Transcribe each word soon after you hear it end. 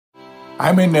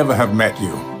I may never have met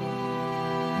you.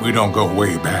 We don't go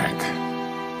way back.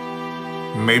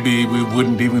 Maybe we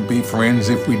wouldn't even be friends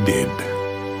if we did.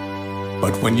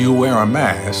 But when you wear a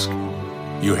mask,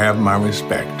 you have my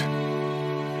respect.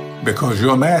 Because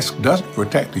your mask doesn't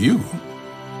protect you.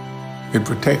 It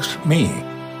protects me.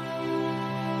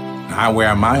 I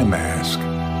wear my mask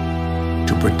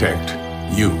to protect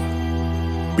you.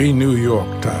 Be New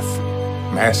York tough.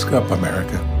 Mask up,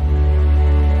 America.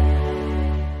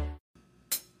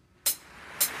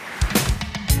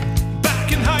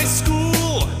 Back in high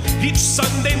school, each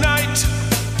Sunday night,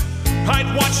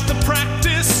 I'd watch the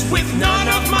practice with none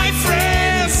of my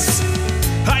friends.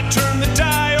 I'd turn the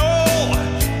dial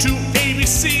to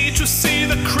ABC to see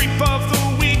the creep of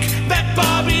the week that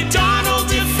Bobby Donald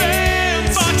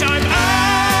defends. But I'm out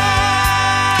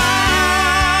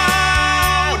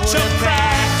to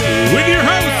practice. With your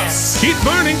host, Keith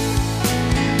Barney.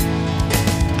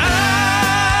 Out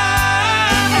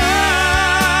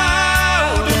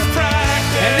of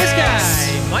practice. And this guy,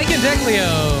 Mike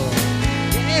Indeglio.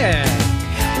 Yeah.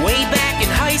 Way back in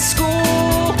high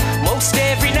school, most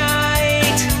every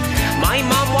night, my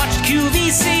mom watched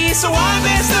QVC, so I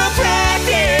missed the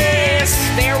practice.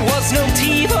 There was no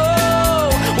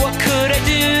TiVo, what could I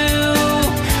do?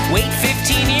 Wait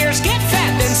 15 years, get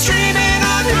fat, then stream it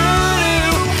on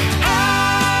Hulu.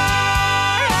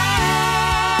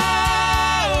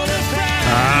 Out of practice.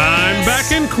 I'm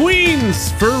back in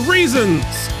Queens for reasons.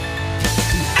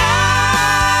 Out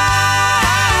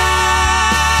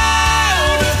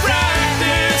of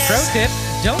practice. Pro tip,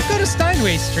 don't go to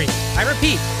Steinway Street. I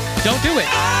repeat, don't do it.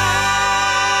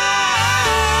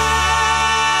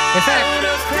 In fact,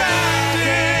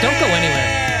 don't go anywhere.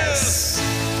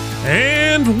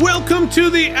 And welcome to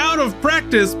the Out of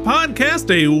Practice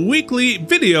podcast, a weekly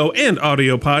video and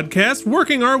audio podcast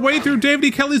working our way through David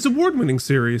E. Kelley's award-winning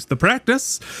series, The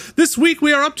Practice. This week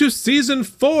we are up to season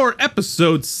 4,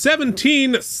 episode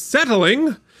 17,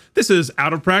 Settling. This is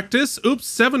Out of Practice, Oops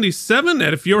 77,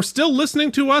 and if you're still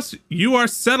listening to us, you are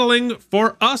settling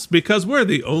for us because we're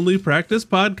the only practice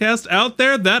podcast out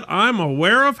there that I'm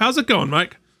aware of. How's it going,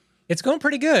 Mike? It's going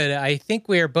pretty good. I think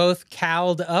we are both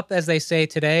cowled up, as they say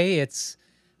today. It's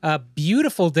a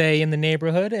beautiful day in the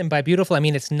neighborhood, and by beautiful, I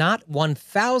mean it's not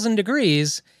 1,000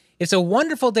 degrees. It's a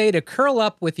wonderful day to curl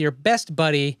up with your best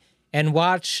buddy and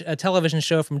watch a television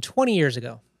show from 20 years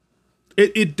ago.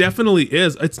 It definitely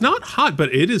is. It's not hot,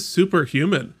 but it is super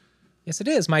humid. Yes, it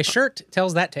is. My shirt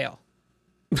tells that tale.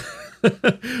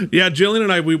 Yeah, Jillian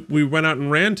and I, we went out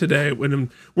and ran today. When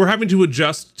we're having to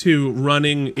adjust to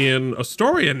running in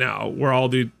Astoria now, where all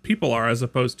the people are, as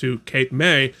opposed to Cape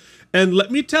May. And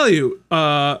let me tell you,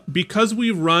 because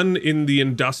we run in the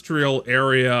industrial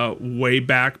area way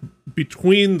back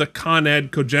between the Con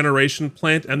Ed cogeneration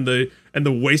plant and the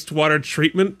wastewater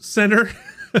treatment center,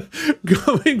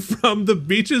 going from the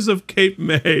beaches of Cape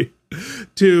May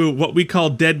to what we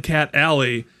call Dead Cat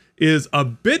Alley is a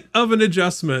bit of an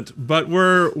adjustment, but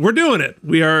we're doing it.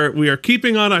 We are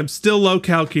keeping on. I'm still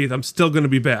low-cal, Keith. I'm still going to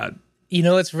be bad. You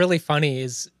know what's really funny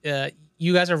is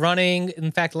you guys are running.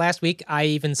 In fact, last week I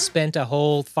even spent a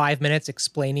whole 5 minutes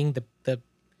explaining the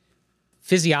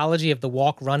physiology of the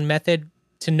walk-run method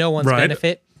to no one's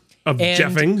benefit. Of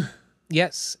jeffing.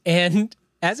 Yes, and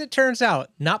as it turns out,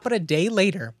 not but a day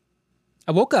later,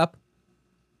 I woke up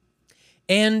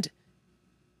and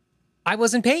I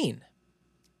was in pain.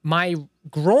 My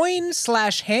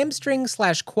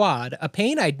groin/hamstring/quad, a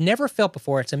pain I'd never felt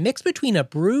before. It's a mix between a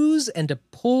bruise and a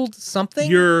pulled something.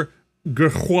 Your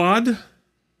quad?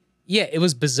 Yeah, it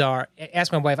was bizarre.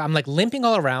 Ask my wife. I'm like limping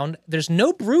all around. There's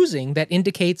no bruising that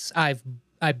indicates I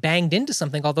banged into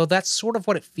something, although that's sort of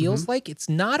what it feels like. It's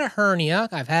not a hernia.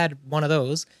 I've had one of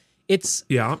those. It's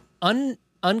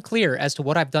unclear as to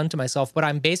what I've done to myself, but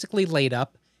I'm basically laid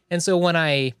up. And so when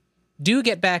I do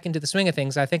get back into the swing of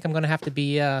things, I think I'm going to have to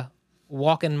be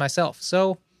walking myself.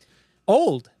 So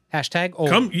old. #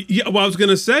 old. Yeah, well, I was going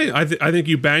to say, I think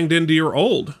you banged into your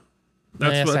old.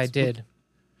 Yes, I did.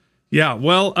 Yeah,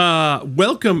 well,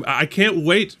 welcome. I can't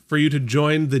wait for you to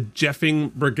join the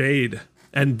Jeffing Brigade.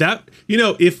 And that,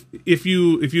 if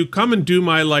you come and do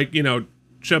my,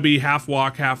 chubby half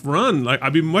walk, half run,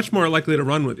 I'd be much more likely to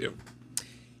run with you.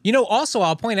 Also,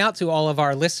 I'll point out to all of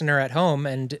our listener at home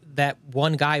and that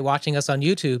one guy watching us on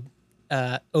YouTube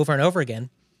over and over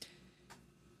again,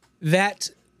 that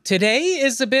today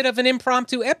is a bit of an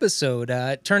impromptu episode.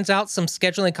 It turns out some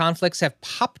scheduling conflicts have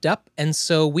popped up, and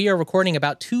so we are recording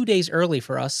about 2 days early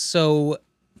for us. So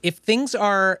if things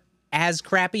are as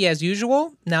crappy as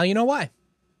usual, now you know why.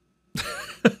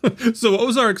 So what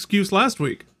was our excuse last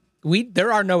week?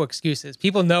 There are no excuses.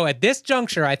 People know at this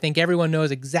juncture, I think everyone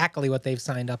knows exactly what they've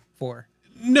signed up for.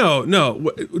 No,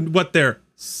 what they're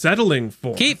settling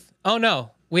for. Keith, oh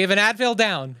no, we have an Advil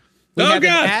down. We Oh have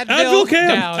God, an Advil cam,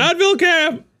 down. Advil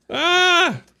cam.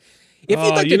 Ah. If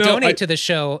you'd like to donate I- to the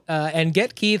show and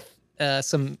get Keith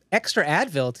some extra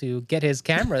Advil to get his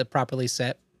camera properly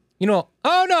set, oh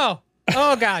no,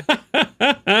 oh God,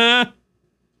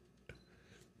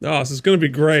 Oh, this is going to be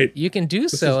great. you can do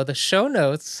so. The show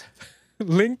notes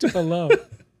linked below.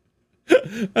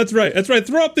 That's right.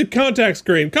 Throw up the contact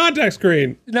screen. Contact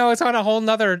screen. No, it's on a whole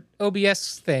nother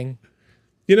OBS thing.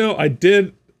 I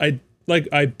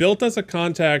built us a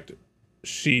contact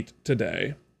sheet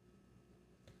today.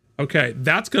 Okay,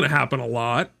 that's going to happen a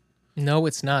lot. No,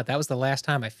 it's not. That was the last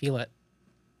time I feel it.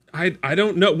 I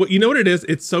don't know. You know what it is?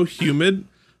 It's so humid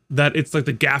that it's like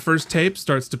the gaffer's tape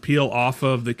starts to peel off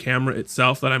of the camera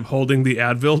itself that I'm holding the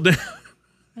Advil down.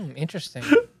 Interesting.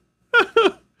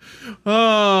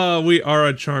 Oh, we are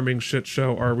a charming shit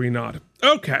show, are we not?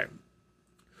 Okay.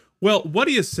 Well, what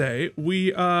do you say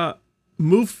we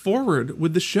move forward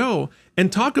with the show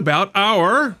and talk about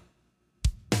our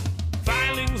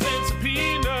Filings and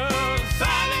subpoenas.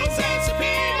 Filings and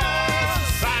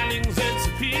subpoenas. Filings and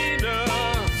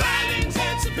subpoenas. Filings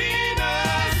and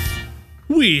subpoenas.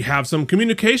 We have some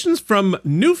communications from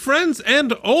new friends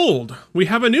and old. We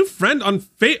have a new friend on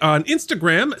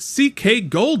Instagram, CK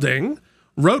Golding,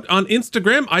 wrote on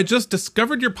Instagram, I just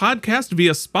discovered your podcast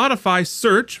via Spotify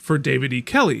search for David E.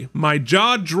 Kelly. My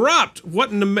jaw dropped.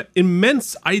 What an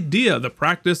immense idea. The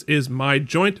Practice is my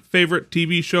joint favorite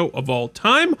TV show of all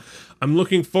time. I'm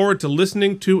looking forward to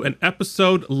listening to an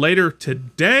episode later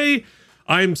today.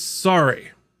 I'm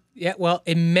sorry. Yeah, well, what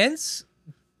was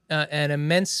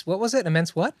it?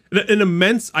 Immense what? An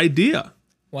immense idea.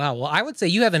 Wow. Well, I would say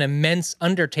you have an immense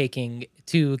undertaking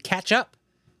to catch up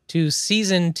to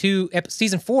season 4,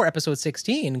 episode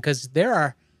 16, because there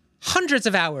are hundreds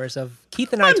of hours of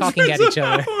Keith and I talking at each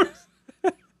other.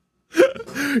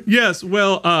 Yes,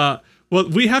 well,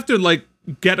 we have to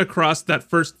get across that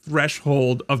first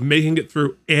threshold of making it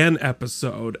through an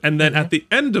episode, and then at the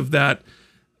end of that,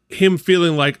 him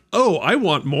feeling like, oh, I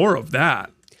want more of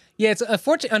that. Yeah, it's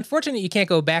unfortunate you can't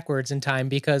go backwards in time,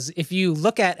 because if you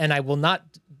look at, and I will not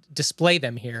display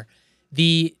them here,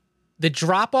 the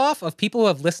drop-off of people who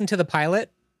have listened to the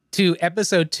pilot to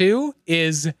episode 2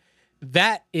 is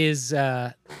what is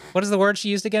the word she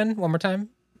used again? One more time?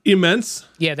 Immense.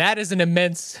 Yeah, that is an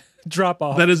immense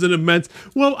drop-off. That is an immense.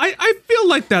 Well, I feel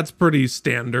like that's pretty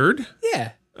standard.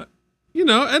 Yeah.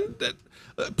 And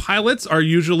pilots are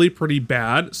usually pretty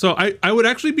bad. So I would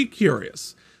actually be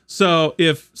curious. So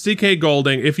if CK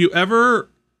Golding, if you ever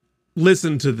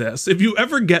listen to this, if you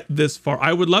ever get this far,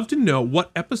 I would love to know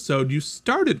what episode you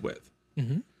started with.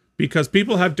 Because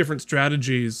people have different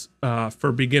strategies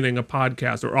for beginning a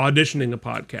podcast or auditioning a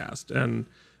podcast.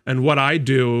 And what I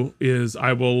do is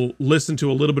I will listen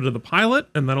to a little bit of the pilot,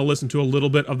 and then I'll listen to a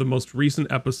little bit of the most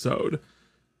recent episode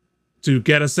to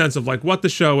get a sense of what the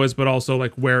show is, but also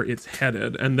where it's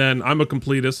headed. And then I'm a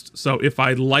completist, so if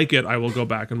I like it, I will go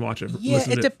back and watch it. Yeah,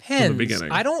 listen it to depends. from the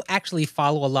beginning. I don't actually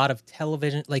follow a lot of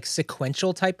television,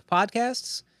 sequential type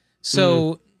podcasts.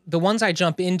 So the ones I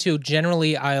jump into,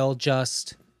 generally I'll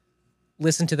just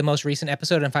listen to the most recent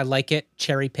episode, and if I like it,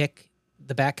 cherry pick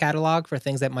the back catalog for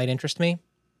things that might interest me.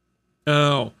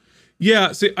 Oh,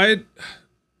 yeah. See, I'm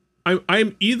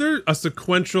either a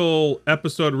sequential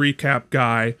episode recap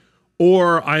guy,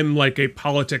 or I'm a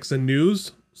politics and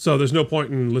news. So there's no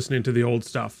point in listening to the old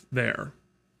stuff there.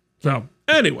 So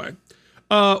anyway,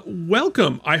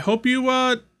 welcome. I hope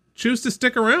you choose to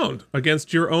stick around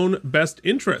against your own best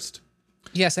interest.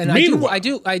 Yes, and I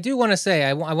do want to say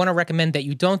I want to recommend that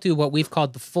you don't do what we've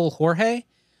called the full Jorge,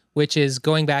 which is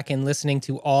going back and listening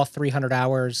to all 300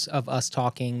 hours of us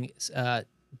talking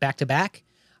back to back.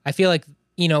 I feel like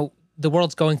the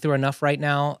world's going through enough right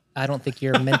now. I don't think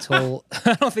your mental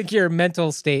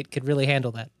state could really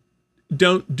handle that.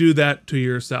 Don't do that to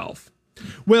yourself.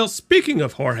 Well, speaking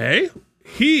of Jorge,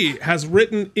 he has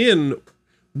written in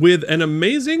with an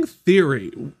amazing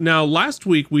theory. Now, last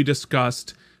week we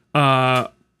discussed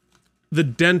the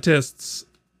dentist's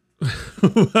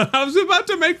I was about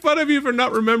to make fun of you for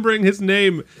not remembering his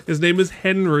name. His name is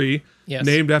Henry,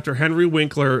 named after Henry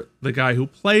Winkler, the guy who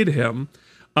played him.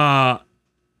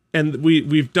 And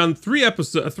we've done a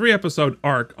 3-episode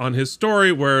arc on his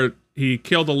story where he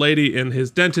killed a lady in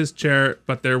his dentist chair,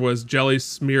 but there was jelly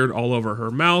smeared all over her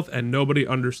mouth, and nobody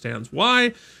understands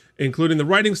why, including the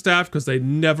writing staff, because they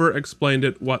never explained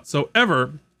it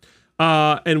whatsoever.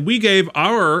 And we gave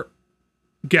our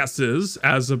guesses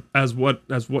as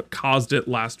what caused it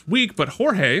last week, but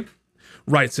Jorge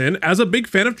writes in, as a big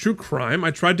fan of true crime,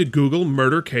 I tried to Google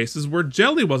murder cases where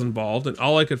jelly was involved, and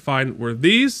all I could find were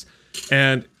these.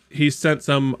 And he sent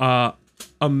some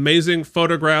amazing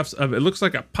photographs of, it looks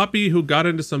like a puppy who got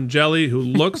into some jelly, who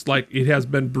looks like it has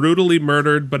been brutally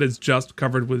murdered, but is just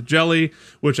covered with jelly,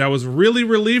 which I was really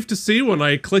relieved to see when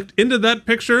I clicked into that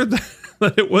picture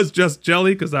that it was just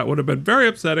jelly, because that would have been very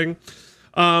upsetting.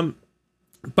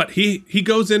 But he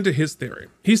goes into his theory.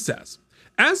 He says,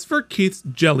 as for Keith's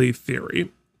jelly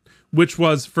theory, which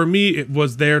was, for me, it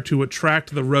was there to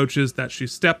attract the roaches that she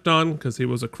stepped on because he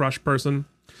was a crush person.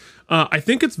 I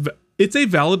think it's a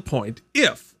valid point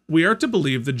if we are to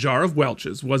believe the jar of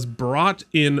Welch's was brought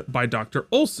in by Dr.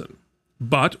 Olson.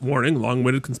 But, warning,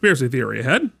 long-winded conspiracy theory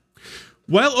ahead.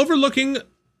 While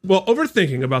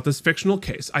overthinking about this fictional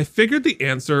case, I figured the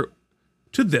answer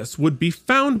to this would be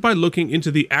found by looking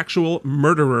into the actual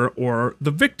murderer or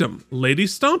the victim, Lady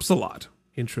Stomps-a-Lot.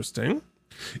 Interesting.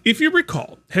 If you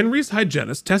recall, Henry's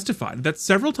hygienist testified that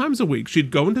several times a week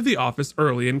she'd go into the office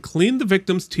early and clean the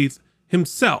victim's teeth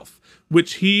himself,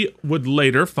 which he would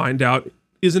later find out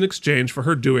is in exchange for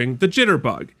her doing the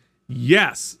jitterbug.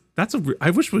 Yes,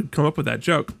 I wish we'd come up with that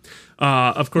joke.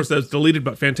 Of course, that was deleted,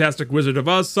 but fantastic Wizard of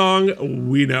Oz song.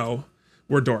 We know.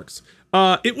 We're dorks.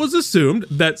 It was assumed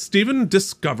that Stephen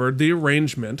discovered the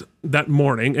arrangement that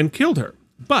morning and killed her.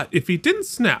 But if he didn't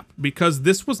snap, because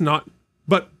this was not...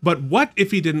 But what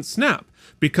if he didn't snap?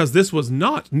 Because this was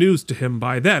not news to him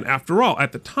by then. After all,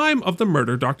 at the time of the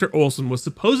murder, Dr. Olson was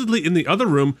supposedly in the other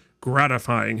room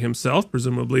gratifying himself,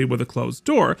 presumably with a closed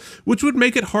door, which would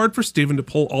make it hard for Stephen to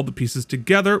pull all the pieces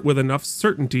together with enough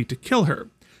certainty to kill her.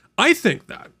 I think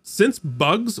that, since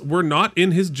bugs were not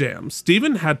in his jam,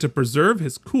 Stephen had to preserve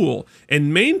his cool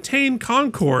and maintain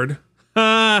concord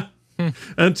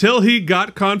until he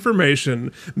got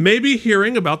confirmation, maybe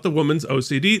hearing about the woman's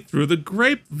OCD through the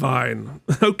grapevine.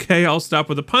 Okay, I'll stop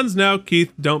with the puns now.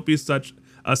 Keith, don't be such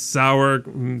a sour...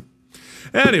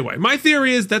 Anyway, my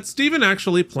theory is that Stephen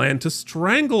actually planned to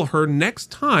strangle her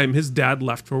next time his dad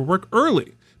left for work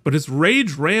early. But his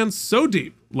rage ran so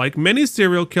deep, like many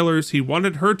serial killers, he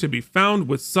wanted her to be found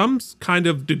with some kind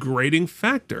of degrading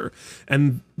factor,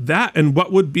 and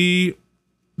what would be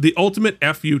the ultimate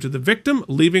FU to the victim,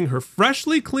 leaving her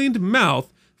freshly cleaned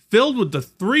mouth filled with the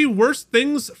 3 worst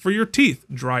things for your teeth: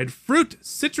 dried fruit,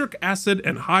 citric acid,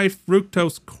 and high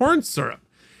fructose corn syrup.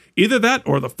 Either that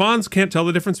or the Fonz can't tell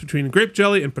the difference between grape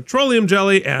jelly and petroleum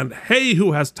jelly, and hey,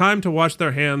 who has time to wash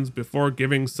their hands before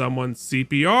giving someone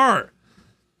CPR?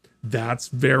 That's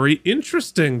very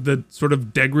interesting, the sort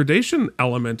of degradation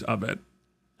element of it.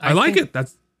 I like it.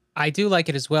 I do like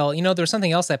it as well. You know, there's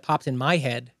something else that popped in my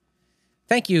head.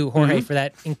 Thank you, Jorge, for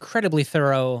that incredibly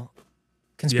thorough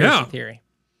conspiracy theory.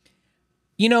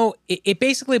 You know, it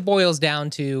basically boils down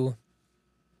to,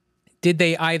 did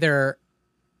they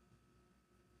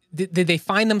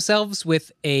find themselves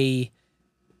with a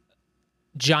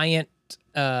giant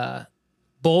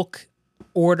bulk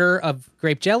order of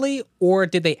grape jelly, or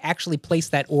did they actually place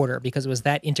that order because it was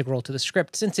that integral to the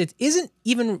script? Since it isn't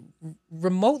even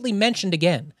remotely mentioned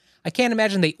again, I can't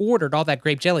imagine they ordered all that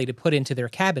grape jelly to put into their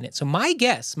cabinet. So my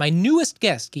guess, my newest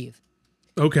guess, Keith,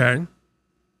 okay,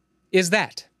 is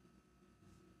that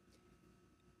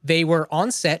they were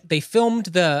on set. They filmed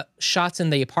the shots in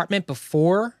the apartment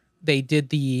before they did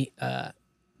the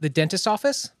dentist's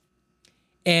office,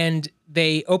 and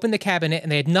they opened the cabinet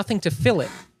and they had nothing to fill it.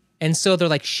 And so they're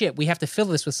like, shit, we have to fill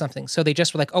this with something. So they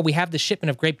just were like, oh, we have the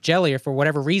shipment of grape jelly, or for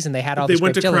whatever reason they had all this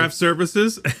grape jelly. They went to craft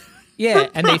services. Yeah,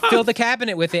 and they filled the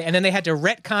cabinet with it, and then they had to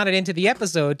retcon it into the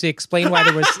episode to explain why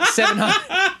there was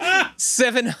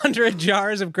 700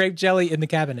 jars of grape jelly in the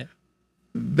cabinet.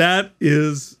 That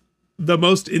is the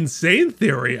most insane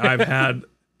theory I've had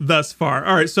thus far.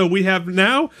 All right, so we have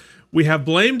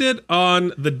blamed it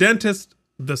on the dentist,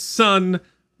 the son,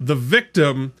 the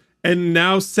victim, and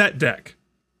now set deck.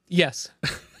 Yes.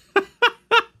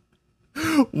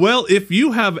 Well, if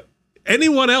you have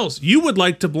anyone else you would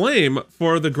like to blame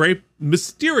for the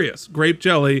mysterious grape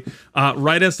jelly,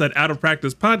 write us at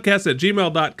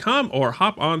outofpracticepodcast@gmail.com, or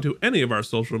hop on to any of our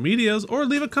social medias, or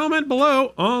leave a comment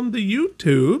below on the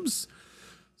YouTubes.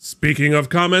 Speaking of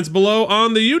comments below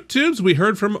on the YouTubes, we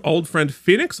heard from old friend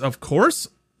Phoenix, of course.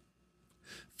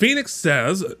 Phoenix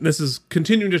says, this is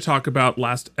continuing to talk about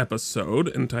last episode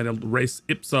entitled Res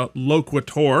Ipsa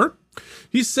Loquitur.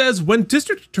 He says, when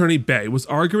District Attorney Bay was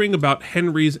arguing about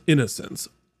Henry's innocence,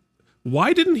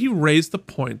 why didn't he raise the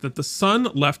point that the son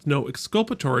left no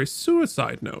exculpatory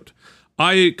suicide note?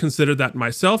 I considered that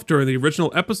myself during the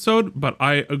original episode, but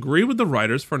I agree with the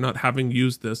writers for not having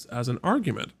used this as an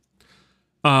argument.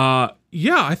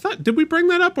 Yeah, I thought, did we bring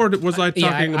that up or was I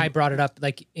talking? Yeah, I brought it up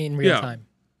like in real Yeah. time.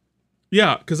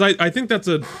 Yeah, because I think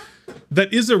that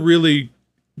is a really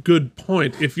good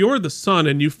point. If you're the son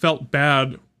and you felt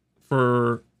bad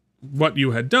for what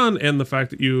you had done and the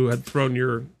fact that you had thrown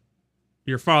your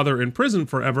father in prison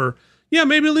forever, yeah,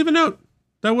 maybe leave a note.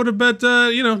 That would have been,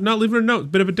 not leaving a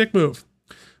note. Bit of a dick move.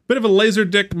 Bit of a laser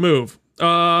dick move.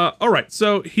 All right,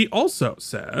 so he also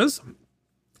says,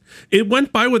 it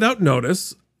went by without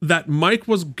notice that Mike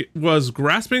was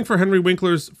grasping for Henry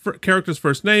Winkler's character's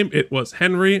first name. It was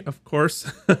Henry, of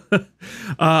course.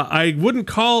 I wouldn't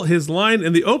call his line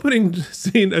in the opening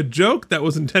scene a joke that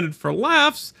was intended for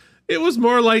laughs. It was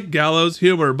more like gallows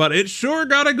humor, but it sure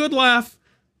got a good laugh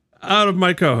out of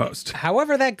my co-host.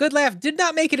 However, that good laugh did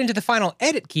not make it into the final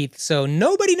edit, Keith, so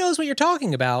nobody knows what you're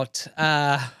talking about.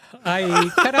 I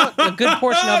cut out a good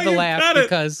portion of the You laugh cut it.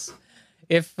 because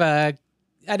if I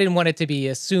didn't want it to be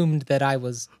assumed that I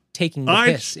was taking the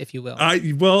piss, if you will.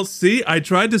 Well, see, I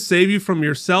tried to save you from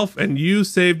yourself, and you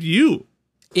saved you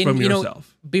from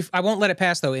yourself. I won't let it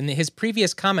pass, though. In his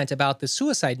previous comment about the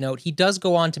suicide note, he does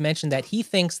go on to mention that he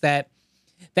thinks that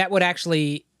would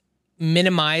actually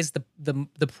minimize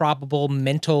the probable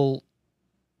mental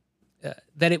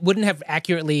that it wouldn't have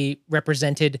accurately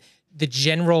represented the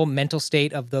general mental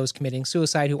state of those committing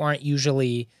suicide who aren't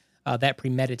usually that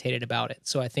premeditated about it.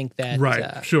 So I think that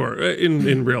Right, sure.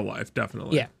 In real life,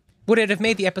 definitely. yeah. Would it have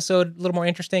made the episode a little more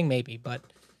interesting? Maybe, but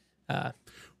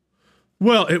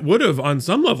Well, it would have, on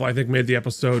some level, I think, made the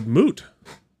episode moot.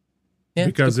 yeah,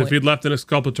 Because good if point. he'd left an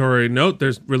exculpatory note,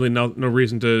 there's really no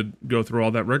reason to go through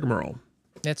all that rigmarole.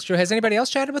 That's true. Has anybody else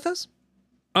chatted with us?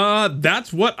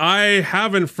 That's what I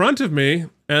have in front of me,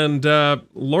 and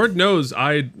Lord knows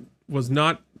I was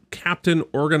not captain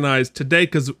organized today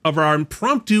because of our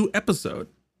impromptu episode.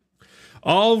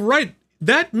 All right,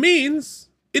 that means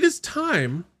it is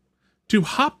time to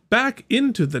hop back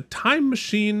into the time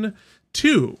machine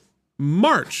to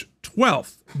March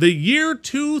 12th, the year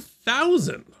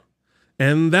 2000.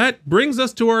 And that brings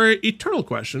us to our eternal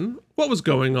question. What was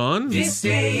going on? This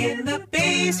day in the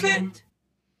basement.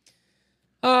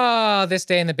 Oh, this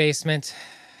day in the basement.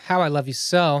 How I love you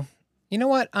so. You know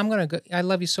what? I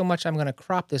love you so much. I'm gonna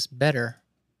crop this better.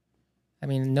 I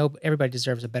mean, everybody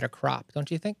deserves a better crop,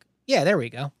 don't you think? Yeah, there we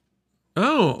go.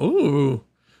 Oh, ooh.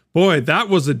 Boy, that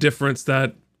was a difference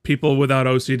that people without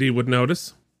OCD would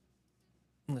notice.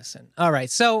 Listen. All right.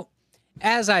 So,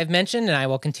 as I've mentioned, and I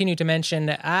will continue to mention,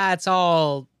 it's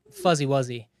all fuzzy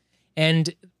wuzzy,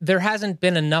 and there hasn't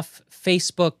been enough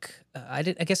Facebook. I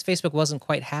guess Facebook wasn't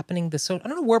quite happening. I don't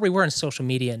know where we were in social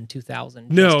media in 2000.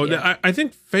 No, just yet. I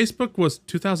think Facebook was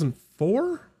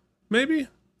 2004, maybe?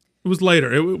 It was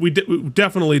later. We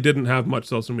definitely didn't have much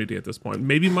social media at this point.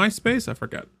 Maybe MySpace? I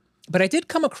forget. But I did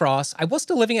come across, I was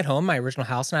still living at home, my original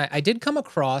house, and I did come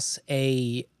across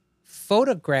a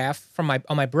photograph from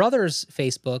on my brother's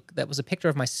Facebook that was a picture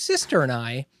of my sister and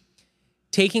I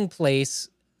taking place.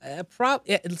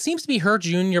 It seems to be her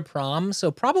junior prom,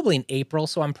 so probably in April,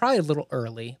 so I'm probably a little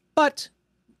early. But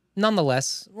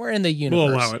nonetheless, we're in the universe.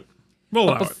 We'll allow it. We'll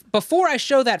allow it. Before I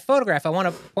show that photograph, I want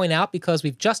to point out, because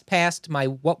we've just passed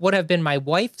what would have been my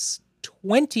wife's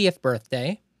 20th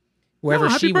birthday, wherever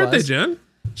Happy she birthday, was. Jen.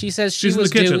 She says she She's in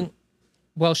was the kitchen. doing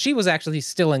well. She was actually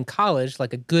still in college,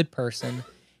 like a good person.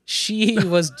 She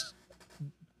was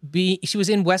she was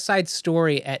in West Side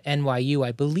Story at NYU.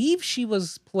 I believe she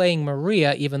was playing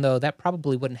Maria, even though that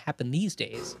probably wouldn't happen these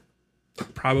days.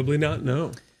 Probably not,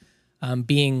 no.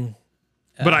 Being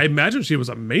But I imagine she was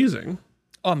amazing.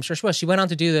 Oh, I'm sure she was. She went on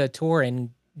to do the tour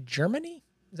in Germany.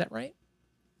 Is that right?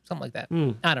 Something like that.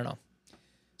 I don't know.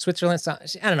 Switzerland.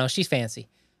 I don't know. She's fancy.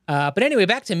 But anyway,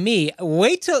 back to me.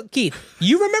 Wait till, Keith,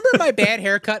 you remember my bad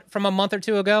haircut from a month or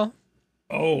two ago?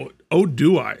 Oh,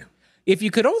 do I? If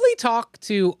you could only talk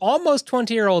to almost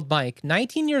 20-year-old Mike,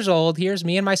 19 years old, here's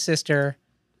me and my sister.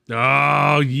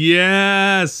 Oh,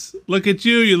 yes. Look at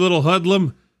you little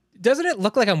hoodlum. Doesn't it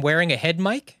look like I'm wearing a head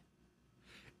mic?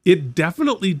 It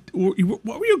definitely...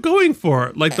 What were you going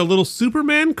for? Like the little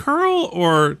Superman curl?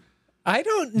 Or I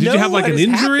don't know. did you have like what an is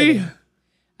injury? happening.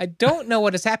 I don't know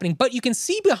what is happening, but you can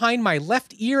see behind my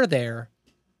left ear there,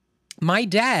 my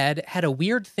dad had a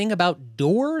weird thing about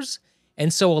doors.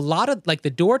 And so a lot of, like,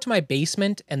 the door to my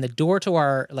basement and the door to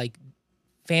our, like,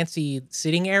 fancy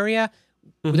sitting area,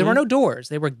 there were no doors.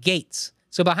 They were gates.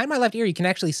 So behind my left ear, you can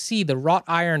actually see the wrought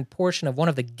iron portion of one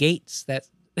of the gates that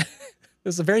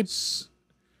was a very...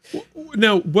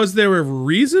 Now, was there a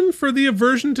reason for the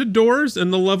aversion to doors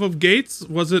and the love of gates?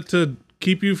 Was it to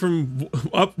keep you from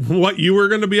up what you were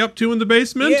going to be up to in the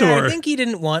basement? Yeah, or? I think he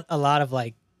didn't want a lot of,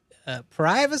 like,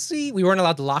 privacy. We weren't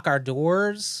allowed to lock our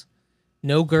doors.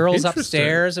 No girls Interesting.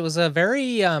 upstairs. It was a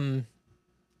very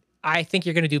I think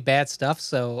you're going to do bad stuff,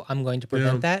 so I'm going to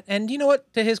prevent that. And you know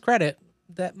what? To his credit,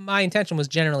 that my intention was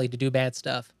generally to do bad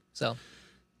stuff. So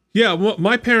Yeah, well,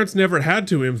 my parents never had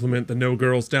to implement the no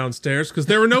girls downstairs because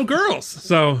there were no girls.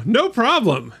 So no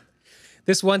problem.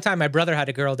 this one time, my brother had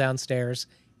a girl downstairs,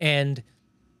 and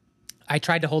I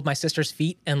tried to hold my sister's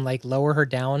feet and like lower her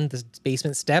down the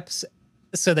basement steps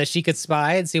so that she could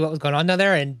spy and see what was going on down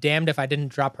there. And damned if I didn't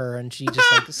drop her, and she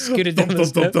just like scooted down the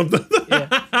steps.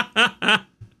 Yeah.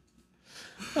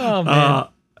 Oh man.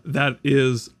 That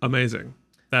is amazing.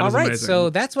 That All is right, amazing. so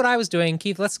that's what I was doing.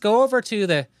 Keith, let's go over to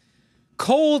the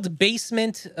cold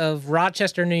basement of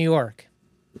Rochester, New York.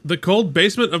 The cold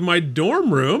basement of my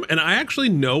dorm room, and I actually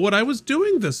know what I was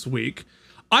doing this week.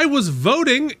 I was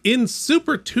voting in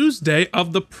Super Tuesday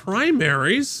of the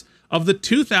primaries of the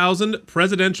 2000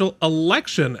 presidential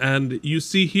election. And you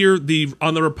see here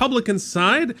on the Republican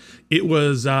side, it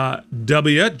was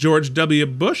George W.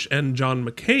 Bush and John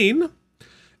McCain.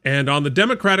 And on the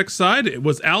Democratic side, it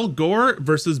was Al Gore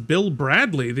versus Bill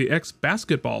Bradley, the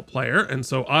ex-basketball player. And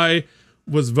so I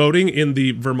was voting in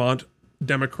the Vermont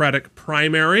Democratic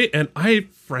primary, and I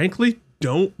frankly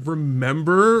don't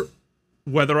remember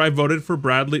whether I voted for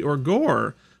Bradley or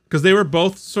Gore, because they were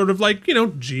both sort of like,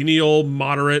 genial,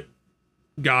 moderate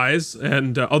guys.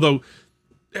 And although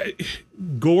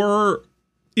Gore,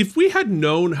 if we had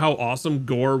known how awesome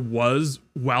Gore was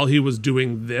while he was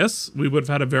doing this, we would have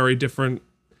had a very different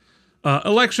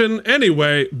election.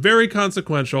 Anyway, very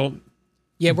consequential.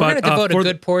 Yeah, we're going to But, devote a for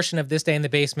good portion of this day in the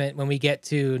basement when we get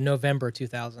to November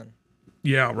 2000.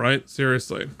 Yeah, right.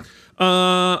 Seriously.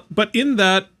 But in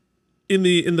the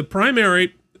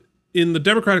primary, in the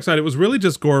Democratic side, it was really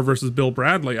just Gore versus Bill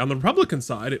Bradley. On the Republican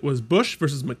side, it was Bush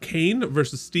versus McCain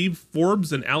versus Steve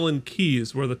Forbes and Alan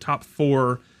Keyes were the top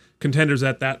four contenders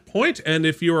at that point. And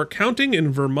if you are counting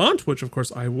in Vermont, which of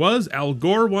course I was, Al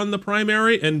Gore won the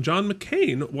primary and John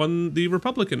McCain won the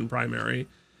Republican primary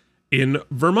in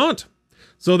Vermont.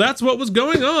 So that's what was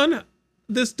going on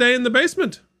this day in the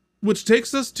basement, which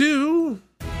takes us to...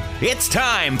 It's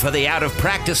time for the Out of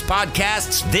Practice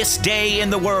Podcast's This Day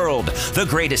in the World. The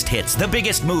greatest hits, the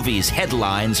biggest movies,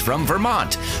 headlines from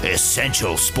Vermont,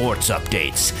 essential sports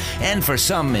updates, and for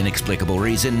some inexplicable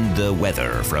reason, the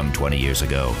weather from 20 years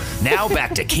ago. Now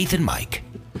back to Keith and Mike.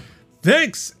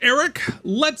 Thanks, Eric.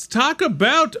 Let's talk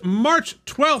about March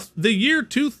 12th, the year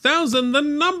 2000. The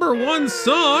number one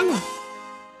song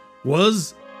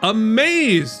was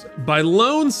Amazed by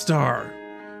Lone Star,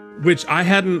 which I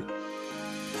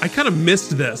kind of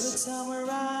missed this.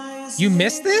 You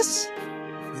missed this?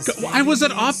 I was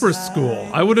at opera school.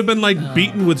 I would have been like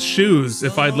beaten with shoes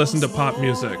if I'd listened to pop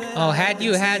music. Oh, had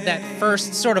you had that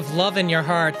first sort of love in your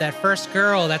heart, that first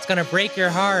girl that's going to break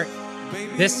your heart,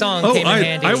 this song came in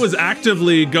handy. I was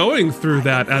actively going through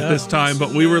that at this time, but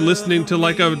we were listening to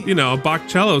like a Bach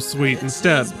cello suite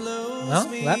instead. Well,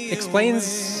 that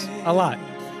explains a lot.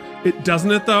 It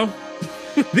doesn't it though?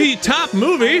 The top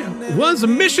movie was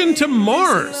Mission to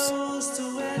Mars.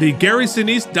 The Gary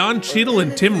Sinise, Don Cheadle,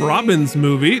 and Tim Robbins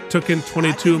movie took in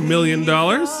 $22 million.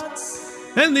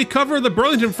 And the cover of the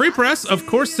Burlington Free Press, of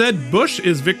course, said Bush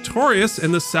is victorious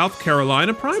in the South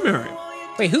Carolina primary.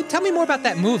 Wait, tell me more about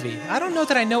that movie. I don't know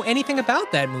that I know anything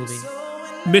about that movie.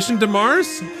 Mission to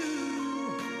Mars?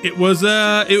 It was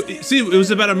it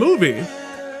was about a movie.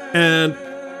 And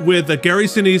with Gary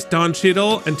Sinise, Don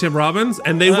Cheadle, and Tim Robbins,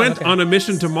 and they went on a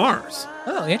mission to Mars.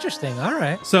 Oh, interesting. All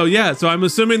right. So I'm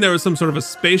assuming there was some sort of a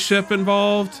spaceship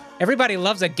involved. Everybody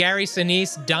loves a Gary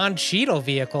Sinise, Don Cheadle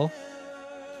vehicle.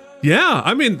 Yeah,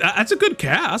 I mean, that's a good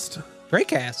cast. Great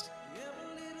cast.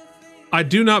 I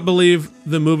do not believe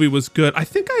the movie was good. I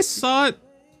think I saw it.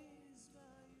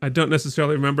 I don't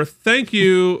necessarily remember. Thank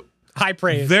you. High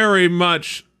praise. Very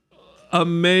much.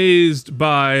 Amazed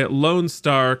by Lone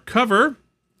Star cover.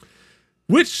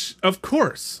 Which, of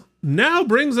course, now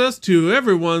brings us to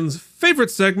everyone's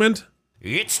favorite segment.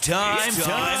 It's time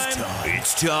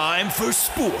for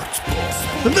sports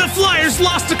ball. The Flyers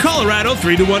lost to Colorado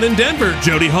 3-1 in Denver.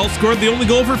 Jody Hull scored the only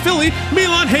goal for Philly.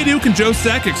 Milan Hajduk and Joe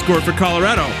Sakic scored for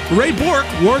Colorado. Ray Bourque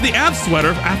wore the Avs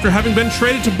sweater after having been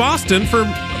traded to Boston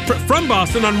from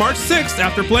Boston on March 6th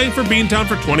after playing for Beantown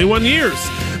for 21 years.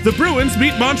 The Bruins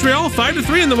beat Montreal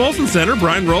 5-3 in the Molson Center.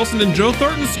 Brian Rolston and Joe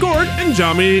Thornton scored, and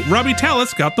Robbie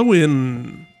Tallis got the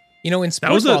win. In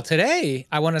sports ball today,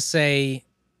 I want to say,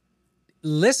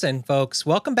 listen, folks,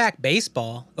 welcome back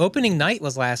baseball. Opening night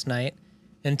was last night,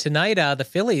 and tonight the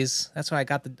Phillies, that's why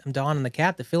I'm donning the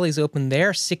cap, the Phillies opened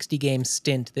their 60-game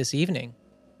stint this evening.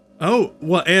 Oh,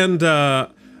 well, and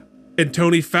And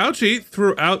Tony Fauci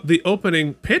threw out the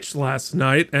opening pitch last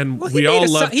night, and Well, we all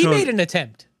love he Tony. made an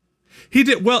attempt. He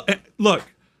did. Well, look,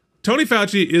 Tony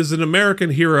Fauci is an American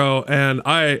hero, and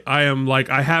I am like,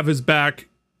 I have his back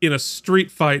in a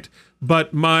street fight.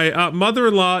 But my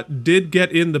mother-in-law did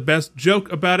get in the best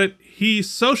joke about it. He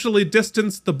socially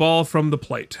distanced the ball from the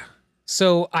plate.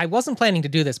 So I wasn't planning to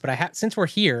do this, but since we're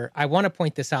here, I want to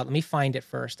point this out. Let me find it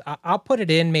first. I'll put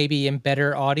it in maybe in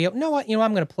better audio. No, I'm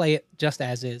going to play it just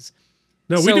as is.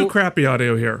 No, we do crappy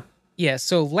audio here. Yeah,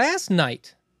 so last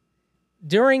night,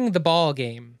 during the ball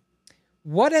game,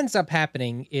 what ends up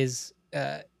happening is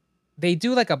they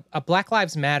do like a Black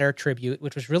Lives Matter tribute,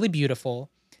 which was really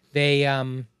beautiful. They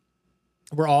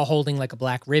were all holding like a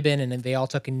black ribbon, and then they all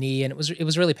took a knee, and it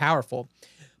was really powerful.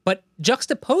 But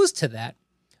juxtaposed to that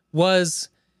was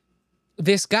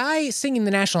this guy singing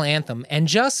the national anthem and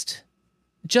just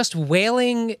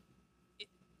wailing.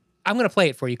 I'm going to play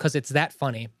it for you because it's that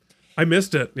funny. I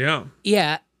missed it. Yeah.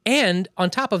 Yeah. And on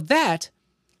top of that,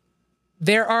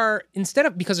 there are,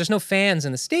 because there's no fans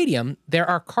in the stadium, there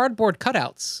are cardboard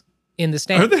cutouts in the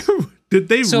stands. Did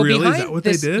they really? Is that what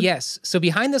they did? Yes. So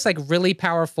behind this like really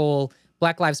powerful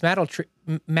Black Lives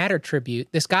Matter tribute,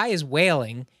 this guy is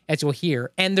wailing, as you'll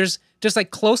hear, and there's just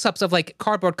like close-ups of like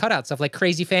cardboard cutouts of like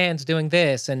crazy fans doing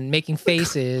this and making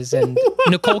faces, and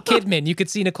Nicole Kidman. You could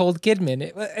see Nicole Kidman.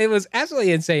 It was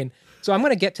absolutely insane. So I'm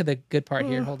going to get to the good part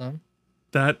here. Hold on.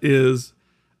 That is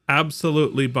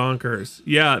absolutely bonkers.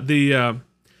 Yeah, the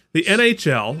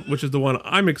NHL, which is the one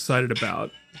I'm excited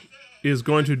about, is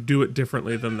going to do it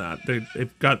differently than that.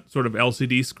 They've got sort of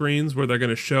LCD screens where they're going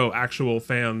to show actual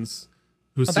fans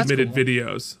who submitted cool.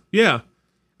 videos. Yeah.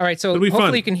 All right, so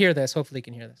hopefully you can hear this. Hopefully you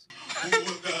can hear this.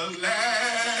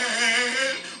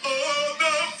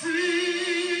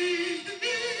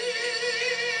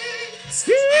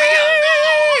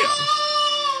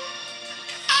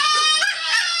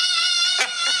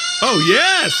 Oh,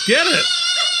 yes, get it.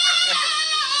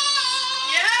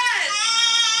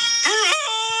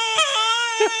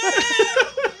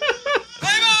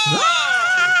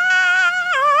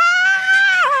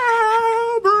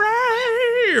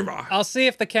 I'll see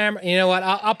if the camera. You know what?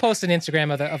 I'll post an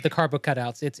Instagram of the cardboard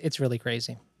cutouts. It's really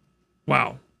crazy.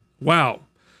 Wow. Well,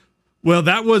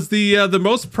 that was the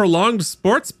most prolonged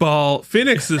sports ball.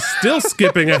 Phoenix is still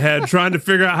skipping ahead, trying to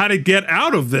figure out how to get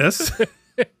out of this.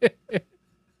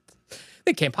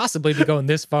 They can't possibly be going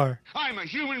this far. I'm a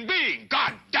human being.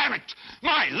 God damn it!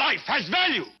 My life has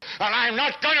value, and I'm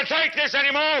not going to take this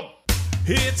anymore.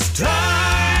 It's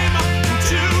time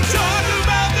to talk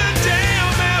about the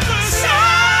damn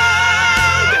episode.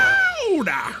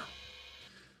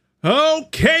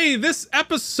 Okay, this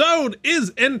episode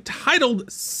is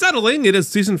entitled Settling. It is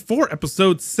season 4,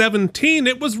 episode 17.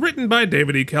 It was written by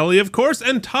David E. Kelley, of course,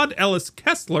 and Todd Ellis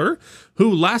Kessler,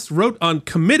 who last wrote on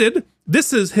Committed.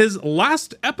 This is his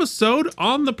last episode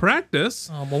on The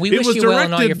Practice. Oh, well, we wish you well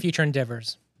in all your future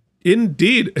endeavors.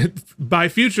 Indeed. By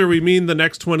future, we mean the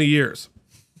next 20 years,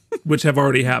 which have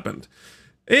already happened.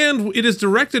 And it is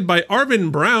directed by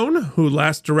Arvin Brown, who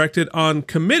last directed on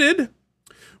Committed,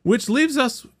 which leaves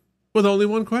us with only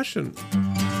one question.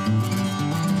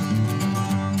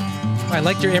 I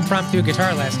liked your impromptu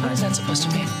guitar last time. What is that supposed to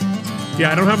mean? Yeah,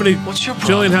 I don't have any. What's your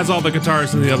problem? Jillian has all the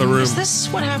guitars in the other room. Is this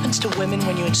what happens to women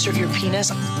when you insert your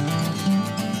penis?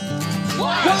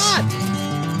 What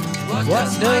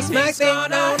does Mike think?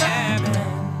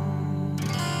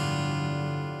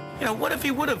 You know, what if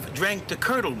he would have drank the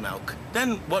curdled milk?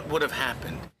 Then what would have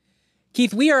happened?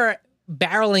 Keith, we are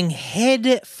barreling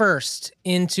head first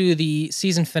into the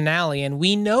season finale, and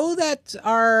we know that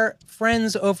our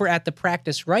friends over at the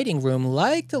Practice Writing Room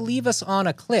like to leave us on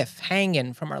a cliff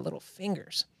hanging from our little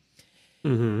fingers.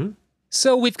 Mm-hmm.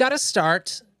 So we've got to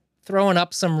start throwing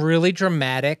up some really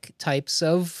dramatic types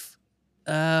of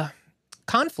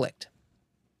conflict.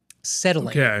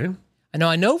 Settling. Okay.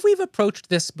 I know we've approached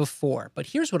this before, but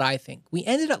here's what I think. We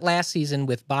ended up last season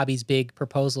with Bobby's big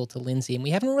proposal to Lindsay, and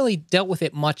we haven't really dealt with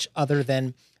it much other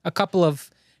than a couple of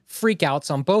freakouts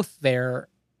on both their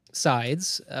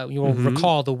sides. You will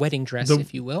recall the wedding dress,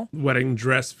 if you will. Wedding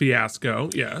dress fiasco,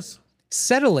 yes.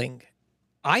 Settling.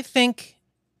 I think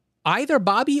either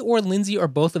Bobby or Lindsay or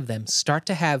both of them start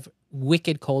to have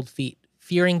wicked cold feet,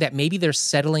 fearing that maybe they're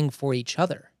settling for each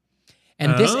other.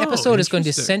 And this episode is going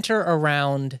to center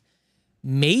around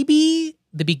maybe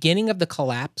the beginning of the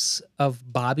collapse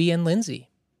of Bobby and Lindsay.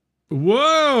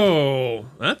 Whoa,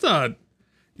 that's a...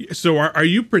 So are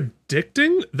you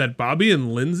predicting that Bobby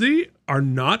and Lindsay are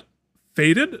not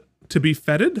fated to be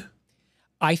feted?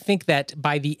 I think that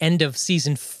by the end of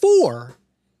season 4,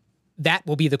 that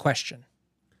will be the question.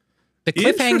 The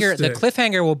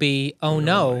cliffhanger will be, oh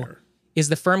no, Is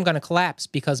the firm going to collapse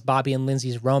because Bobby and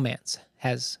Lindsay's romance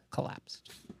has collapsed?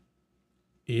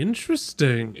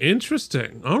 Interesting.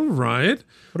 All right.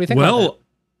 What do you think about that?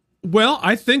 Well,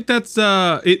 I think that's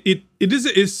it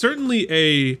is certainly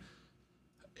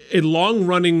a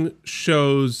long-running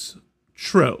show's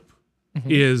trope.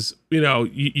 Is,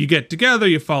 you get together,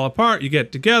 you fall apart, you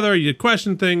get together, you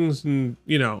question things, and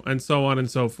and so on and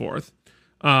so forth.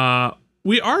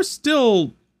 We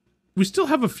still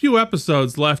have a few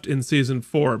episodes left in season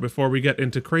 4 before we get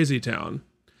into Crazy Town.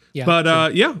 Yeah,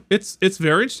 But it's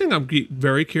very interesting. I'm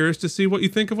very curious to see what you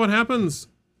think of what happens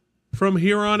from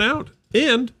here on out,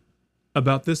 and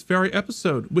about this very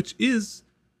episode, which is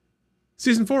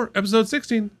season 4, episode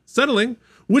 16, Settling,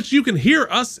 which you can hear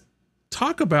us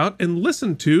talk about and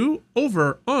listen to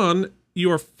over on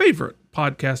your favorite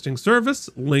podcasting service.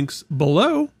 Links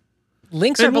below.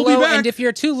 Links are below, and if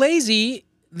you're too lazy,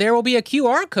 there will be a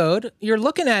QR code. You're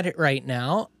looking at it right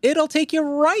now. It'll take you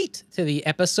right to the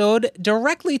episode,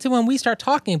 directly to when we start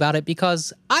talking about it,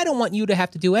 because I don't want you to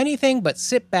have to do anything but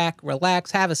sit back,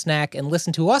 relax, have a snack, and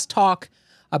listen to us talk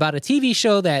about a TV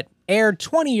show that aired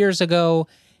 20 years ago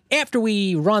after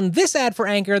we run this ad for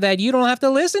Anchor that you don't have to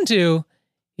listen to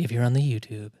if you're on the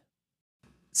YouTube.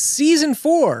 Season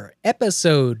 4,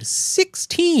 episode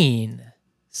 16,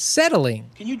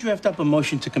 Settling. Can you draft up a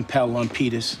motion to compel on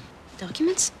Peters?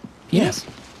 Documents? Yes.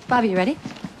 Bobby, you ready?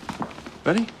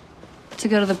 Ready? To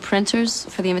go to the printers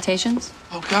for the invitations?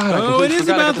 Oh, God, I completely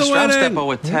forgot I got the Strauss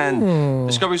depot at 10.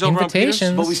 Discovery's over on Peters?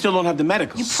 But we still don't have the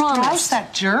medicals. You promised.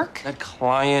 that jerk? That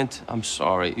client, I'm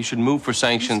sorry. You should move for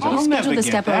sanctions. You scheduled this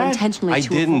depot intentionally I to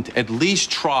didn't. At least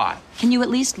try. Can you at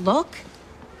least look?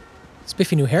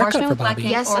 Spiffy new haircut Marshmallow, for Bobby.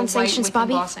 Yes, on sanctions,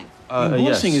 Bobby. Embossing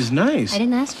Yes. is nice. I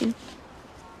didn't ask you.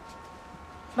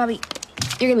 Bobby,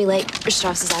 you're gonna be late for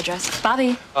Strauss's address.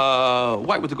 Bobby,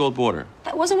 White with the gold border.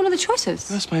 that wasn't one of the choices.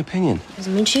 That's my opinion.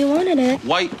 Doesn't mean she wanted it.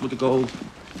 White with the gold.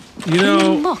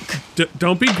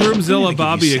 Don't be Groomzilla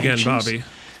Bobby again, Bobby.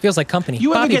 Feels like company.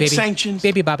 You ever Bobby, get baby. sanctions?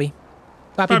 Baby Bobby.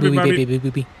 Bobby, Bobby, booby, Bobby. baby,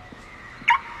 booby.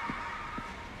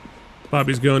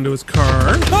 Bobby's going to his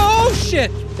car. Oh, shit!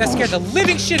 That scared the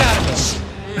living shit out of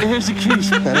me. Here's the keys.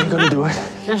 That ain't gonna do it.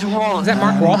 There's a wall. Is that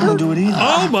Mark Wahlberg? Do it either.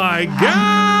 Oh my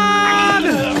God!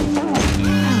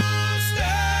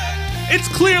 It's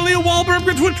clearly a Wahlberg.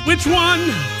 Which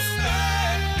one?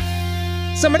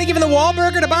 Somebody giving the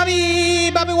Wahlburger to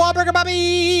Bobby! Bobby Wahlburger,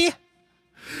 Bobby!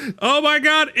 Oh my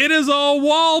God! It is a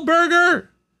Wahlburger,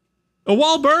 a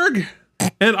Wahlberg,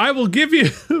 and I will give you.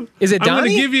 Is it I'm going to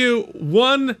Donnie? give you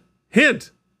one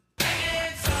hint.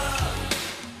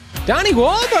 Donnie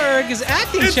Wahlberg is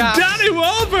acting It's chops. Donnie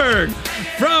Wahlberg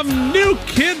from New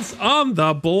Kids on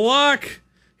the Block.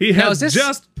 He Now, has is this-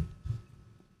 just.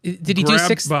 Did he do grabbed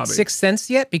Sixth Bobby. Sense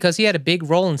yet? Because he had a big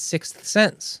role in Sixth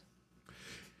Sense.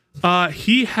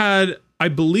 He had, I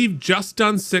believe, just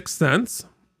done Sixth Sense.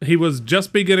 He was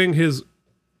just beginning his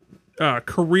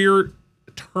career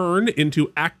turn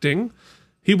into acting.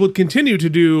 He would continue to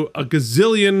do a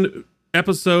gazillion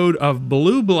episode of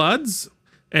Blue Bloods,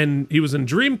 and he was in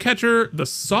Dreamcatcher, the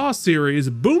Saw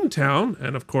series, Boomtown,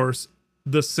 and of course,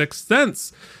 The Sixth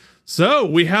Sense. So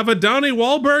we have a Donnie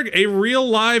Wahlberg, a real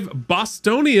live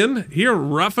Bostonian, here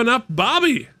roughing up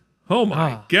Bobby. Oh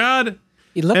my God.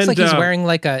 It looks And, like he's wearing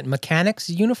like a mechanic's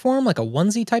uniform, like a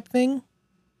onesie type thing.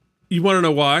 You want to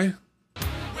know why?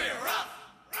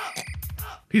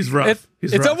 He's rough.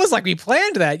 He's It's rough. almost like we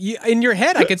planned that. In your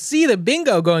head, I could see the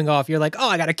bingo going off. You're like, oh,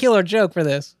 I got a killer joke for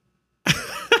this.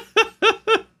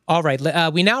 All right,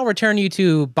 we now return you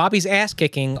to Bobby's ass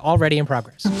kicking, already in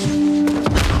progress.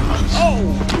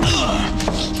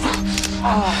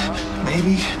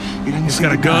 Maybe you didn't. He's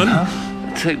got a gun.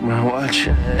 Take my watch,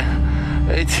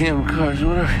 ATM cards,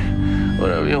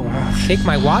 whatever you want. Take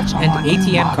my watch and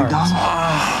ATM cards.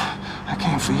 I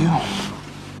came for you.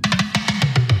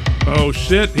 Oh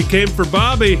shit, he came for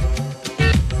Bobby.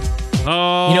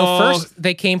 Oh. You know, first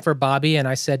they came for Bobby, and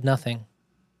I said nothing.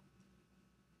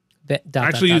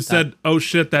 Actually, you said, "Oh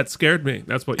shit, that scared me."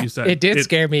 That's what you said. It did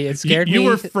scare me. It scared me. You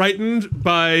were frightened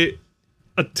by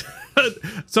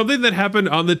something that happened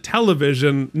on the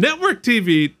television network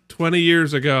TV 20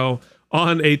 years ago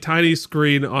on a tiny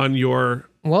screen on your.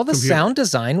 Well, the computer. sound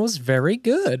design was very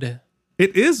good.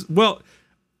 It is. Well,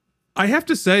 I have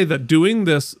to say that doing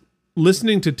this,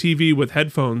 listening to TV with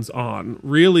headphones on,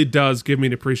 really does give me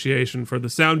an appreciation for the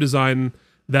sound design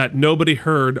that nobody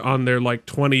heard on their like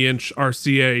 20-inch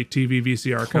RCA TV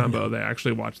VCR combo. They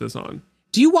actually watch this on.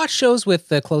 Do you watch shows with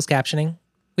the closed captioning?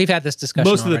 We've had this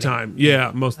discussion Most of the already. time.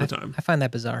 Yeah, most of the time. I find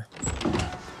that bizarre.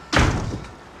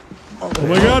 Oh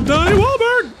my God, Donnie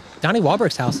Wahlberg! Donnie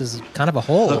Wahlberg's house is kind of a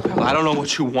hole. Look, I don't know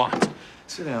what you want.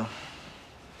 Sit down.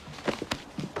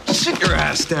 Sit your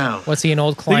ass down. Was he an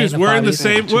old I think client? he's of wearing the Bobby's?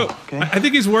 same. Well, I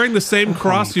think he's wearing the same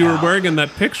cross you were wearing in that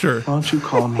picture. Why don't you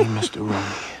call me Mr.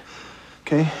 Rooney?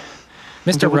 Okay?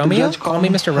 Mr. Romeo? Call me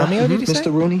Mr. Romeo, did you say?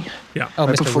 Mr. Rooney? Yeah. Oh,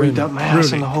 Right Mr. before Rooney. you dumped my ass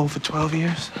in Rooney. the hole for 12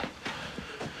 years?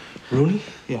 Rooney?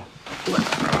 Yeah.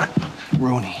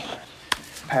 Rooney.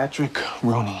 Patrick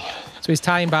Rooney. So he's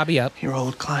tying Bobby up. Your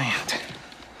old client.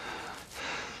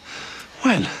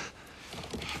 When?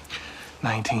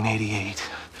 1988.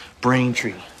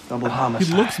 Braintree. Double He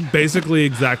homicide. looks basically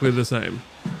exactly the same.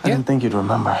 I didn't think you'd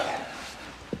remember.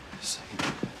 So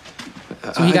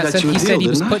he I got got sent, you a he said deal, he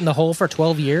was didn't I? put in the hole for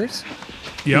 12 years?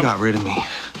 You Yep. got rid of me.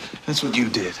 That's what you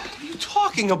did. What are you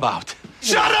talking about?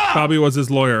 Shut up! Bobby was his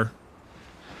lawyer.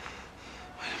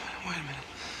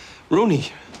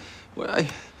 Rooney,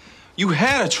 you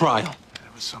had a trial. There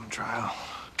was some trial.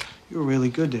 You were really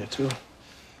good there, too.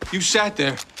 You sat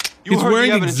there. You He's heard wearing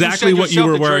the evidence. exactly you said what you yourself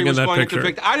were the jury wearing in was that going to picture.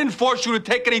 convict. I didn't force you to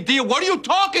take any deal. What are you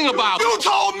talking about? You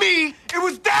told me it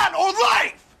was that or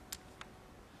life!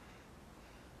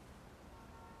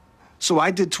 So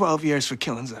I did 12 years for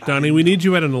killings that Donnie, we need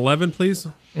you at an 11, please.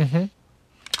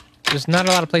 There's not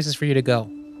a lot of places for you to go.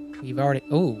 You've already...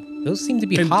 Oh, those seem to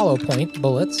be hollow point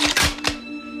bullets.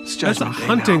 It's That's a Judgment Day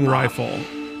hunting now, Bob. rifle.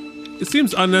 It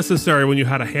seems unnecessary when you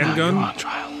had a Now you're handgun, on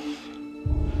trial.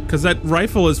 because that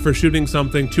rifle is for shooting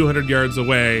something 200 yards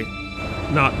away,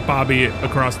 not Bobby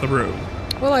across the room.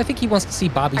 Well, I think he wants to see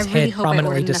Bobby's I really head hope I prominently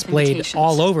ordered enough displayed invitations.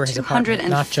 all over his apartment,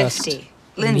 not just in 250.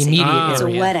 the Lindsay, immediate it's a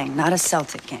area. wedding, not a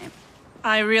Celtic game.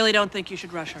 I really don't think you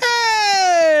should rush her.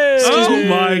 Oh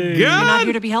my I'm not here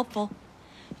God! to be helpful.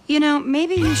 You know,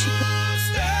 maybe you should.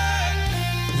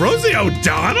 Rosie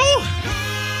O'Donnell?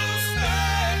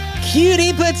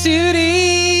 Cutie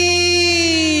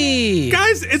patootie!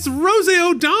 Guys, it's Rosie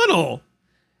O'Donnell.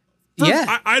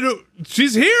 Yeah. I don't.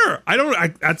 She's here. I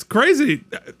don't. That's crazy.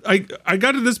 I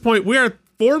got to this point. We are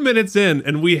 4 minutes in,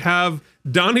 and we have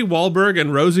Donnie Wahlberg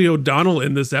and Rosie O'Donnell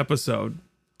in this episode.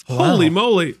 Holy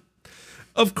moly!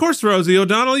 Of course, Rosie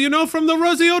O'Donnell. You know from the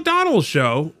Rosie O'Donnell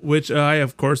Show, which I,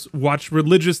 of course, watched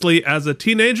religiously as a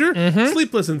teenager.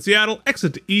 Sleepless in Seattle,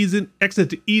 Exit to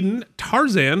Eden,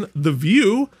 Tarzan, The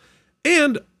View,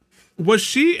 and was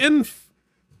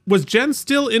Jen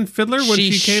still in Fiddler when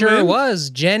she came sure in? was.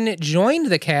 Jen joined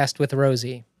the cast with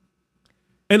Rosie.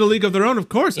 And A League of Their Own, of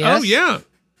course. Yes. Oh, yeah.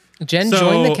 Jen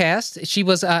joined the cast. She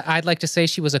was, I'd like to say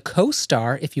she was a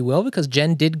co-star, if you will, because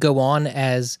Jen did go on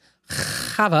as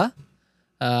Chava.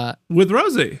 With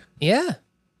Rosie. Yeah.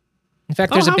 In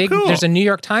fact, Oh, how cool. there's a New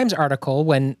York Times article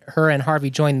when her and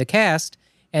Harvey joined the cast,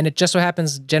 and it just so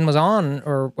happens Jen was on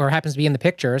or happens to be in the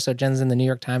picture, so Jen's in the New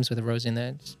York Times with Rosie in there.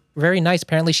 It's very nice.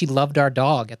 Apparently she loved our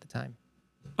dog at the time.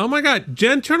 Oh, my God.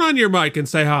 Jen, turn on your mic and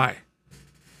say hi.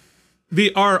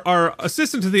 Our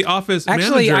assistant to the office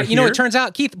Actually, manager you know, here- it turns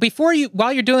out, Keith,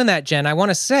 while you're doing that, Jen, I want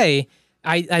to say,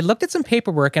 I looked at some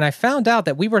paperwork and I found out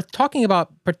that we were talking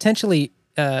about potentially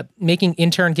making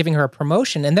intern giving her a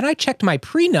promotion. And then I checked my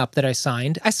prenup that I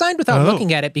signed. I signed without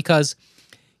looking at it because,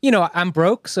 you know, I'm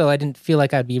broke, so I didn't feel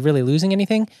like I'd be really losing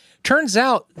anything. Turns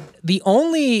out the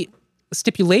only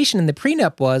stipulation in the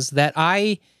prenup was that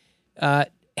I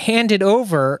handed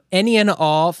over any and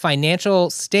all financial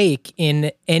stake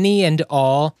in any and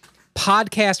all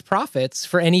podcast profits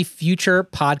for any future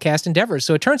podcast endeavors.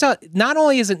 So it turns out not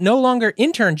only is it no longer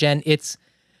intern Jen, it's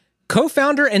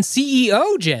co-founder and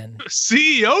CEO Jen.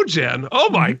 CEO Jen. Oh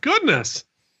my goodness.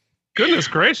 Goodness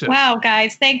gracious. Wow,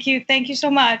 guys, thank you so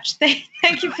much. Thank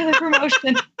you for the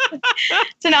promotion.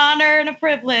 It's an honor and a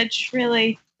privilege,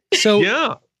 really. So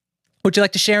yeah. Would you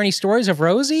like to share any stories of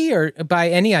Rosie, or by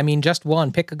any, I mean just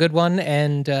one? Pick a good one.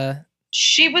 And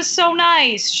She was so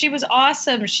nice. She was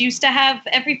awesome. She used to have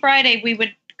every Friday we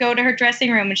would go to her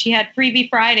dressing room and she had freebie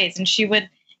Fridays and she would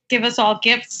give us all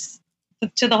gifts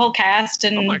to the whole cast.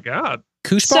 And oh my God.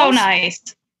 Koosh so balls?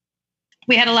 nice.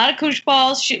 We had a lot of koosh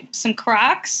balls, some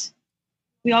Crocs.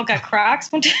 We all got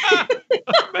Crocs one time.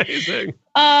 Amazing.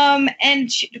 And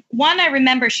one I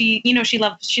remember, she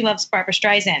loves Barbra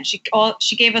Streisand.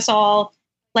 She gave us all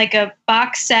like a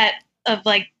box set of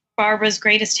like Barbara's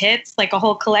greatest hits, like a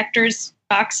whole collector's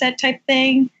box set type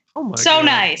thing. Oh my so God.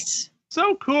 nice.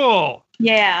 So cool.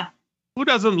 Yeah. Who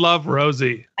doesn't love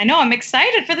Rosie? I know. I'm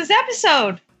excited for this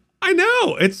episode. I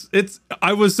know. It's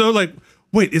I was so like,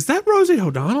 wait, is that Rosie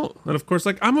O'Donnell? And of course,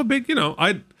 like I'm a big,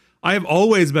 I have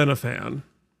always been a fan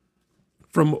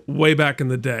from way back in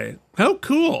the day. How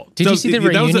cool. Did you see the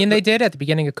reunion they did at the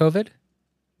beginning of COVID?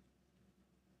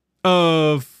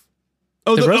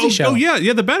 The Rosie Show. Oh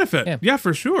yeah, the benefit. Yeah,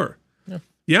 for sure.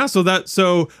 Yeah, so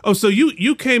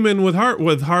you came in with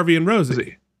Harvey and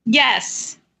Rosie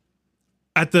Yes.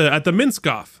 at the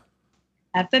Minskoff.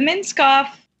 at the Minskoff.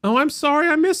 Oh, I'm sorry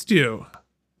I missed you.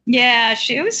 Yeah,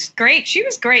 she was great. She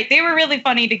was great. They were really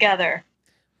funny together.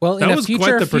 Well, That in a was quite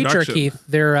future, the production. Keith,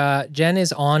 Jen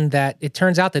is on that. It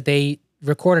turns out that they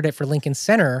recorded it for Lincoln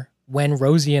Center when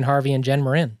Rosie and Jen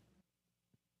were in.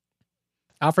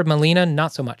 Alfred Molina,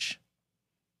 not so much.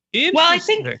 Well, I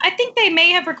think they may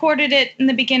have recorded it in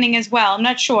the beginning as well. I'm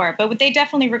not sure, but they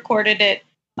definitely recorded it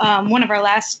one of our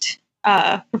last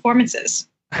performances.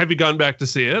 Have you gone back to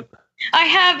see it? I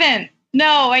haven't.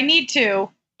 No, I need to.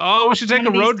 Oh, we should take One a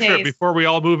of these road trip days. before we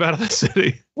all move out of the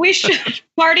city. We should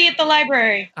party at the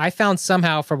library. I found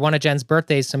somehow for one of Jen's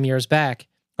birthdays some years back,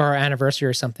 or anniversary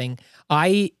or something,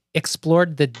 I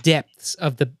explored the depths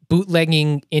of the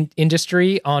bootlegging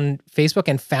industry on Facebook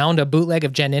and found a bootleg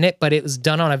of Jen in it, but it was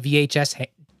done on a VHS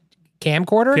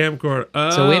camcorder.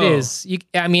 Camcorder. So it Oh. is.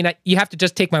 You have to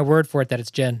just take my word for it that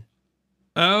it's Jen.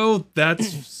 Oh,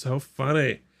 that's so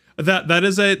funny.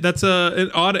 That's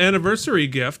an odd anniversary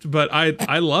gift, but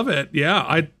I love it.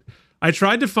 Yeah, I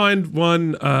tried to find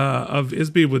one of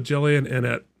Isby with Jillian in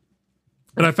it,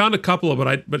 and I found a couple,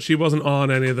 but she wasn't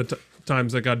on any of the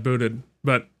times that got booted.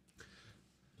 But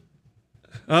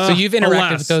So you've interacted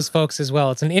alas. with those folks as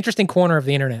well. It's an interesting corner of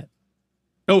the internet.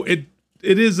 Oh, it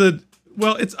is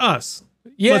it's us.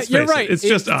 Yeah, Let's you're face it, right. It's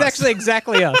just us. It's actually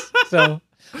exactly us. So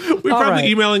We're all probably right.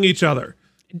 emailing each other.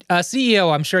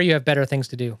 CEO, I'm sure you have better things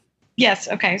to do. Yes.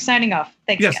 Okay. Signing off.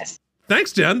 Thanks, Yes. guys.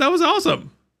 Thanks, Jen. That was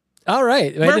awesome. All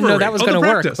right. I Where didn't were know we? that was Oh, going the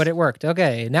to work, practice. but it worked.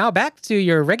 Okay. Now back to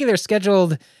your regular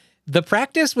scheduled The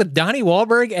Practice with Donnie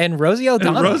Wahlberg and Rosie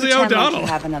O'Donnell. Pretend like you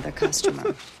have another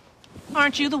customer.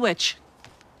 Aren't you the witch?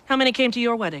 How many came to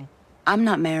your wedding? I'm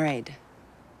not married.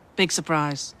 Big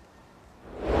surprise.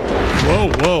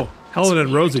 Whoa. Helen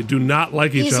and Rosie do not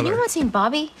like each Has other. anyone seen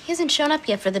Bobby? He hasn't shown up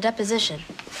yet for the deposition.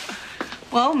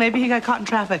 Well, maybe he got caught in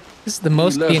traffic. This is the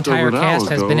most the entire cast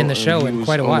has been in the show in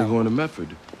quite a while. Going to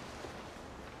Medford.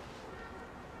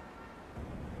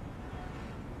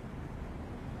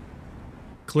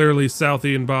 Clearly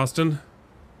Southie in Boston.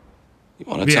 You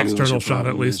want to The tell me what external your shot, at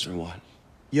problem least. is or what?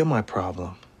 You're my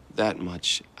problem. That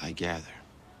much I gather.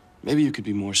 Maybe you could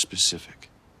be more specific.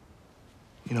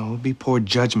 You know, it would be poor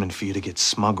judgment for you to get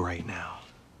smug right now.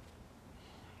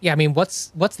 Yeah, I mean,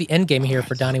 what's the end game here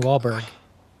for Donnie Wahlberg?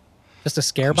 Just a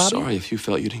scare, I'm Bobby? sorry if you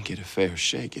felt you didn't get a fair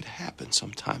shake. It happens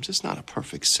sometimes. It's not a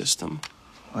perfect system.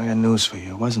 I got news for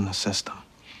you. It wasn't the system.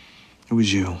 It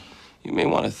was you. You may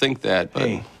want to think that, but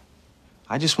Hey,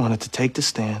 I just wanted to take the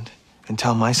stand and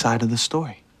tell my side of the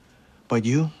story. But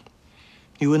you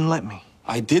wouldn't let me.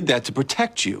 I did that to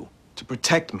protect you. To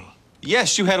protect me.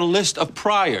 Yes, you had a list of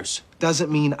priors.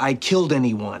 Doesn't mean I killed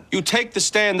anyone. You take the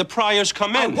stand, the priors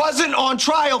come I in. wasn't on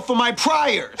trial for my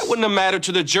priors. That wouldn't have mattered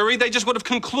to the jury. They just would have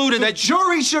concluded The that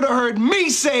jury should have heard me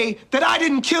say that I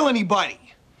didn't kill anybody.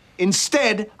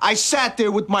 Instead, I sat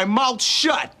there with my mouth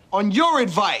shut on your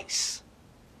advice.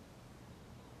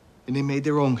 And they made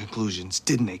their own conclusions,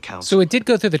 didn't they, counsel? So it did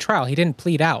go through the trial. He didn't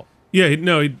plead out. Yeah, he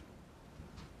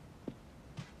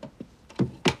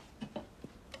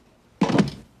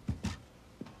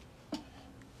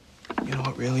You know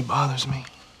what really bothers me?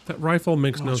 that rifle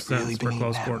makes You know no what's really sense for been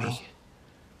close eating at quarters. me?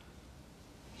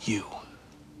 You.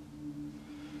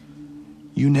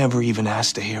 You never even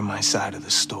asked to hear my side of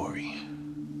the story.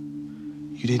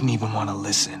 You didn't even want to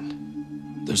listen.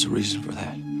 there's a reason for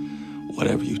that.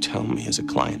 Whatever you tell me as a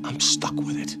client, I'm stuck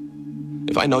with it.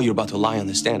 If I know you're about to lie on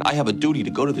the stand, I have a duty to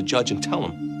go to the judge and tell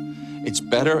him. It's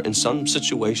better in some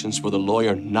situations for the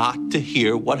lawyer not to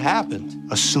hear what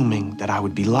happened. Assuming that I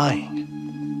would be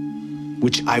lying.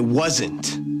 Which I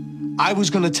wasn't. I was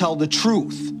gonna tell the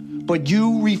truth, but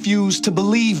you refused to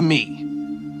believe me.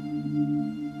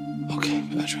 Okay,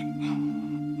 Patrick.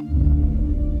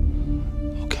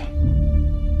 Okay.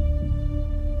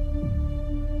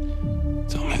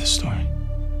 Tell me the story.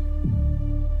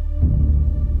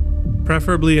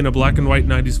 Preferably in a black and white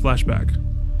 90s flashback.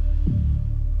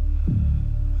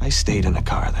 I stayed in the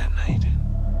car that night.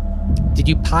 Did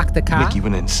you park the car? Mickey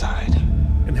went inside.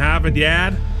 And have a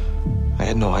dad? I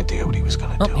had no idea what he was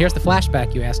gonna Oh, do. here's the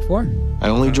flashback you asked for. I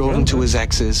only drove him to his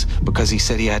ex's because he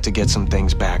said he had to get some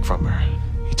things back from her.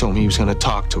 He told me he was gonna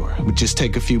talk to her. It would just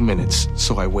take a few minutes,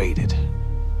 so I waited.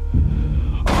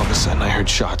 All of a sudden, I heard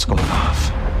shots going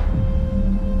off.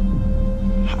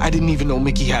 I didn't even know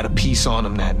Mickey had a piece on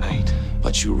him that night.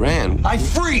 But you ran. I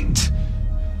freaked!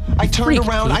 I turned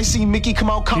around, I seen Mickey come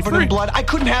out covered in blood. I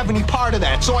couldn't have any part of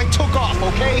that, so I took off,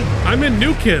 okay? I'm in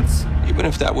New Kids. Even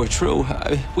if that were true,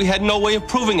 we had no way of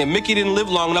proving it. Mickey didn't live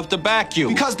long enough to back you.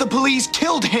 Because the police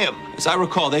killed him. As I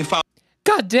recall, they found...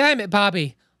 God damn it,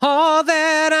 Bobby. All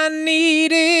that I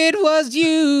needed was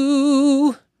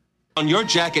you. on your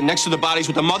jacket next to the bodies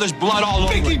with the mother's blood all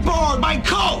over Vicky it. borrowed my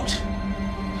coat!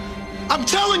 I'm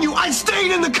telling you, I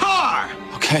stayed in the car!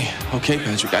 Okay,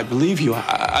 Patrick, I believe you.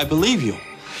 I believe you.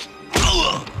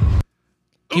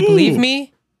 Do you believe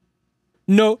me?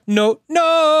 No. You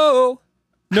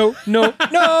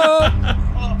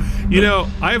know,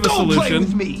 I have a Don't play solution.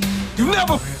 with me! You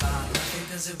never...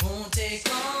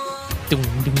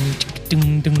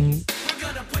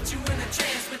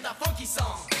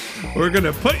 We're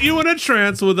gonna put you in a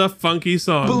trance with a funky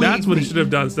song. Believe That's what he me. should have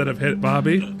done instead of hit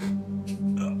Bobby.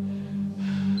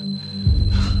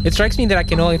 It strikes me that I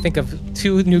can only think of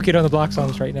 2 New Kid on the Block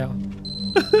songs right now.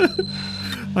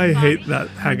 I hate that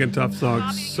Hangin' Tough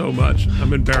song so much.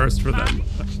 I'm embarrassed for them.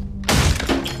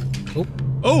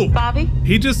 Oh, Bobby?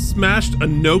 he just smashed a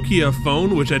Nokia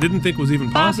phone, which I didn't think was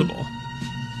even possible.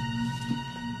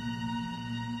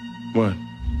 What?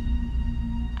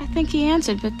 I think he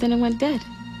answered, but then it went dead.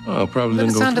 Oh, probably But it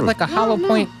didn't go sounded through. like a hollow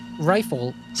point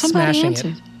rifle Somebody smashing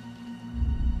answered. it.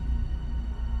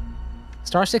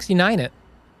 Star 69 it.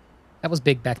 That was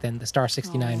big back then, the Star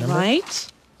 69 number. Right?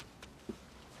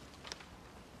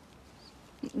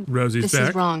 Rosie's This back.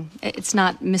 is wrong. It's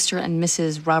not Mr. and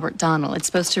Mrs. Robert Donnell. It's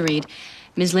supposed to read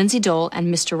Ms. Lindsay Dole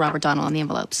and Mr. Robert Donnell on the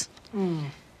envelopes.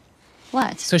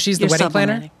 What? So she's the You're wedding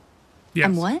planner? sublimating. Yes.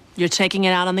 I'm what? You're taking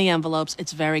it out on the envelopes.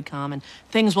 It's very common.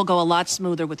 Things will go a lot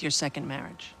smoother with your second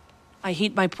marriage. I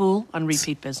heat my pool on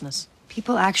repeat business.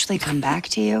 People actually come back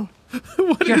to you?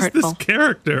 What You're is hurtful. this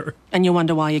character? And you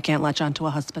wonder why you can't latch onto a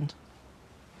husband.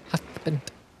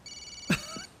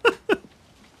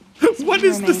 What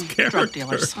is this Drug character?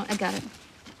 dealers. Oh, I got it.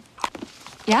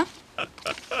 Yeah?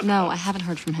 No, I haven't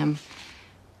heard from him.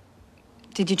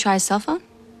 Did you try his cell phone?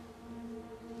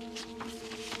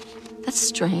 That's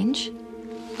strange.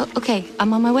 Oh, okay,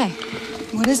 I'm on my way.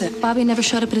 What is it? Bobby never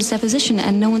showed up at his deposition,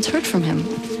 and no one's heard from him.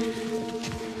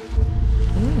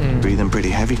 Breathing pretty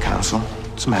heavy, Counsel.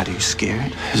 What's the matter? You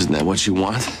scared? Isn't that what you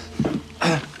want?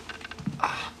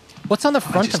 What's on the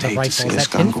I front just of the hate to rifle? see Is this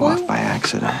that gun go off tinfoil? by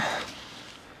accident.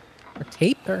 Or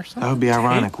tape or something? That would be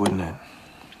ironic, wouldn't it?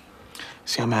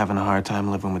 See, I'm having a hard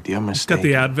time living with your It's got mistake.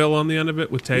 the Advil on the end of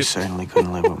it with You tape. certainly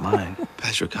couldn't live with mine.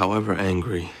 Patrick, however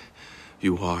angry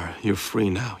you are, you're free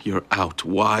now. You're out.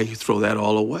 Why you throw that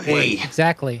all away? Hey,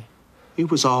 Exactly. it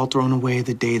was all thrown away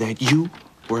the day that you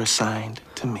were assigned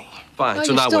to me. Fine. Oh, so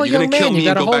you're now still what? a You're young gonna kill man. You me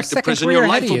got and a go whole back to second prison. career Your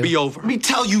ahead life of will be you. over. Let me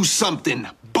tell you something,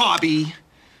 Bobby.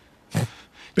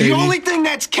 Baby. The only thing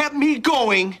that's kept me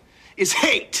going is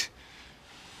hate.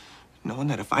 Knowing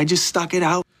that if I just stuck it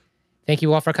out, Thank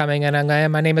you all for coming, and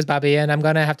my name is Bobby, and I'm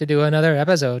gonna have to do another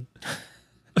episode.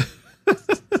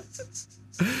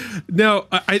 No,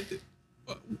 I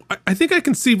think I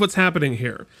can see what's happening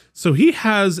here. So he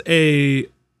has a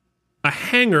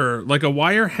hanger, like a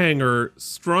wire hanger,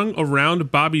 strung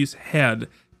around Bobby's head,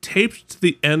 taped to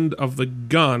the end of the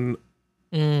gun,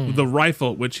 the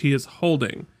rifle which he is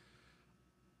holding.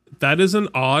 That is an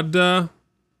odd. To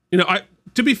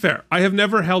be fair, I have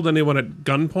never held anyone at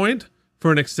gunpoint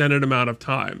for an extended amount of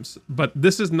times, but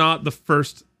this is not the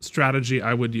first strategy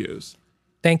I would use.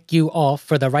 Thank you all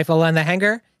for the rifle and the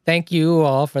hanger. Thank you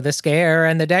all for the scare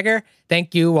and the dagger.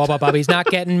 Thank you all, but Bobby's not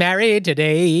getting married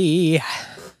today.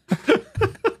 that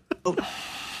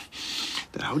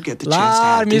I would get the chance to Lot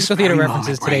have of this musical theater very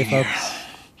references moment today, right here. folks.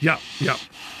 Yeah.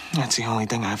 That's the only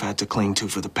thing I've had to cling to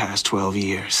for the past 12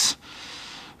 years.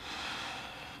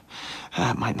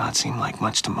 That might not seem like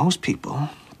much to most people,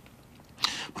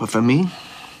 but for me,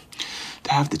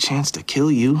 to have the chance to kill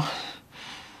you,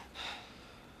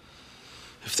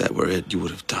 If that were it, you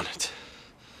would have done it.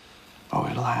 oh,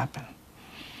 it'll happen.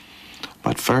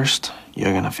 But first,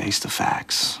 you're gonna face the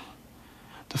facts.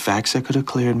 The facts that could have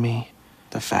cleared me,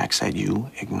 the facts that you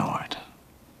ignored.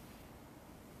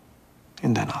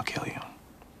 And then I'll kill you.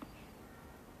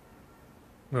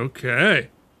 Okay.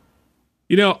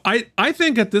 I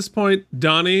think at this point,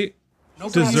 Donnie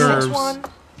deserves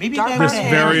this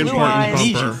very important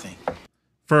bumper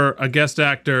for a guest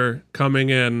actor coming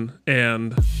in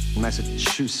and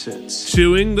Massachusetts.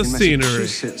 chewing the In scenery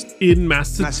Massachusetts. in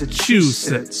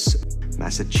Massachusetts.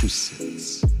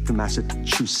 Massachusetts.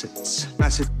 Massachusetts.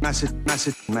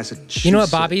 You know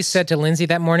what Bobby said to Lindsay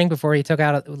that morning before he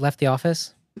left the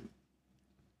office?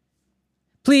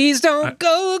 Please don't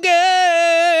go, girl.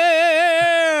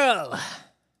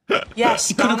 Yes,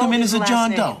 he could have come in as a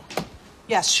John Doe.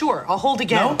 Yes, sure. I'll hold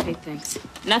again. Okay, thanks.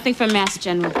 Nothing from Mass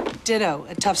General. Ditto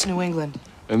at Tufts, New England.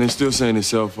 And they're still saying his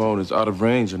cell phone is out of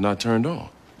range and not turned on.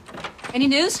 Any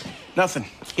news? Nothing.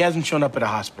 He hasn't shown up at the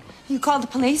hospital. You called the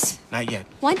police? Not yet.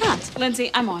 Why not?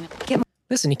 Lindsay, I'm on it.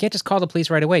 Listen, you can't just call the police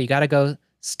right away. You got to go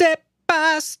step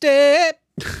by step.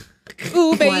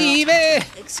 Ooh, baby.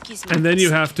 Excuse me. And then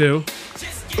you have to.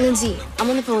 Lindsay, I'm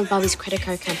on the phone with Bobby's credit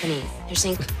card company. They're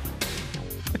saying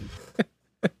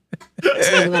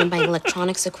about him buying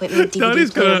electronics equipment,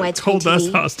 Donnie's DVD player, gonna widescreen hold us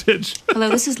TV. hostage. Hello,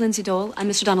 this is Lindsay Dole. I'm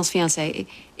Mr. Donald's fiance.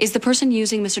 Is the person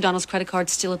using Mr. Donald's credit card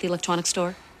still at the electronics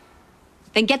store?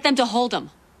 Then get them to hold him.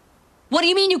 What do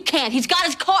you mean you can't? He's got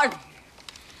his card.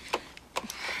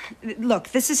 Look,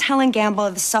 this is Helen Gamble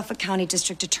of the Suffolk County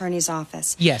District Attorney's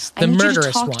Office. Yes, the I need you to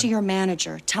murderous talk one. to your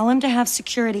manager. Tell him to have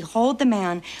security hold the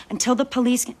man until the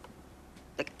police can...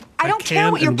 Look, I don't care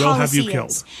can what your and will have you policy killed.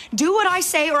 is. Do what I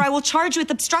say or I will charge you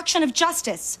with obstruction of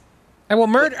justice. I will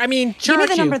murder. I mean, Give me charge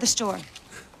the number you. of the store.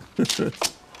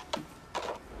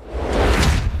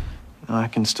 I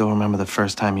can still remember the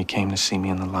first time you came to see me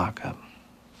in the lockup.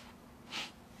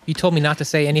 You told me not to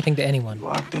say anything to anyone.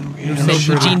 Walked in You real said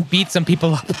Eugene beat some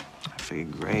people up. I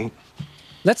figured great.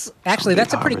 That's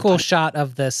a pretty cool shot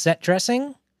of the set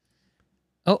dressing.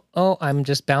 Oh, I'm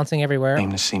just bouncing everywhere.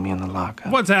 Came to see me in the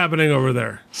lockup. What's happening over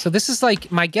there? So this is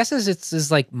like, my guess is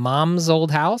it's like mom's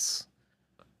old house.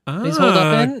 He's holed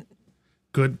up in.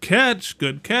 Good catch.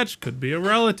 Good catch. Could be a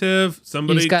relative.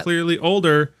 Somebody He's got- clearly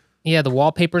older. Yeah, the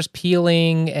wallpaper's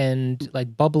peeling and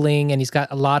like bubbling, and he's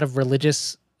got a lot of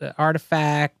religious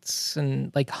artifacts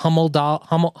and like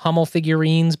Hummel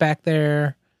figurines back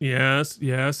there. Yes.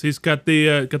 He's got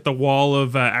the wall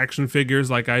of action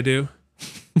figures like I do.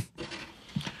 You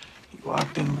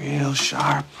walked in real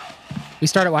sharp. We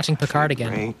started watching Picard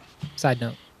again. Great. Side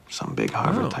note. Some big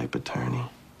Harvard type attorney.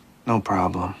 No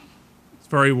problem. It's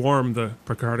very warm, the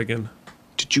Picardigan.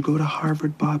 Did you go to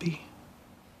Harvard, Bobby?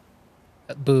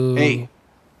 Boo. Hey.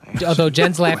 Although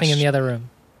Jen's laughing in the other room.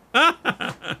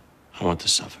 I went to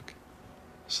Suffolk.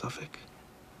 Suffolk.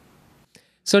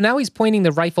 So now he's pointing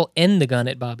the rifle and the gun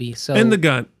at Bobby. So And the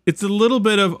gun. It's a little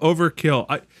bit of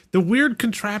overkill. The weird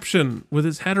contraption with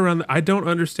his head around. I don't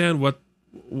understand what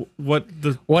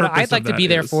the what purpose I'd like of to that be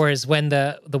there is. for is when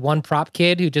the one prop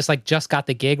kid who just got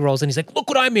the gig rolls and he's like, look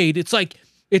what I made. It's like,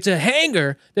 it's a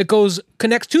hanger that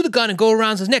connects to the gun and go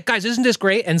around his neck. Guys, isn't this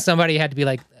great? And somebody had to be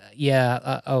like,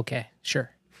 okay, sure.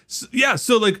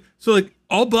 So like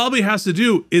all Bobby has to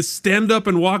do is stand up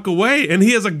and walk away, and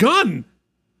he has a gun.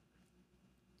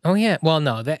 Oh yeah. Well,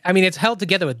 no. It's held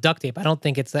together with duct tape. I don't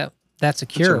think it's that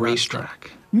secure. It's a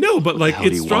racetrack. No, but like hell do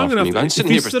it's you strong want from enough. me? I'm If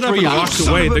sitting he here for stood up and 3 walked hours.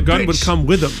 away, Son of the a gun would bitch. come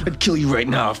with him. I'd kill you right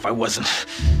now if I wasn't.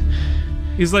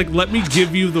 He's like, let me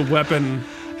give you the weapon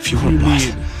If you want what?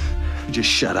 You just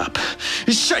shut up.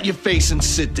 Just shut your face and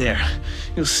sit there.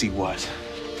 You'll see what.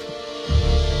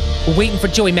 We're waiting for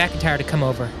Joey McIntyre to come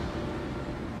over.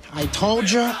 I told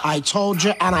you,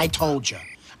 and I told you.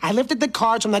 I lifted the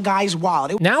cards from the guy's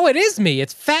wallet. Now it is me.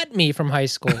 It's Fat Me from high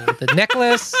school. The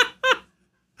necklace.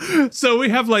 So we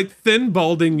have like thin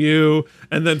balding you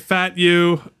and then fat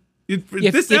you.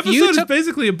 This if you episode is took-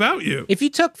 basically about you. If you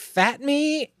took Fat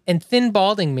Me and Thin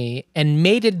Balding Me and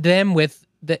mated them with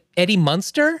the Eddie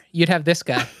Munster, you'd have this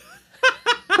guy.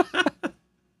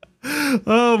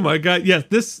 Oh my God. Yes,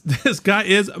 this guy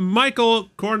is Michael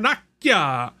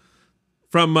Cornacchia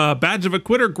from Badge of a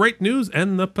Quitter, Great News,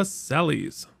 and the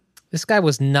Pacellis. This guy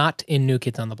was not in New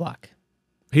Kids on the Block.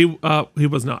 He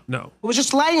was not, no. It was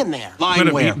just laying there. Might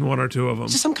have eaten one or two of them.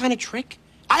 Is this some kind of trick?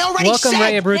 I already Welcome, said.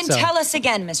 Ray Abruzzo. Then tell us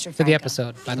again, Mr. For Franco. the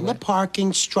episode, by the In way. the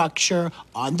parking structure,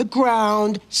 on the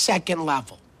ground, second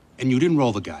level. And you didn't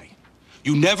roll the guy.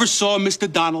 You never saw Mr.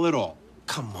 Donald at all.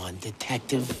 Come on,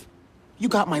 detective. You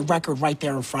got my record right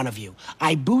there in front of you.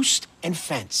 I boost and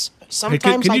fence.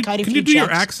 Sometimes can I you- cut a can few you do your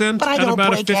checks, accent but I at don't about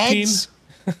a break 15? heads.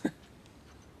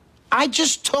 I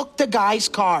just took the guy's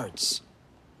cards.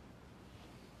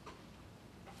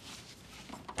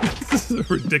 This is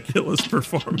a ridiculous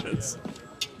performance.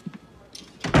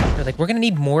 They're like, we're gonna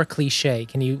need more cliche.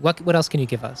 Can you? What else can you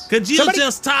give us? Could you Somebody-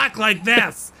 just talk like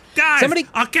this? Guys, Somebody-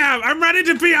 okay, I'm ready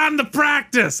to be on the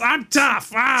practice. I'm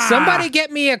tough. Somebody get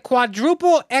me a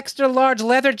quadruple extra large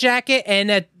leather jacket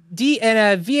and a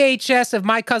VHS of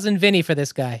My Cousin Vinny for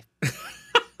this guy.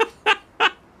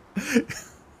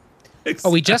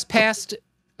 Oh, we just passed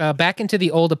back into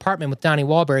the old apartment with Donnie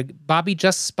Wahlberg. Bobby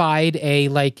just spied a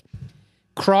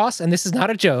cross, and this is not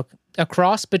a joke, a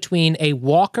cross between a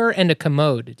walker and a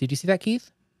commode. Did you see that,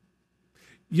 Keith?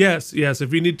 Yes,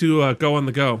 if you need to go on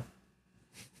the go.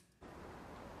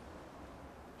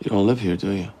 You don't live here,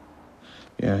 do you?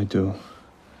 Yeah, I do.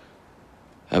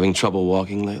 Having trouble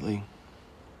walking lately?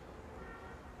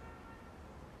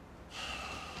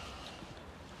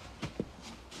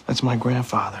 That's my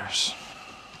grandfather's.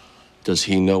 Does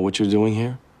he know what you're doing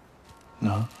here?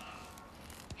 No.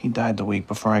 He died the week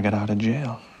before I got out of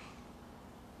jail.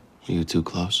 Are you too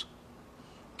close?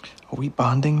 Are we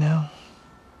bonding now?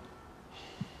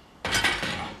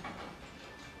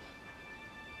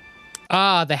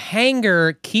 The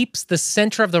hanger keeps the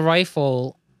center of the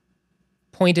rifle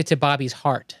pointed to Bobby's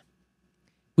heart.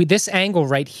 With this angle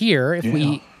right here, if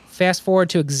we fast forward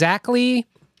to exactly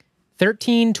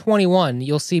 1321,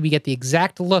 you'll see we get the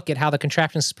exact look at how the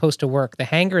contraption is supposed to work. The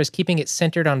hanger is keeping it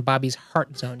centered on Bobby's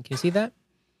heart zone. Can you see that?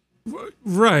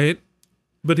 Right.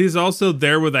 But he's also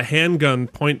there with a handgun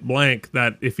point blank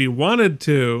that if he wanted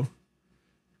to,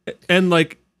 and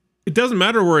like, it doesn't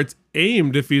matter where it's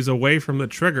aimed if he's away from the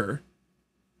trigger.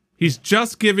 He's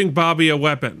just giving Bobby a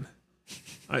weapon.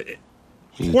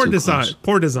 Poor design. close.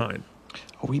 Poor design.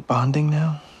 Are we bonding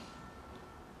now?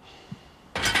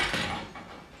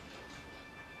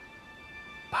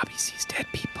 Bobby sees dead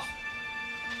people.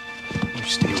 You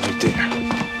stay right there.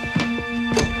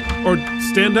 Or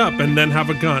stand up and then have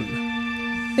a gun.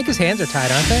 I think his hands are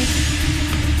tied, aren't they?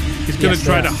 He's gonna Yes,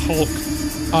 try they to are. Hulk.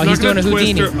 Oh, he's doing a Not gonna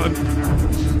twist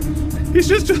Houdini. He's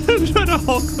just trying to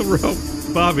Hulk the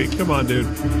rope. Bobby, come on, dude.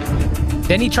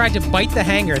 Then he tried to bite the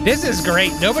hanger. This is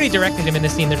great. Nobody directed him in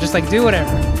this scene. They're just like, do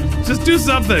whatever. Just do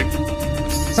something.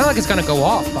 It's not like it's gonna go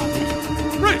off, Bobby.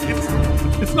 Right.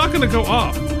 It's not gonna go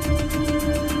off.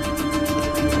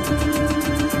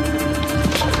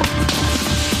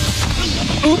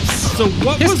 Oops. So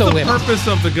what was Pistol the whip. purpose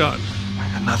of the gun? I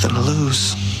got nothing to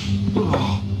lose.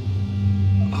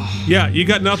 Yeah, you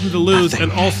got nothing to lose,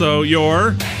 and also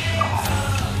you're...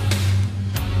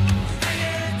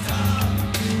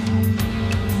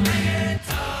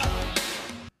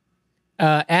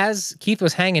 As Keith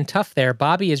was hanging tough there,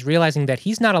 Bobby is realizing that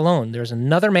he's not alone. There's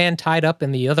another man tied up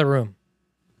in the other room.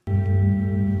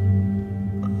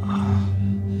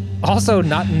 Also,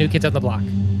 not New Kids on the Block.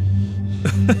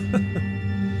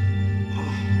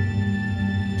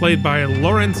 Played by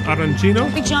Lawrence Arancino.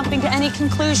 Don't be jumping to any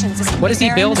conclusions. This What does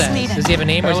he build as? Does he have a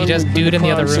name, or is he just dude in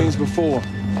the other room?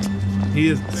 He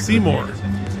is Seymour.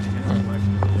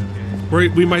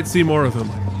 We might see more of him.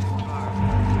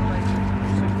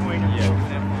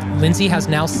 Lindsay has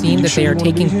now seen that they are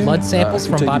taking blood samples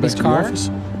from Bobby's car.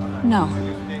 No.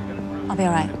 I'll be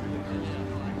all right.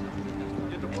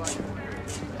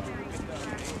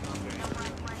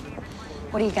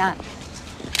 What do you got?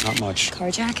 Not much.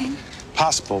 Carjacking?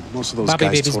 Possible. Most of those Bobby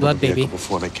guys baby's total blood the vehicle baby.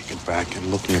 before they kick it back, and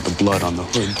looking at the blood on the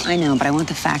hood, I know, but I want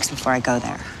the facts before I go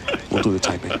there. we'll do the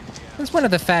typing. When's one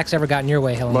of the facts ever gotten your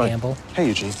way, Helen Bud. Gamble? Hey,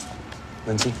 Eugene.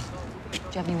 Lindsay. Do you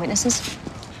have any witnesses?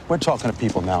 We're talking to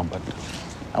people now, but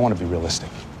I want to be realistic.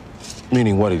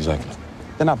 Meaning what exactly?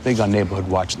 They're not big on neighborhood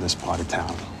watch in this part of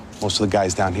town. Most of the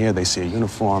guys down here, they see a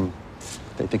uniform,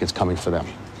 they think it's coming for them.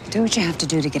 Do what you have to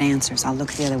do to get answers. I'll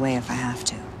look the other way if I have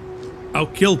to. I'll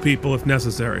kill people if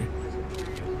necessary.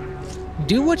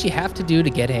 Do what you have to do to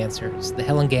get answers. The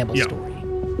Helen Gamble story.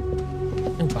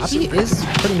 And Bobby is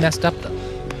pretty messed up, though.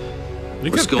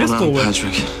 What's going on,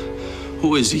 Patrick?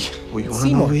 Who is he? Well, you want to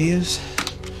know who he is?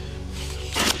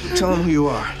 Tell him who you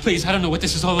are. Please, I don't know what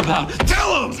this is all about.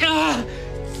 Tell him!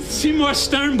 Seymour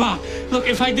Sternbach. Look,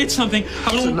 if I did something, I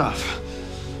That's don't... enough.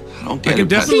 I don't I get can it,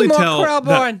 definitely Seymour tell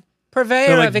Krelborn,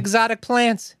 purveyor like- of exotic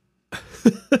plants.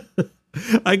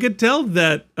 I could tell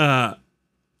that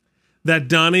that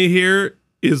Donnie here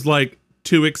is like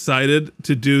too excited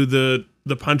to do the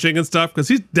punching and stuff because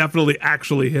he's definitely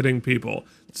actually hitting people.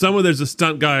 Somewhere there's a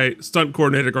stunt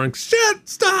coordinator going, "Shit,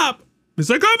 stop!" He's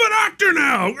like, "I'm an actor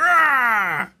now."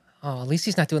 Rah! Oh, at least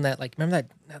he's not doing that. Like, remember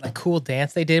that like cool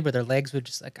dance they did where their legs would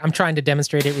just like. I'm trying to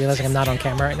demonstrate it, realizing I'm not on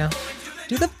camera right now.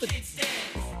 Do the.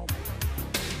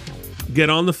 Get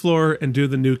on the floor and do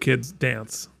the New Kids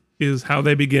dance is how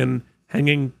they begin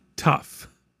hanging tough.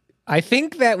 I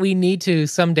think that we need to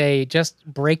someday just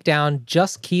break down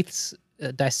just Keith's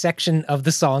dissection of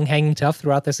the song "Hanging Tough"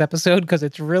 throughout this episode because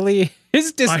it's really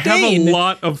his disdain. I have a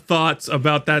lot of thoughts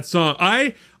about that song.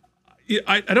 I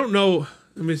don't know.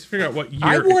 Let me figure out what year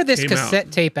I wore it this came cassette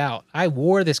out. tape out. I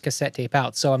wore this cassette tape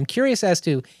out. So I'm curious as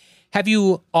to, have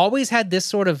you always had this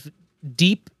sort of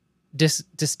deep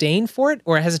disdain for it,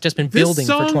 or has it just been building This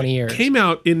song for 20 years? Came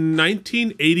out in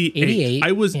 1988. 88,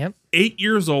 I was 8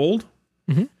 years old,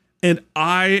 Mhm. and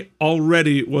I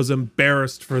already was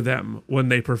embarrassed for them when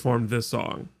they performed this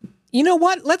song. You know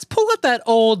what? Let's pull up that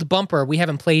old bumper we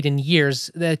haven't played in years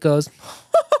that goes,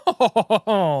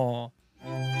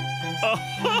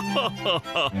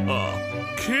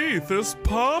 Keith is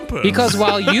pompous. because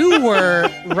while you were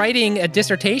writing a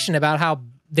dissertation about how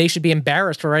they should be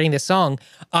embarrassed for writing this song,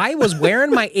 I was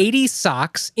wearing my 80s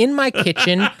socks in my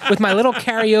kitchen with my little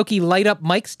karaoke light up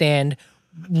mic stand,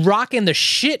 rocking the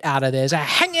shit out of this.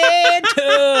 Hanging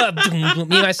tough. Me and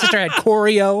my sister had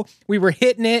choreo. We were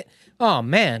hitting it. Oh,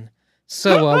 man.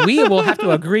 So we will have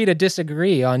to agree to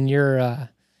disagree on your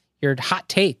hot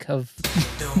take of...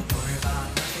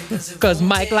 Cause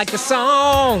Mike liked the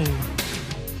song.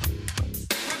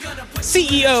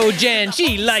 CEO Jen,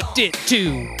 she liked it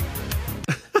too.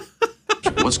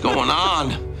 What's going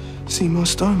on? Seymour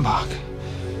Stormbach.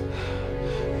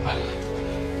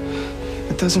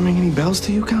 It doesn't ring any bells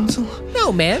to you, Counsel?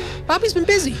 No, man. Bobby's been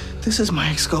busy. This is my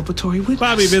exculpatory witness.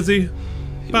 Bobby busy.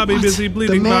 Bobby What? busy,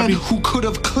 bleeding The man Bobby. who could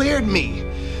have cleared me.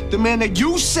 The man that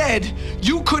you said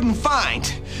you couldn't find.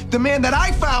 The man that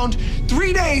I found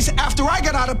 3 days after I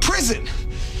got out of prison.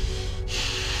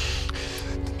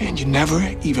 The man you never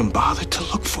even bothered to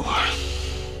look for.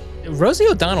 Rosie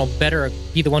O'Donnell better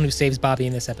be the one who saves Bobby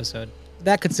in this episode.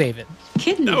 That could save it.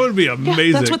 Kidding me. That would be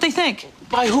amazing. That's what they think.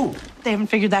 By who? They haven't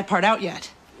figured that part out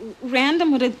yet.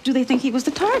 Random? Do they think he was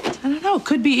the target? I don't know.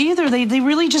 Could be either. They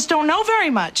really just don't know very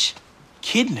much.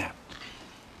 Kidnap.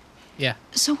 Yeah.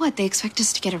 So what? They expect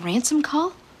us to get a ransom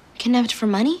call? Kidnapped for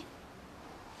money?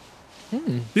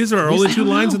 These are our only two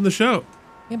lines in the show.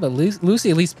 Yeah, but Lucy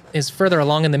at least is further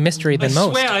along in the mystery than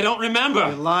most. I swear I don't remember.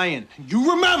 You're lying.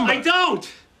 You remember. I don't.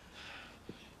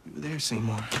 You were there,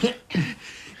 Seymour.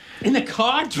 In the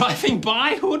car driving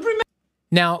by? Who would remember?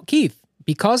 Now, Keith,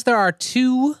 because there are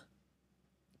two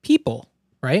people,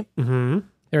 right? Mm-hmm.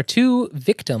 There are two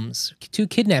victims, two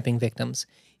kidnapping victims.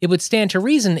 It would stand to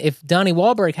reason if Donnie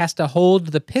Wahlberg has to hold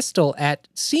the pistol at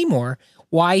Seymour,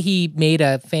 why he made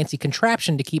a fancy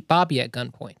contraption to keep Bobby at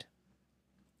gunpoint.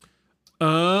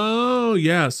 Oh,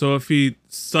 yeah. So if he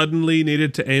suddenly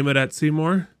needed to aim it at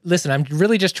Seymour? Listen, I'm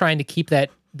really just trying to keep that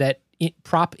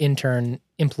prop intern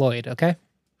employed, okay?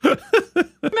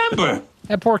 Remember.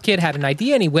 That poor kid had an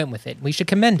idea and he went with it. We should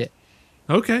commend it.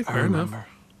 Okay, I fair remember. enough.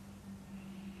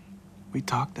 We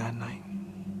talked that night.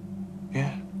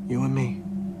 Yeah, you and me.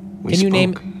 We Can you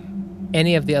spoke. name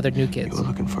any of the other new kids? You were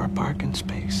looking for a parking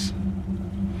space.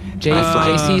 JC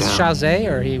down. Chazé,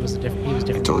 or he was different?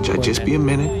 I told you I'd just be a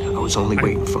minute. I was only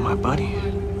waiting for my buddy.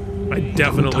 I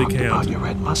definitely talked about can't. your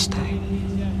red Mustang.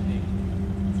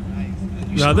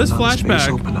 You Now, saw this another space flashback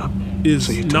open up, is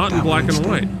so you took not in that black one and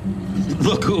instead. white.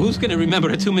 Look, who's going to remember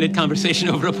a 2-minute conversation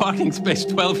over a parking space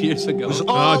 12 years ago?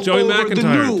 All Joey over the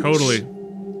McIntyre, news. totally.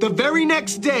 The very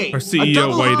next day, Our CEO a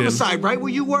double weighed in. homicide, right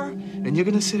where you were, and you're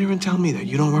gonna sit here and tell me that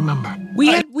you don't remember. We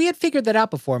had figured that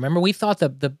out before. Remember, we thought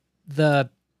the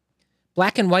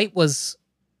black and white was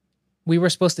we were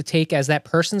supposed to take as that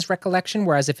person's recollection,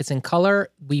 whereas if it's in color,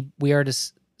 we are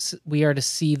to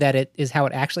see that it is how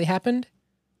it actually happened.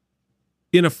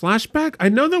 In a flashback? I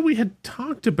know that we had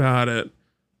talked about it.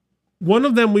 One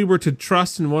of them we were to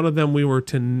trust and one of them we were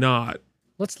to not.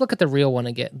 Let's look at the real one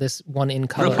again. This one in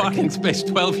For a color. parking space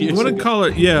 12 years One ago. in color,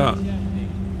 yeah.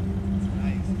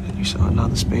 And you saw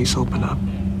another space open up,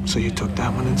 so you took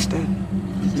that one instead.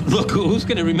 Look, who's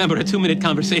going to remember a 2-minute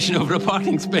conversation over a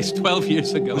parking space 12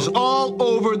 years ago? It was all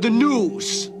over the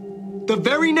news. The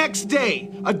very next day,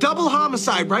 a double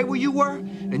homicide, right where you were,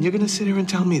 and you're gonna sit here and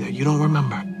tell me that you don't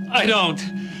remember. I don't.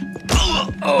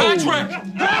 Patrick!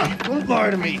 Don't lie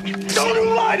to me. Don't you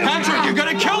lie to me. Patrick, you're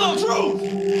going to kill the truth!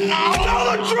 Tell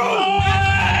the truth!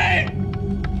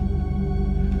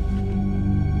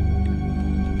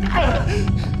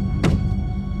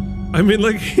 I mean,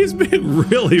 like, he's being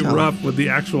really rough with the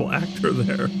actual actor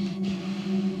there.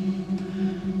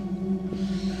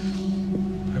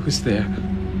 I was there.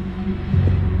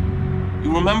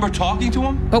 You remember talking to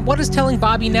him? But what is telling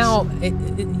Bobby now?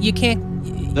 You can't.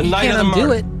 The you night can't of the undo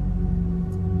murder. it.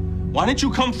 Why didn't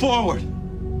you come forward?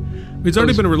 He's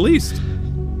already been released.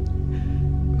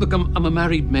 Look, I'm a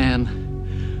married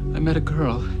man. I met a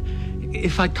girl.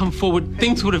 If I'd come forward,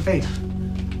 things would have... Hey.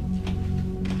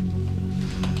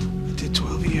 I did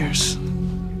 12 years.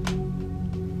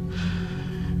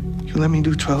 You let me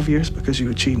do 12 years because you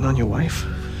were cheating on your wife?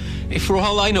 Hey, for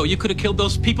all I know, you could have killed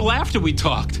those people after we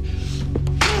talked.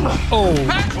 Oh.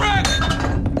 Patrick!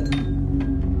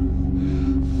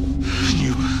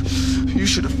 You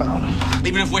should have found him.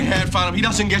 Even if we had found him, he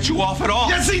doesn't get you off at all.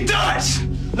 Yes, he does!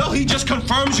 No, he just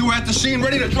confirms you were at the scene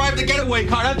ready to drive the getaway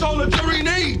car. That's all the jury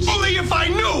needs. Only if I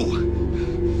knew!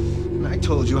 And I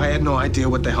told you I had no idea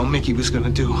what the hell Mickey was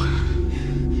gonna do.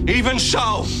 Even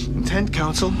so. Intent,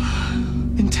 counsel.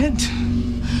 Intent.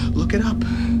 Look it up.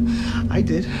 I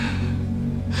did.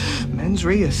 Mens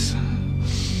Reus.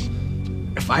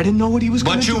 If I didn't know what he was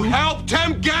gonna do... But you helped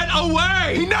him get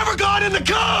away! He never got in the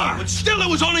car! But still, it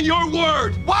was only your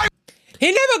word. Why? He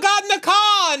never got in the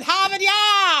car in Harvard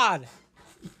Yard.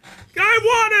 I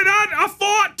wanted a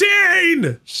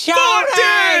 14! Shout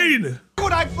 14! Why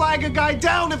would I flag a guy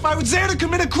down if I was there to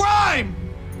commit a crime?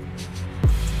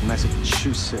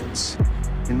 Massachusetts.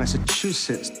 In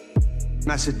Massachusetts.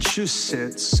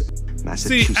 Massachusetts.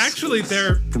 See, actually,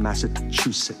 they're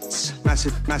Massachusetts.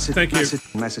 Thank you.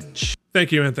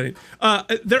 Thank you, Anthony.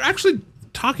 They're actually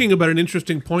talking about an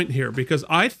interesting point here, because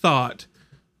I thought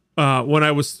when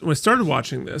I started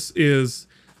watching this is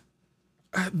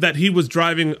that he was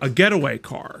driving a getaway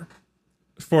car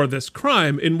for this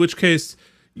crime, in which case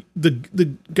the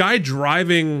guy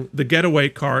driving the getaway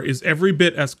car is every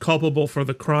bit as culpable for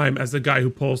the crime as the guy who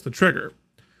pulls the trigger,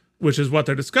 which is what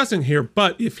they're discussing here.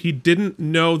 But if he didn't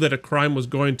know that a crime was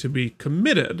going to be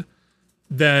committed,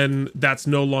 then that's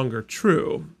no longer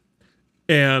true.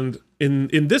 And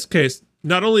in this case,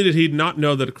 not only did he not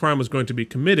know that a crime was going to be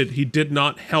committed, he did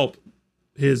not help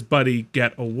his buddy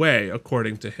get away,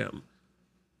 according to him.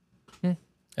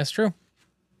 That's true.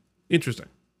 Interesting.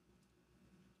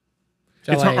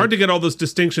 It's hard to get all those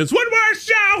distinctions when we're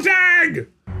shouting!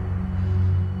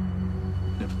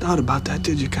 Never thought about that,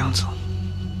 did you, counsel?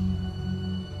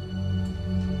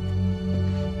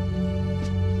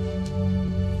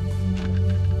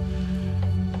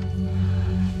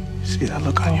 See that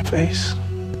look on your face?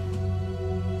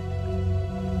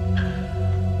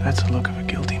 That's the look of a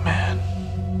guilty man.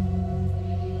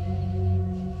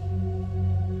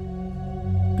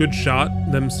 Good shot,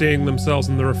 them seeing themselves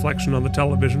in the reflection on the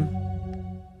television.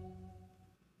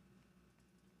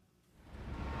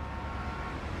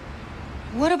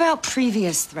 What about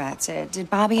previous threats? Did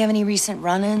Bobby have any recent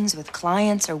run-ins with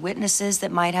clients or witnesses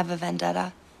that might have a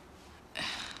vendetta?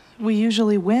 We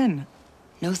usually win.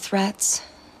 No threats?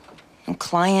 No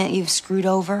client you've screwed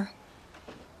over?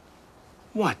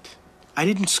 What? I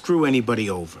didn't screw anybody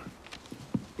over.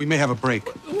 We may have a break.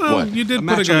 Well, What? you did A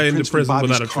put a match guy on into Prince prison Bobby's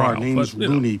without a car. trial. Name's But, you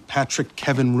know. Rooney. Patrick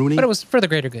Kevin Rooney. But it was for the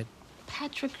greater good.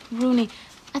 Patrick Rooney.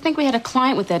 I think we had a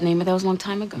client with that name, but that was a long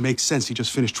time ago. Makes sense. He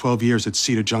just finished 12 years at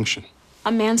Cedar Junction.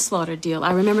 A manslaughter deal.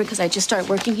 I remember because I just started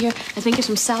working here. I think he's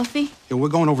from Southie. Yeah, we're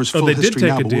going over his Oh, full they did history take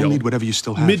now, a but we'll deal. need whatever you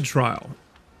still have. Mid-trial.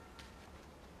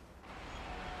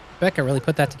 Becca really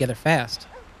put that together fast.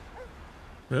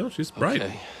 Well, she's bright.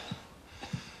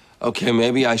 Okay,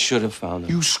 maybe I should have found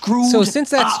him. You screwed So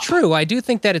since that's up. true, I do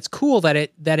think that it's cool that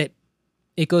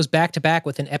it goes back to back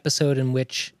with an episode in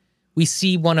which we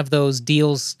see one of those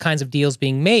kinds of deals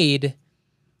being made.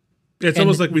 It's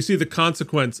almost like we see the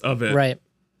consequence of it. Right.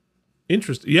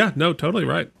 Interesting. Yeah, no, totally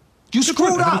right. You Good screwed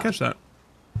point. I up. didn't catch that.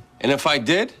 And if I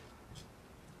did,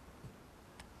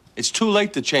 it's too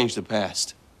late to change the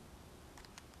past.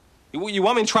 You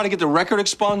want me to try to get the record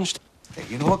expunged? Hey,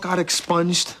 you know what got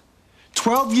expunged?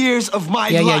 12 years of my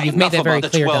Yeah, life. you've made that Enough very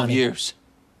about the clear, 12 Donnie. years.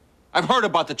 I've heard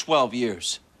about the 12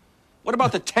 years. What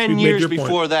about the 10 You've made years your point.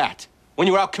 before that? When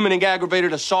you were out committing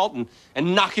aggravated assault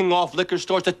and knocking off liquor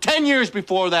stores? The 10 years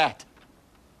before that?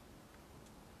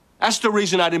 That's the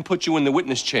reason I didn't put you in the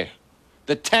witness chair.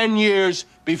 The 10 years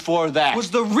before that. Was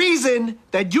the reason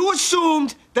that you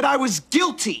assumed that I was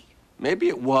guilty. Maybe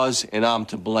it was, and I'm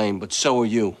to blame, but so are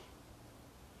you.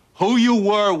 Who you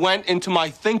were went into my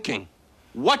thinking.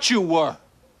 What you were.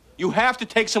 You have to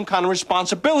take some kind of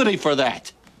responsibility for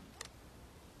that.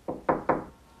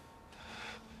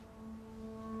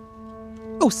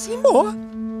 Oh, Seymour?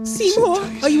 Seymour?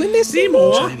 Are you in there,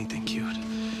 Seymour? Try anything cute.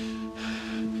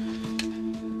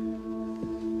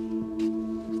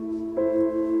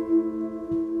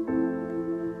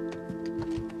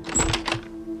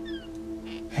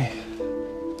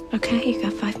 Okay, you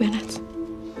got 5 minutes.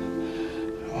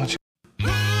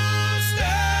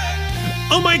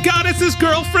 Oh my god, it's his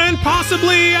girlfriend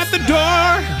possibly at the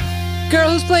door!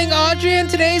 Girl Who's Playing Audrey, and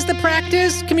today's The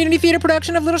Practice, community theater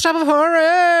production of Little Shop of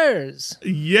Horrors.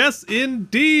 Yes,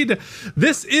 indeed.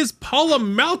 This is Paula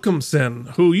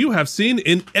Malcolmson, who you have seen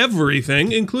in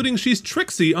everything, including she's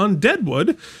Trixie on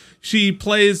Deadwood. She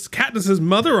plays Katniss's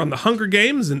mother on The Hunger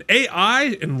Games and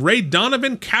AI and Ray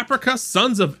Donovan, Caprica,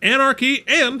 Sons of Anarchy,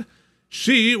 and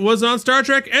she was on Star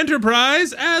Trek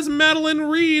Enterprise as Madeline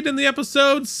Reed in the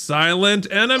episode Silent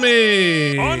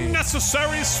Enemy.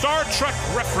 Unnecessary Star Trek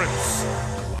reference.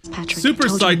 Patrick, Super I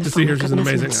told you on psyched the to see phone her. I've She's got an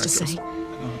nothing amazing else to actress. say.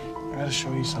 I gotta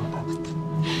show you something.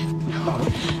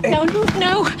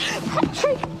 No.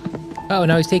 Oh,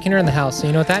 now he's taking her in the house, so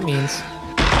you know what that means.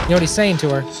 You know what he's saying to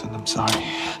her. Listen, I'm sorry.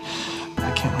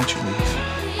 I can't let you leave.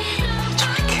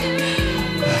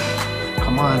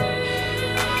 Come on.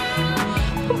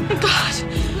 Oh my God.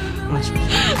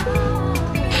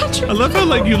 I love how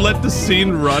like you let the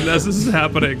scene run as this is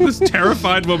happening. This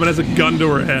terrified woman has a gun to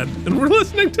her head, and we're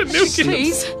listening to New Kids.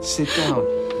 Please. Sit down.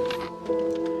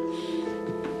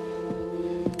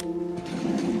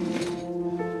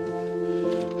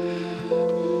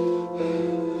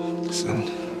 Listen.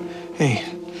 Hey,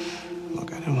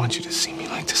 look, I didn't want you to see me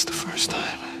like this the first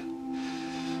time.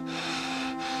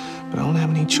 But I don't have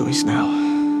any choice now.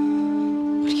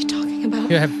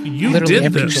 You have You literally did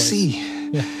every this. choice. See,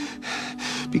 Yeah.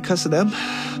 because of them,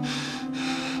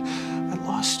 I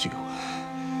lost you.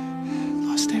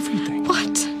 Lost everything.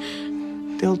 What?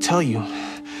 They'll tell you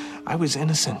I was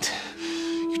innocent.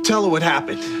 You tell her what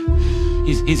happened.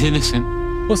 He's innocent.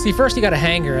 Well, see, first he got a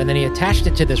hanger, and then he attached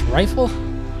it to this rifle.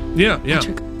 Yeah.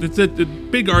 It's a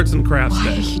big arts and crafts Why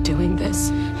are day. you doing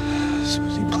this?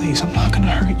 Susie, please, I'm not gonna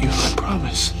hurt you. I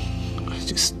promise.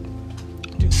 Just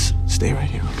stay right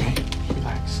here, okay?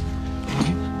 Relax. All right?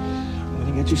 I'm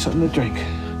gonna get you something to drink.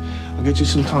 I'll get you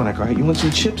some tonic, all right? You want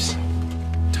some chips?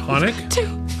 Tonic? Two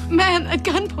men at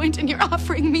gunpoint, and you're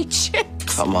offering me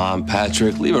chips. Come on,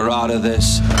 Patrick. Leave her out of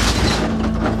this.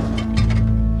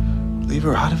 Leave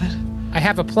her out of it? I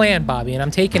have a plan, Bobby, and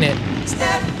I'm taking it. Leave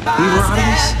her out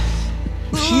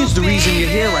of this? She is the reason you're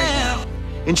here right now.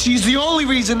 And she's the only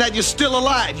reason that you're still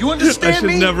alive. You I understand should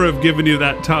me? never have given you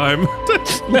that time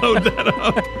to load that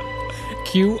up.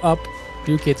 Cue up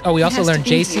new kids. Oh, we also has to learned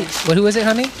be JC. here. What? Who is it,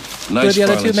 honey? Who are Nice the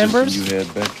other two pilot members? system you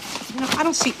had, Beck. I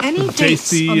don't see any JC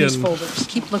dates on these and- folders.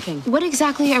 Keep looking. What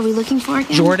exactly are we looking for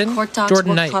again? Jordan. Court docs, Jordan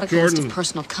work Knight. product list of Jordan.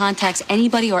 personal contacts,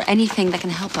 anybody or anything that can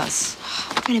help us.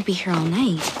 We're gonna be here all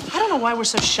night. I don't know why we're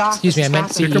so shocked. Excuse me, this I meant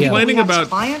happened. CEO. You're complaining We have about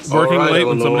clients? working All right, late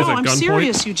when somebody's No, at I'm gunpoint.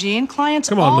 serious, Eugene. Clients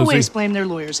Come on, always Lucy. blame their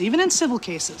lawyers, even in civil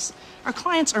cases. Our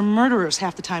clients are murderers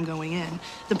half the time going in.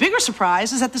 The bigger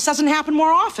surprise is that this doesn't happen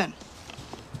more often.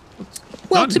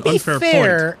 Well, Not to an be unfair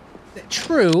fair,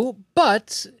 true,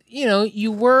 but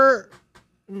you were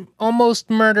almost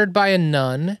murdered by a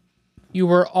nun. You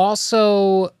were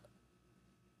also,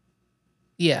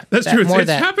 yeah, That's that- true. more It's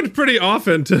that. happened pretty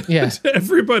often to, Yeah. to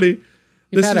everybody.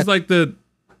 You've This had is a- like the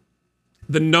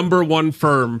number one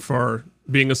firm for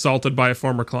being assaulted by a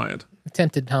former client.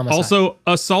 Attempted homicide. Also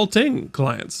assaulting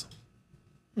clients.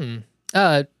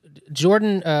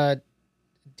 Jordan,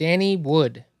 Danny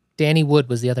Wood. Danny Wood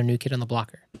was the other new kid on the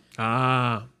blocker.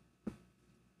 Ah.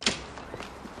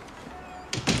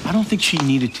 I don't think she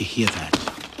needed to hear that.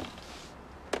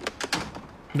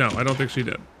 No, I don't think she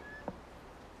did.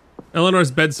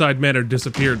 Eleanor's bedside manner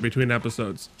disappeared between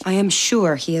episodes. I am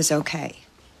sure he is okay.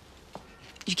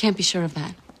 You can't be sure of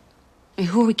that. I mean,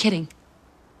 who are we kidding?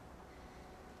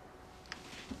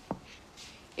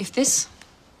 If this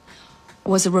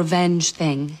was a revenge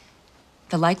thing,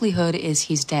 the likelihood is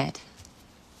he's dead.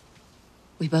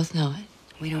 We both know it.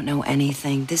 We don't know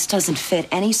anything. This doesn't fit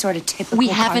any sort of typical. We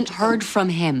haven't part- heard from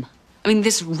him. I mean,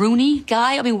 this Rooney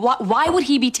guy, I mean, why would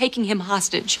he be taking him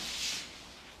hostage?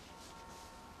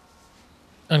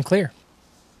 Unclear.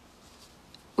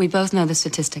 We both know the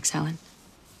statistics, Helen.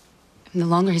 And the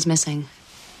longer he's missing,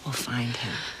 We'll find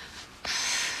him.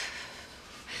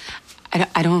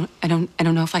 I don't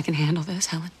know if I can handle this,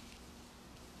 Helen.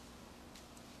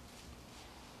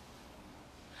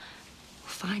 We'll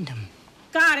find him.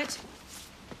 Got it.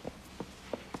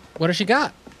 What has she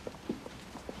got?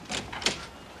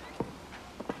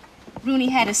 Rooney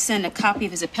had us send a copy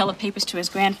of his appellate papers to his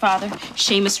grandfather,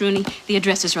 Seamus Rooney. The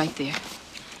address is right there.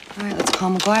 All right, let's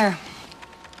call McGuire.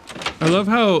 I love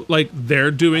how they're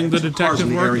doing the detective in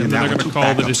the work area and then now. they're going to Two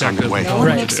call the backups on the detective. way. and tell No them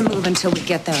one what makes to a do. move until we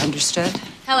get there, understood?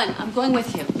 Helen, I'm going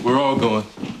with you. We're all going.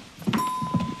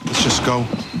 Let's just go.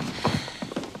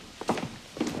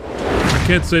 I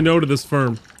can't say no to this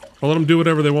firm. I'll let them do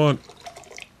whatever they want.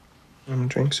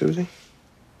 Drink, Susie?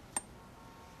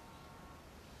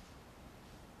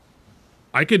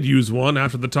 I could use one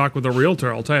after the talk with the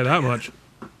realtor, I'll tell you that much.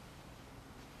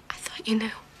 I thought you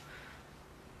knew.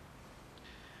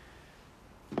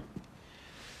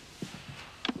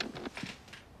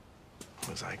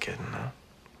 Was I kidding, huh?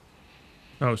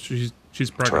 Oh, she's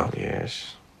pregnant. 12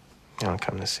 years. You don't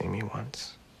come to see me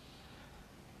once.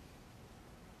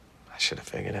 I should have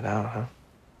figured it out, huh?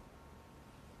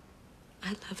 I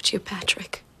loved you,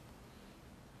 Patrick.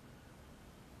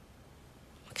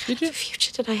 What kind of a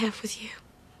future did I have with you?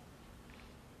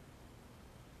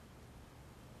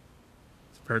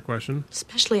 It's a fair question.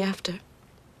 Especially after.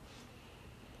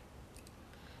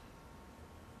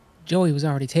 Joey was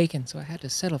already taken, so I had to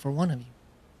settle for one of you.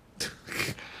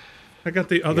 I got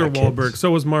the other got Wahlberg. kids.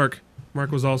 So was Mark.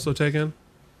 Mark was also taken.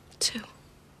 Two.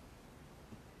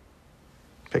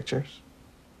 Pictures?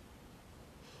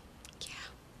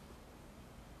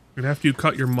 And after you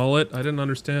cut your mullet, I didn't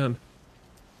understand.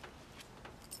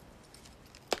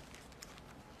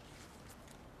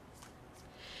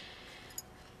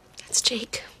 That's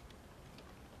Jake.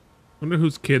 Wonder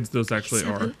whose kids those actually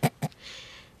are.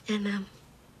 7. And,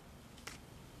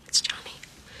 it's Johnny.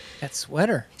 That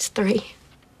sweater. He's 3.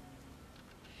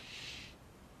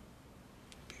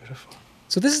 Beautiful.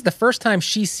 So this is the first time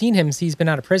she's seen him since he's been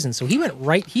out of prison. So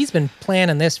he's been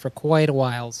planning this for quite a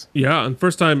while. Yeah, and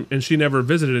first time, and she never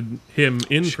visited him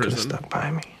in She could have prison. stuck by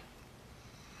me.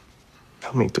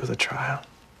 Helped me through the trial.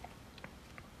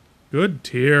 Good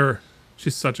tear.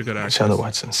 She's such a good actress. Shelley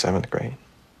Watson, 7th grade.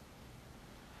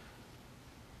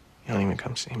 You don't even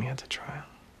come see me at the trial.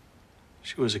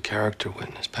 She was a character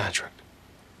witness, Patrick.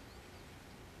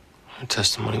 Her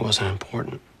testimony wasn't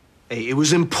important. Hey, it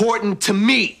was important to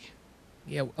me.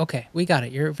 Yeah, okay, we got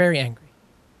it. You're very angry.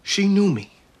 She knew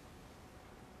me.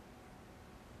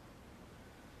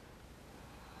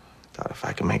 Thought if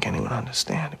I could make anyone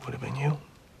understand, it would have been you.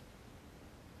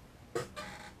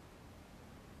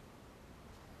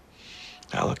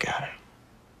 Now look at her.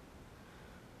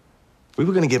 We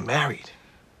were gonna get married.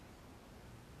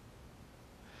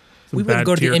 We would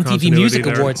go to the MTV Music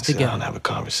Awards Sit down together. and have a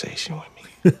conversation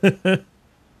with me.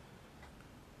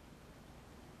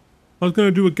 I was going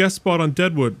to do a guest spot on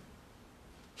Deadwood.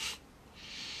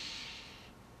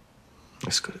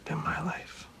 This could have been my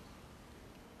life.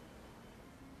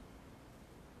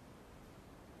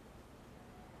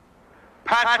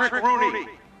 Patrick Rooney.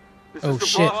 This Oh, is the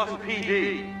shit. Boston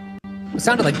PD. It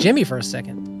sounded like Jimmy for a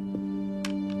second.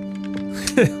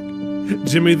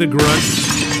 Jimmy the Grunt.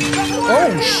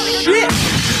 Oh, shit!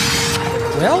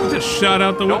 Well, Just shot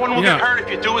out the No one window. will Yeah. get hurt if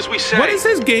you do as we say. What is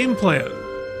his game plan?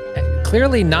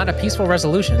 clearly not a peaceful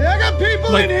resolution. I got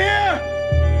people Like- in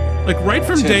here. Like right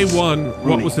from day Tiff, one, what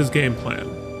Rooney. was his game plan?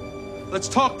 Let's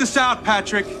talk this out,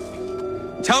 Patrick.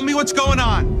 Tell me what's going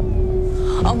on.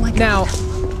 Oh my God. Now,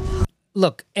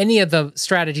 look, any of the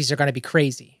strategies are going to be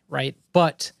crazy, right?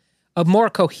 But a more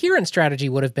coherent strategy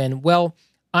would have been, well,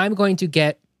 I'm going to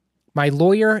get my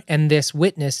lawyer and this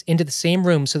witness into the same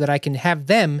room so that I can have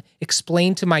them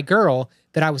explain to my girl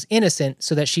that I was innocent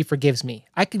so that she forgives me.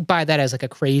 I could buy that as like a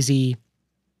crazy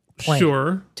plan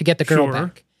Sure. to get the girl Sure.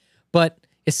 back. But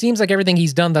it seems like everything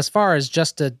he's done thus far is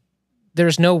just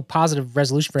there's no positive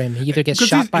resolution for him. He either gets 'Cause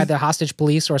shot he's- by the hostage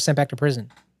police or sent back to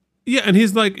prison. Yeah, and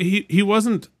he's like he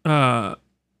wasn't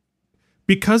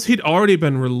because he'd already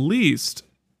been released.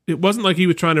 It wasn't like he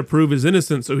was trying to prove his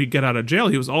innocence so he'd get out of jail.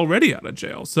 He was already out of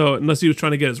jail. So unless he was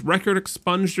trying to get his record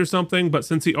expunged or something, but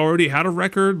since he already had a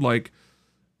record, like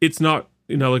it's not,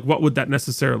 like what would that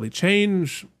necessarily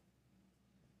change?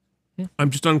 I'm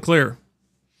just unclear.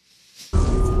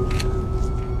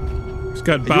 He's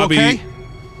got Bobby okay?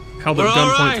 held at We're all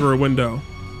gunpoint right. through a window.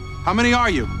 How many are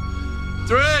you?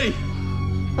 3.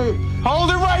 Hey,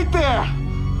 hold it right there.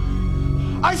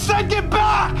 I said get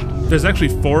back. There's actually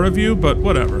 4 of you, but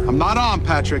whatever. I'm not on,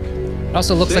 Patrick. It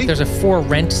also looks like there's a for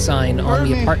rent sign on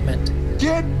the apartment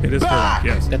Get It is correct,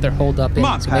 yes. that they're holed up in. Come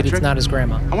on, So maybe it's Patrick. not his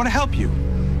grandma. I want to help you.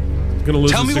 Gonna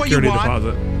lose Tell the me what you security want.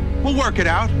 deposit. We'll work it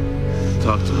out.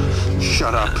 Talk to me.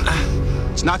 Shut up.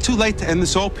 It's not too late to end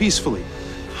this all peacefully.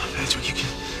 Patrick,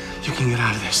 you can get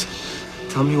out of this.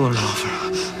 Tell me you want an offer.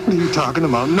 What are you talking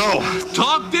about? No.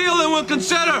 Talk deal and we'll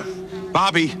consider.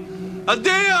 Bobby. A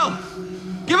deal.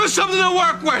 Give us something to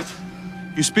work with.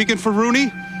 You speaking for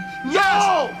Rooney?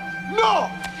 Yes. No.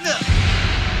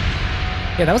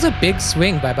 Yeah, that was a big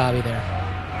swing by Bobby there.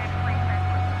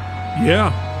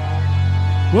 Yeah.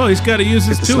 Well, he's got to use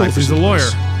his Get the tools. snipers He's a in lawyer.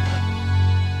 place.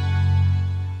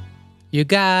 You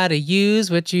gotta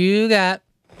use what you got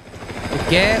to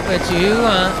get what you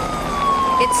want.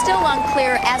 It's still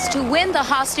unclear as to when the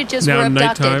hostages Now were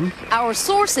abducted. nighttime. Our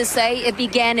sources say it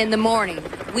began in the morning.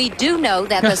 We do know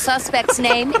that the suspect's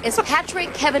name is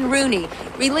Patrick Kevin Rooney,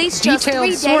 released just Detailed 3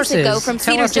 days ago sources from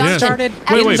tell Cedar us it Junction. started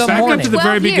after Wait, the back serving up to the 12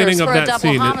 very years beginning of for a that double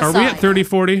scene. Are we homicide. at 30,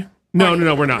 40? No,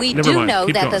 we're not. We Never do mind. know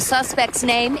Keep that going. the suspect's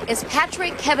name is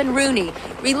Patrick Kevin Rooney,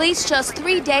 released just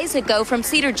 3 days ago from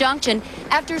Cedar Junction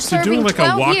after he doing serving like a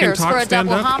 12 walk and years talk for a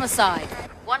double stand-up? homicide.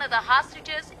 One of the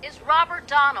hostages is Robert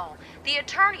Donnell, the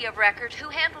attorney of record who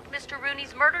handled Mr.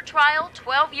 Rooney's murder trial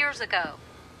 12 years ago.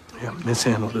 Yeah,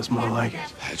 mishandled is more like it.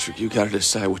 Patrick, you gotta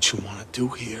decide what you want to do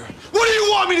here. What do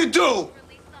you want me to do?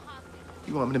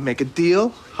 You want me to make a deal,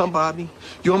 huh, Bobby?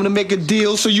 You want me to make a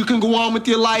deal so you can go on with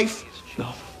your life?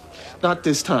 No, not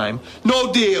this time.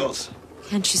 No deals.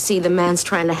 Can't you see the man's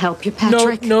trying to help you,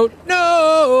 Patrick? No.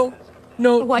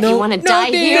 What, you want to die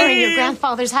here in your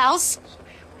grandfather's house?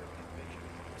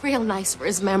 Real nice for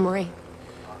his memory.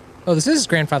 Oh, this is his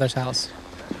grandfather's house.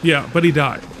 Yeah, but he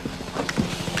died.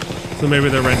 So maybe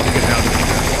they're renting it out.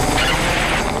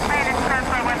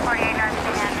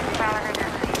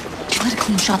 You had a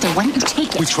clean shot there. Why didn't you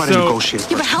take it? We try to negotiate.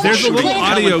 Yeah, but how There's was a it little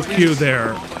planned? audio cue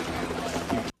there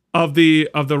of the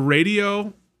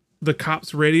radio, the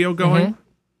cops' radio going.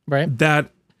 Right.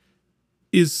 That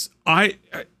is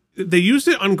they used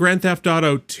it on Grand Theft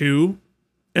Auto 2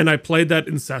 and I played that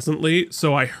incessantly.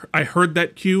 So I heard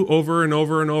that cue over and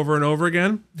over and over and over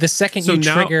again. The second So you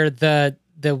now- trigger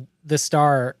the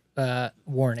star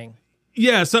warning.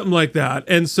 Yeah, something like that.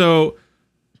 And so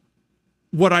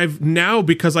what I've now,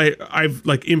 because I've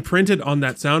like imprinted on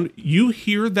that sound, you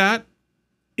hear that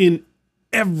in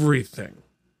everything.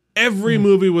 Every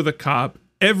movie with a cop,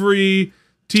 every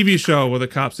TV show with a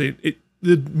cop scene,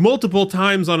 the multiple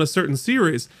times on a certain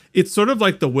series, it's sort of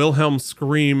like the Wilhelm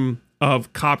scream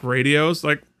of cop radios,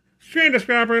 like,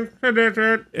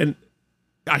 and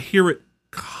I hear it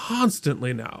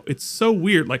constantly now. It's so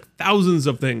weird. Like thousands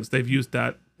of things they've used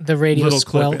that The radio little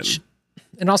clip in. squelch.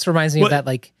 It also reminds me of that,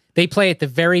 like, they play at the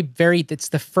very, it's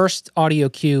the first audio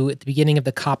cue at the beginning of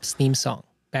the Cops theme song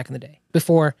back in the day.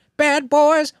 Before, bad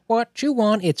boys, what you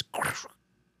want, it's...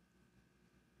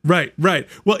 Right.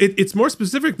 Well, it's more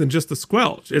specific than just the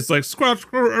squelch. It's like squelch,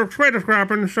 rate of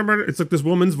scrapping, it's like this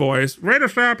woman's voice. Rate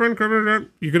of scrapping,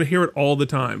 you're gonna hear it all the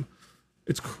time.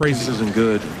 It's crazy. This isn't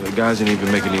good. The guys ain't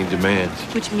even making any demands.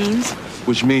 Which means?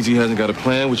 Which means he hasn't got a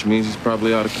plan, which means he's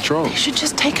probably out of control. You should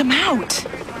just take him out.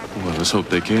 Well, let's hope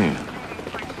they can.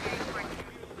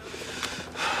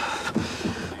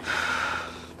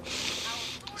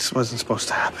 This wasn't supposed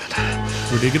to happen.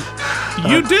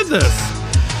 You did this.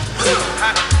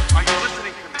 Are you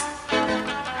listening to me?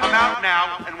 Come out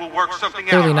now and we'll work something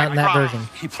Clearly out. not in that version.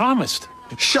 He promised.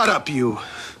 Shut up, you.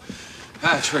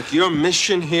 Patrick, your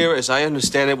mission here, as I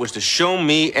understand it, was to show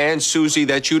me and Susie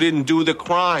that you didn't do the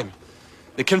crime.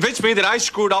 It convinced me that I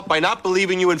screwed up by not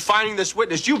believing you and finding this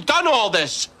witness. You've done all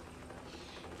this.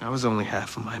 That was only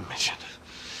half of my mission.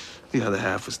 The other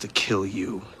half was to kill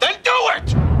you. Then do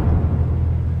it!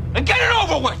 And get it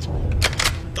over with!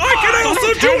 I can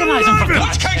also do it! In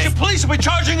which case, the police will be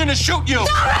charging in to shoot you! Do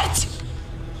it!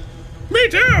 Me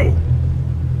too!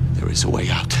 There is a way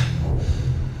out.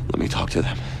 Let me talk to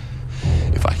them.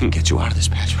 If I can get you out of this,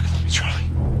 Patrick, let me try.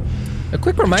 A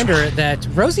quick reminder that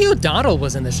Rosie O'Donnell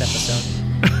was in this episode.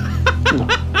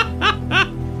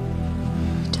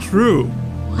 True.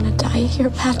 Want to die here,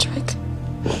 Patrick?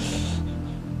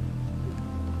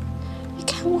 You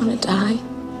can't want to die.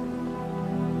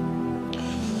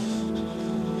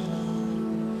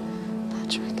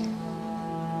 Patrick.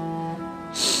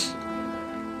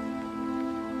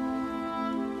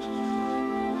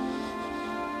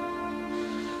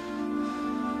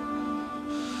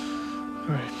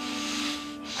 All right.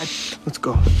 Let's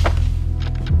go.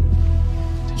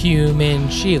 Human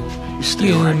shield. You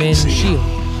stay where I can see you. shield.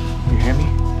 You hear me?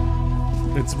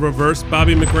 It's reverse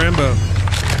Bobby McRambo.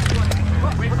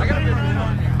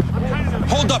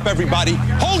 Hold up, everybody!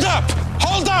 Hold up!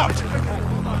 Hold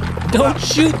up! Don't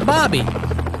shoot Bobby.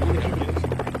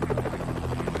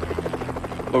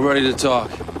 We're ready to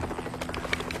talk.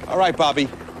 All right, Bobby.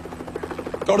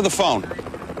 Go to the phone.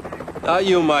 Not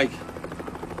you, Mike.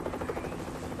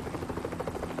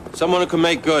 Someone who can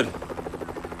make good.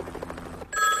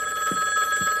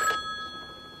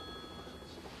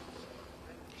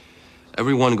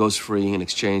 Everyone goes free in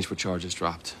exchange for charges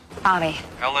dropped. Bobby,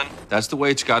 Helen? That's the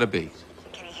way it's gotta be.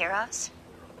 can you hear us?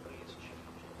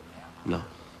 No.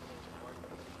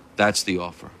 That's the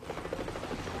offer.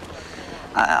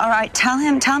 All right, tell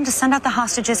him to send out the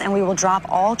hostages and we will drop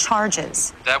all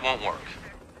charges. That won't work.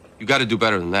 You gotta do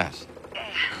better than that.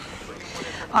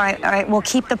 All right, we'll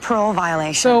keep the parole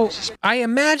violation. So I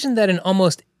imagine that in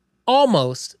almost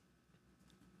 90%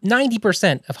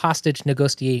 of hostage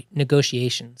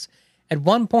negotiations, at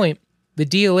one point, the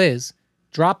deal is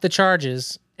drop the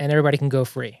charges and everybody can go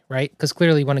free, right? Because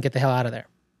clearly you want to get the hell out of there.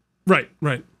 Right.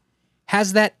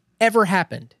 Has that ever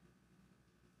happened?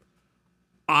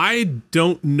 I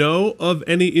don't know of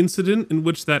any incident in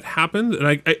which that happened,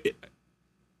 and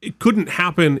it couldn't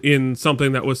happen in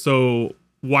something that was so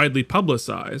widely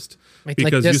publicized,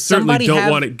 because you certainly don't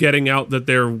want it getting out that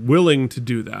they're willing to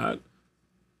do that.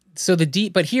 So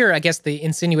but here, I guess the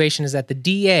insinuation is that the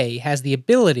DA has the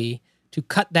ability to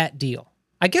cut that deal.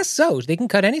 I guess so. They can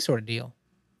cut any sort of deal,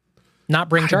 not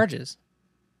bring charges.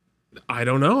 I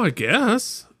don't know, I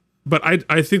guess. But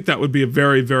I think that would be a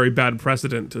very, very bad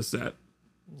precedent to set.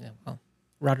 Yeah, well,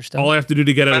 Roger Stone. All I have to do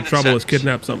to get out of trouble is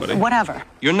kidnap somebody. Whatever.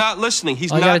 You're not listening.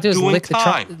 He's All you gotta not do is doing lick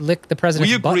time. lick the president's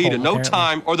We agree butthole, to no apparently.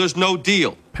 time or there's no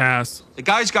deal. Pass. The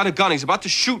guy's got a gun. He's about to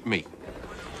shoot me.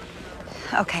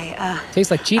 Okay, tastes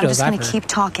like Cheetos. I'm just I've going to heard. keep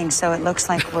talking so it looks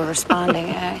like we're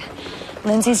responding.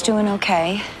 Lindsay's doing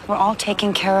okay. We're all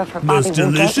taking care of her. Bobby, Most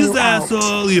we'll get you delicious out.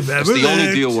 asshole you've That's ever the only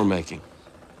licked. deal we're making.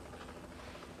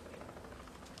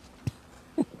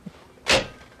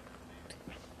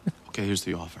 Okay, here's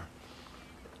the offer.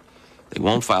 They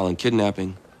won't file in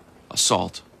kidnapping,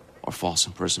 assault, or false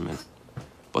imprisonment,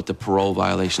 but the parole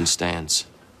violation stands.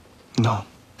 No.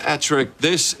 Patrick,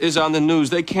 this is on the news.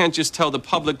 They can't just tell the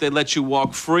public they let you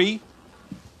walk free.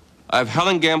 I have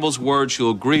Helen Gamble's word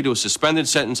she'll agree to a suspended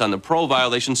sentence on the parole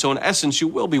violation, so in essence, you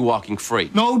will be walking free.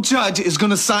 No judge is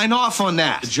gonna sign off on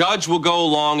that. The judge will go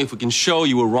along if we can show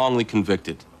you were wrongly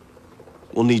convicted.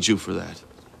 We'll need you for that.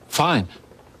 Fine.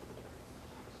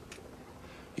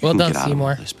 You Well can done, get out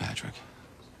Seymour. of all this, Patrick.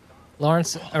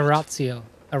 Lawrence Arancio,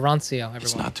 everyone.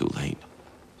 It's not too late.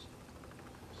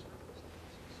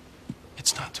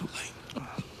 It's not too late.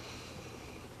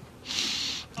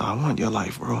 I want your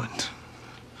life ruined.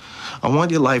 I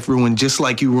want your life ruined just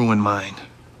like you ruined mine.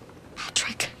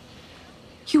 Patrick,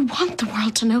 you want the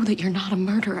world to know that you're not a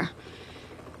murderer.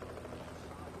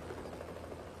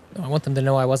 No, I want them to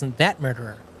know I wasn't that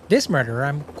murderer. This murderer,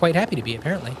 I'm quite happy to be,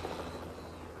 apparently.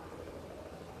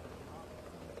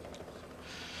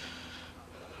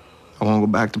 I want to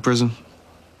go back to prison.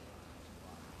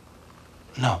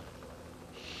 No.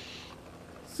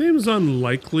 Seems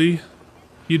unlikely.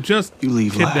 You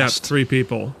leave kidnapped last. 3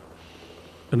 people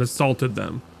and assaulted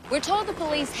them. We're told the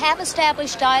police have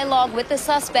established dialogue with the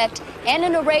suspect and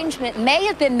an arrangement may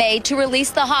have been made to release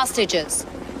the hostages.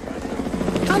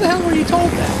 How the hell were you told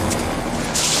that?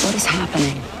 What is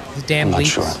happening? These damn I'm not leaks.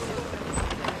 sure.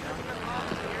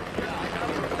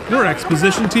 We're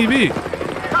Exposition TV.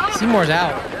 Seymour's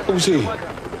out. Who's he? I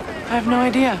have no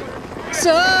idea.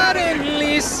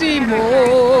 Suddenly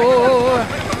Seymour.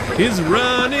 He's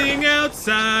running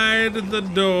outside the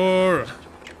door.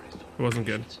 It wasn't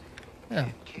good. Yeah.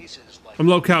 I'm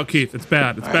low cal Keith. It's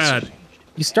bad. It's bad.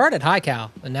 You started high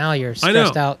cal, and now you're I know.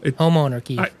 stressed out homeowner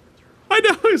Keith. I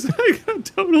know. I got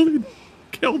totally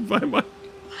killed by my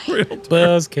realtor.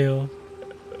 Buzzkill.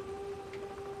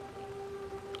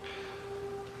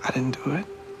 I didn't do it.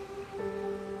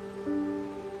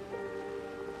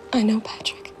 I know,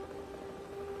 Patrick.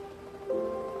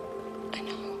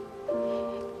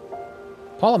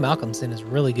 Paula Malcolmson is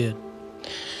really good.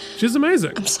 She's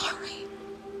amazing. I'm sorry.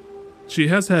 She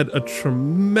has had a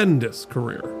tremendous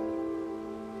career.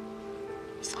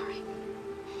 Sorry.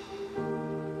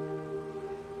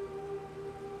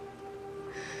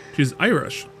 She's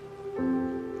Irish.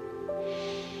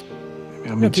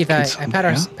 Maybe No, Keith, I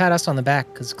pat us on the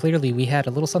back because clearly we had a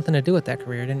little something to do with that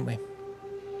career, didn't we?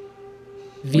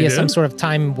 Via some did? sort of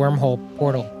time wormhole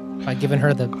portal by giving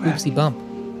her the oopsie bump.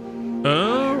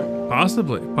 Oh,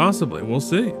 possibly. We'll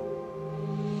see.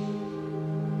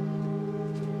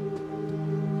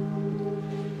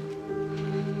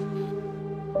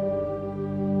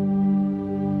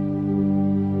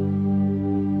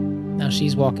 Now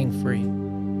she's walking free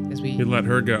as we You let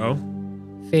her go.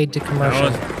 fade to commercial.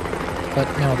 But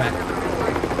now we're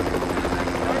back.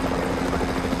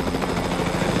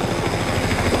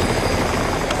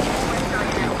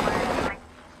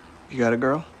 You got a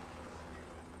girl?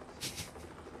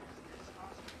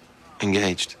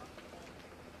 Engaged.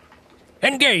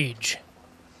 Engage.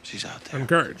 She's out there.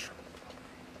 Encourage.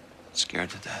 Scared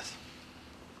to death.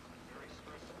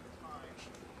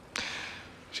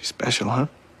 She's special, huh?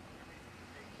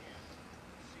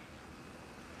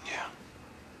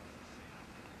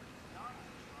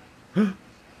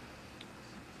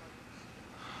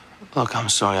 Look, I'm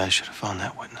sorry. I should have found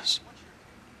that witness.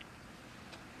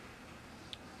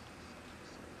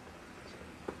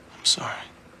 I'm sorry.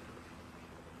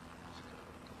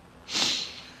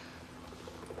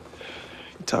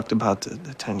 You talked about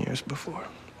the 10 years before.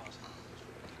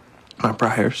 My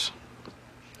priors.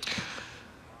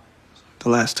 The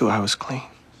last 2, I was clean.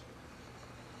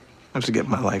 I was to get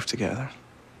my life together.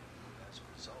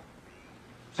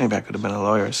 Maybe I could have been a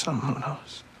lawyer or something, who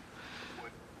knows?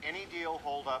 Any deal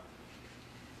hold up?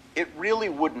 It really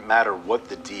wouldn't matter what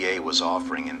the DA was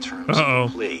offering in terms Uh-oh.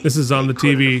 of the plea. This is on the They could,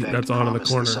 in TV effect, that's on in the promise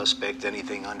corner. suspect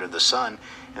anything under the sun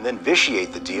and then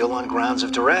vitiate the deal on grounds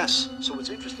of duress. So what's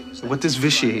interesting is What does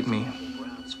vitiate mean?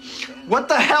 What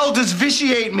the hell does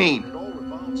vitiate mean?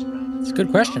 It's a good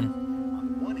question.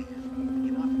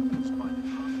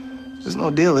 There's no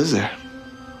deal, is there?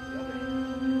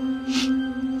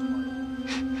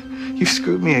 You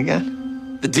screwed me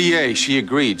again. The DA, she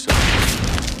agreed. So.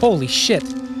 Holy shit.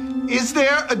 Is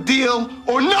there a deal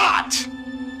or not?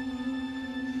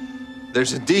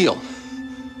 There's a deal.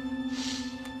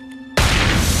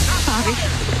 Bobby.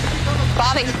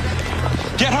 Bobby.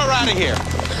 Get her out of here.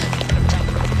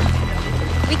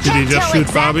 We Did he can't just tell shoot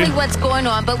exactly Bobby? what's going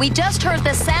on, but we just heard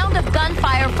the sound of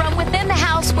gunfire from within the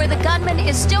house where the gunman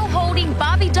is still holding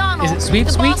Bobby Donald, Is it sweep,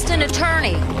 the sweep? Boston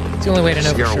attorney. It's the only way to know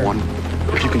for Sierra sure. 1,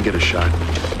 if you can get a shot.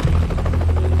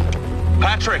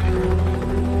 Patrick!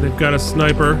 They've got a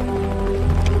sniper.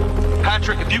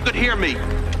 Patrick, if you could hear me.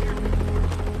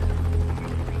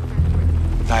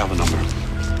 Dial the number.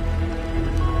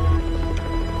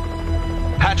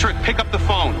 Patrick, pick up the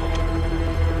phone.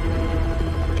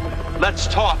 Let's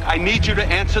talk. I need you to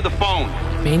answer the phone.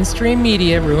 Mainstream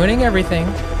media ruining everything.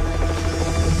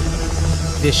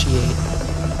 Vitiate.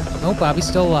 Oh, Bobby's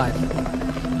still alive.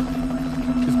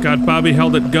 He's got Bobby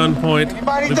held at gunpoint.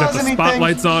 Anybody They've got does the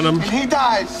spotlights on him. and he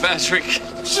dies. Patrick.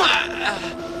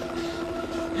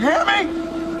 You hear me?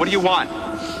 What do you want?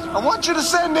 I want you to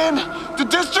send in the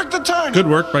district attorney. Good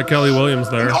work by Kelly Williams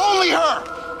there. And only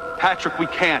her. Patrick, we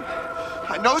can't.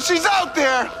 I know she's out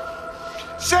there.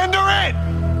 Send her in.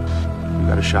 You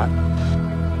got a shot?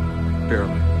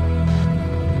 Barely.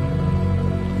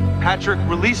 Patrick,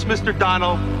 release Mr.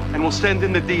 Donnell, and we'll send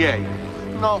in the DA.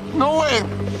 No way.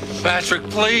 Patrick,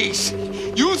 please.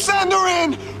 You send her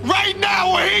in right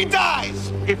now or he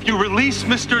dies. If you release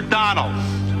Mr. Donnell,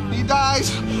 he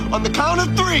dies on the count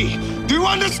of 3. Do you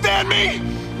understand me?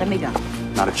 Let me go.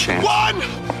 Not a chance. 1,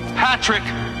 Patrick.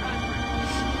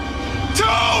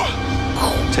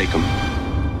 2. Take him.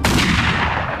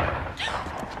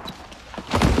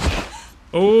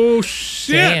 Oh,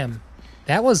 shit. Damn.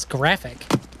 That was graphic.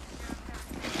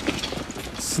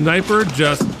 Sniper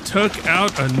just took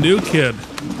out a new kid.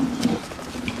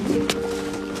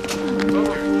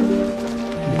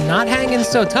 Not hanging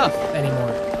so tough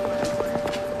anymore.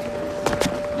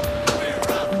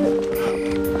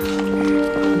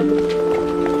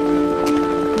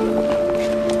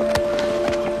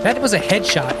 That was a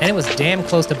headshot, and it was damn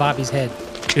close to Bobby's head.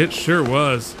 It sure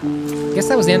was. Guess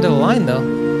that was the end of the line, though.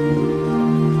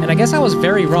 And I guess I was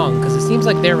very wrong, because it seems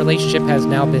like their relationship has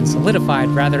now been solidified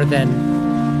rather than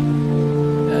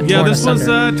yeah, this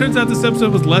asunder. was, turns out this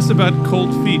episode was less about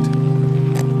cold feet.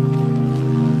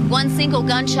 One single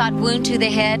gunshot wound to the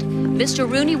head. Mr.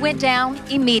 Rooney went down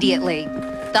immediately.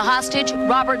 The hostage,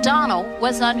 Robert Donnell,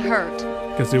 was unhurt.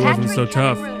 Because he wasn't so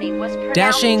tough.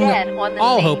 Dashing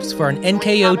all hopes for an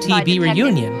NKOTB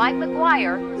reunion. Mike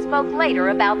McGuire spoke later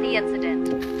about the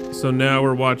incident. So now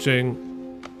we're watching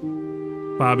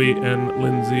Bobby and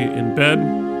Lindsay in bed.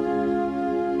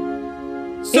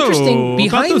 So, interesting.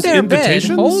 Behind their bed,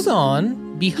 invitations? hold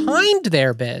on. Behind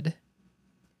their bed,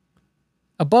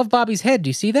 above Bobby's head, do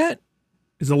you see that?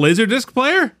 Is a Laserdisc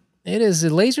player? It is a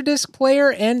Laserdisc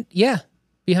player, and yeah,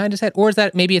 behind his head. Or is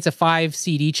that maybe it's a 5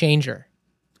 CD changer?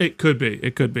 It could be.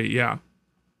 It could be, yeah.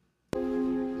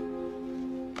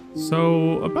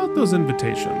 So, about those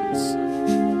invitations.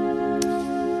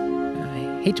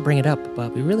 I hate to bring it up,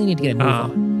 but we really need to get a move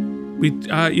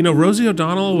on. You know, Rosie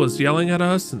O'Donnell was yelling at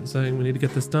us and saying we need to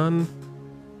get this done.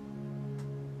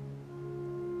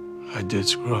 I did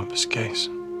screw up his case.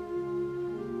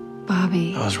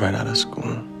 Bobby. I was right out of school.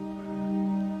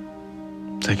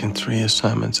 Taking 3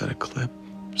 assignments at a clip,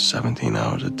 17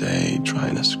 hours a day,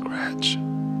 trying to scratch.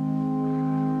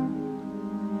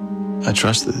 I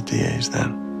trusted the DAs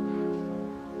then.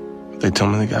 But they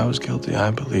told me the guy was guilty.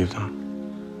 I believed them.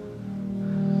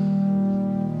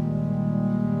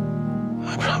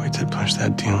 I probably did push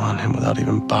that deal on him without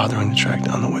even bothering to track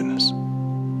down the witness.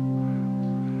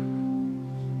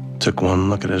 Took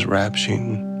one look at his rap sheet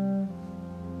and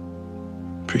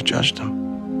prejudged him.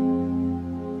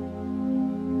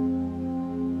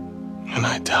 And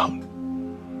I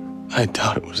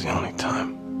doubt it was the only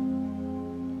time.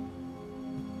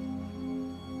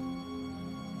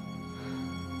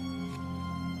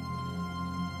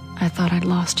 I thought I'd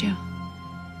lost you.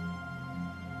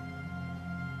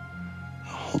 The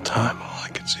whole time, all I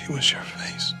could see was your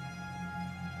face.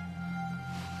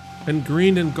 And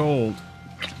green and gold.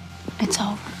 It's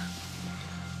over.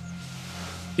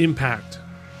 Impact.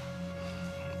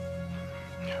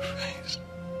 Your face.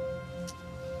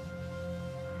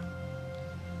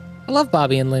 I love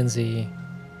Bobby and Lindsay.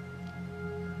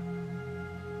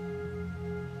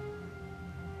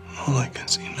 All I can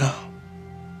see now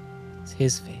It's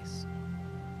his face.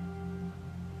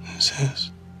 is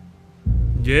his.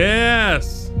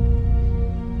 Yes!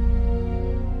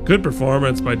 Good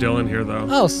performance by Dylan here, though.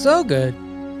 Oh, so good.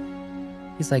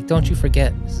 He's like, don't you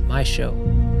forget, this is my show.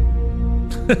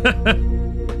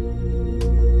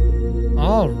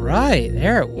 All right,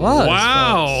 there it was.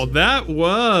 Wow, folks. that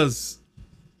was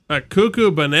a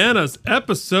Cuckoo Bananas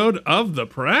episode of The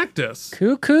Practice.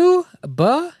 Cuckoo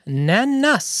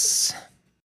Bananas.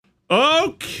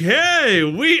 Okay,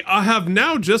 we have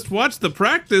now just watched The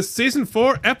Practice Season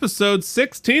 4, Episode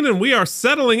 16, and we are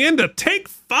settling into Take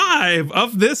 5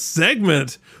 of this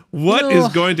segment. What is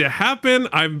going to happen?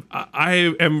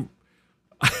 I am...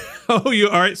 Oh, you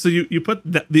all right? So you put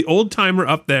the old timer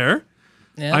up there.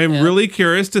 Yeah, I am really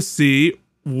curious to see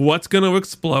what's going to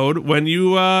explode when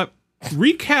you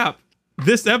recap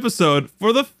this episode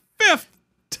for the 5th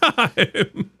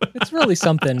time. It's really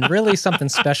something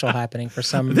special happening for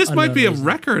some. This might be a reason.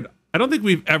 record. I don't think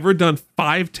we've ever done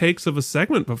 5 takes of a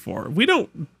segment before. We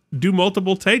don't do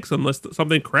multiple takes unless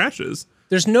something crashes.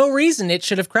 There's no reason it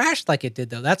should have crashed like it did,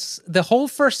 though. That's the whole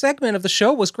first segment of the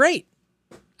show was great.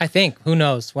 I think. Who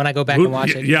knows? When I go back and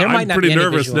watch it, Yeah, there might I'm not pretty be any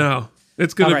nervous visual. now.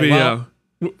 It's going All to right, be. well,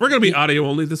 We're going to be audio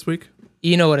only this week.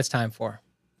 You know what it's time for.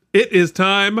 It is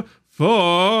time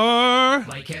for.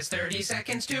 Mike has 30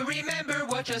 seconds to remember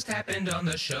what just happened on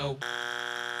the show.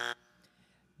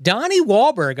 Donnie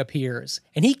Wahlberg appears,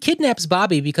 and he kidnaps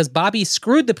Bobby because Bobby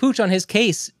screwed the pooch on his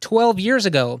case 12 years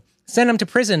ago, sent him to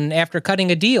prison after cutting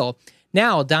a deal.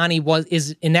 Now Donnie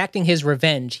is enacting his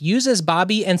revenge, uses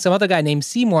Bobby and some other guy named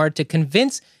Seymour to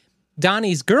convince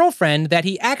Donnie's girlfriend that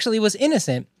he actually was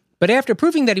innocent. But after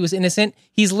proving that he was innocent,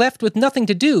 he's left with nothing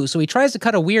to do, so he tries to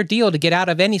cut a weird deal to get out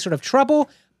of any sort of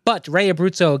trouble, but Ray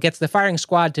Abruzzo gets the firing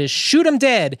squad to shoot him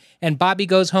dead, and Bobby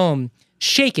goes home,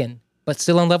 shaken, but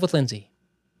still in love with Lindsay.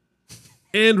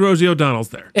 And Rosie O'Donnell's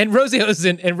there. And Rosie O is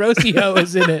in it. Rosie O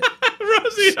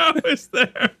is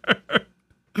there.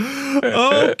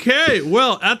 Okay,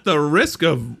 well, at the risk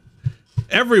of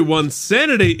everyone's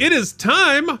sanity, it is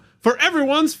time for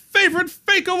everyone's favorite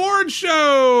fake award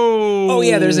show. Oh,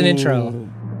 yeah, there's an intro.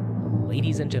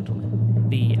 Ladies and gentlemen,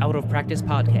 the Out of Practice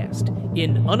podcast,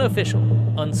 in unofficial,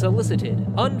 unsolicited,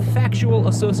 unfactual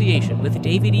association with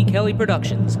David E. Kelly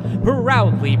Productions,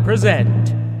 proudly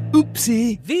present...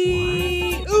 Oopsie.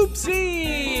 The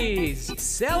Oopsies!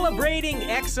 Celebrating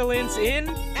excellence in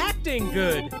acting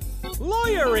good,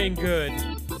 lawyering good,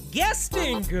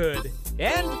 guesting good,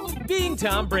 and being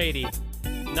Tom Brady.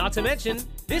 Not to mention,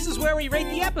 this is where we rate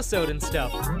the episode and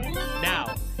stuff.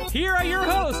 Now, here are your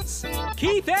hosts,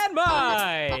 Keith and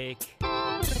Mike.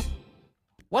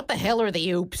 What the hell are the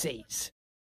Oopsies?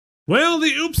 Well,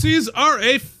 the Oopsies are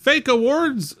a fake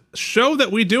awards show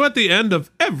that we do at the end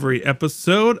of every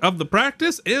episode of The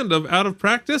Practice and of Out of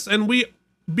Practice, and we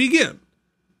begin,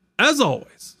 as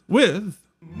always, with...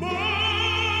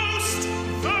 Most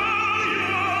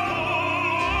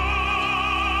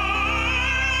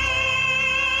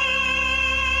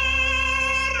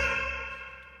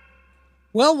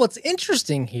Well, what's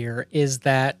interesting here is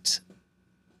that,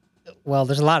 well,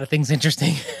 there's a lot of things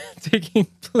interesting taking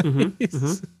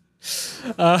place.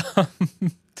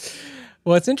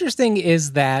 What's interesting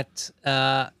is that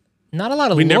not a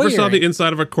lot of We never lawyering. saw the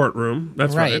inside of a courtroom.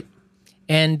 That's right.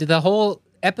 And the whole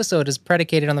episode is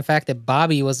predicated on the fact that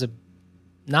Bobby was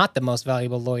not the most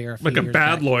valuable lawyer. Like a bad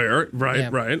back. lawyer. Right,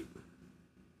 Yeah.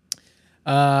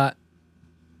 right.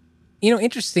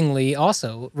 Interestingly,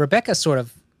 also, Rebecca sort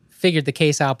of figured the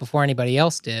case out before anybody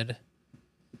else did.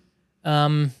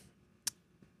 I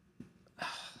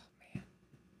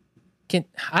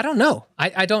don't know.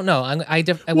 I don't know.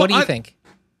 What do you think?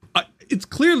 It's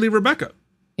clearly Rebecca.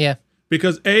 Yeah.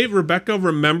 Because Rebecca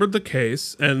remembered the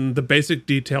case and the basic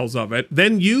details of it,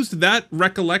 then used that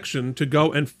recollection to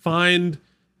go and find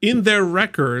in their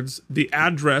records the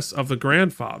address of the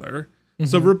grandfather.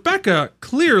 So Rebecca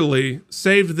clearly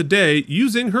saved the day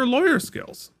using her lawyer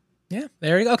skills. Yeah,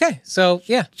 there you go. Okay, so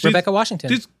yeah, Rebecca Washington.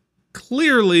 She's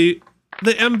clearly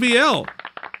the MVL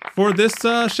for this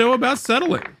show about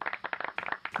settling,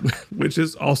 which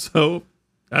is also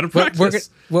out of practice.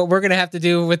 What we're gonna have to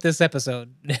do with this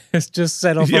episode is just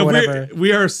settle for whatever.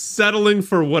 We are settling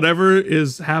for whatever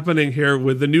is happening here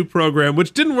with the new program,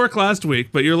 which didn't work last week,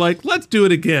 but you're like, let's do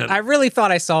it again. I really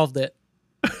thought I solved it.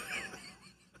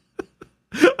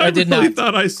 I did really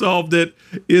thought I solved it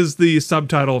is the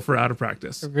subtitle for Out of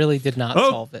Practice. I really did not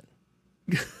solve it.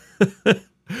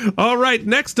 All right,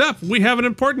 next up, we have an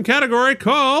important category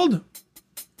called...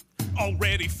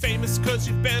 Already famous cause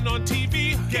you've been on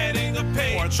TV, getting a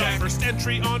paycheck, or the first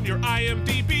entry on your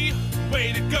IMDb.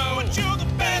 Way to go, but you're the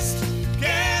best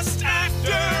guest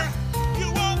actor. You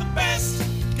are the best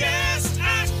guest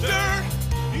actor.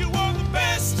 You are the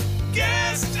best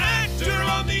guest actor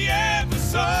on the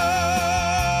episode.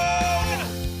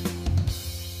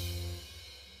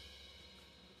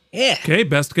 Yeah. Okay,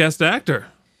 best guest actor.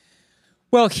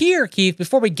 Well, here, Keith,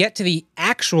 before we get to the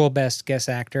actual best guest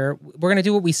actor, we're going to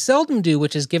do what we seldom do,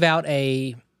 which is give out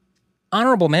a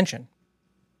honorable mention.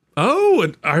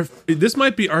 Oh, and this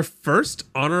might be our first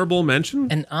honorable mention?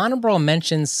 An honorable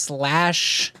mention /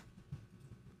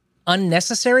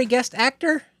 unnecessary guest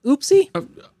actor? Oopsie?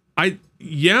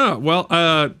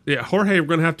 Jorge, we're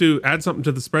going to have to add something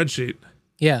to the spreadsheet.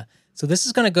 Yeah. So this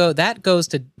is going to goes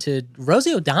to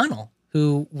Rosie O'Donnell,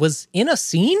 who was in a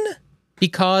scene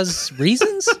because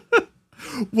reasons?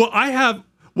 Well,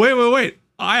 wait.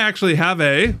 I actually have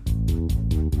a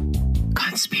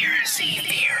conspiracy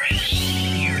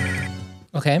theory.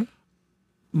 Okay.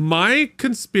 my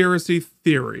conspiracy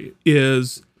theory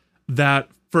is that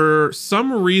for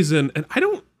some reason, and I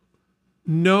don't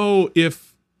know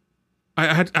if I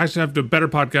actually have to, a better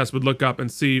podcast would look up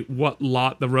and see what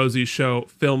lot the Rosie show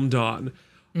filmed on.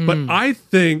 But I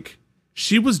think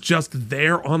she was just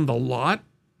there on the lot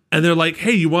and they're like,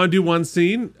 hey, you want to do one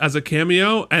scene as a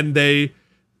cameo? And they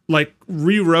like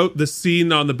rewrote the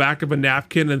scene on the back of a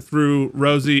napkin and threw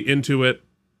Rosie into it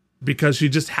because she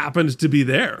just happened to be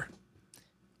there.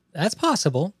 That's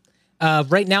possible.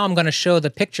 Right now, I'm going to show the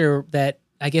picture that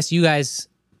I guess you guys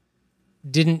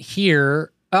didn't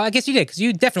hear. I guess you did, because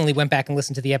you definitely went back and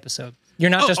listened to the episode. You're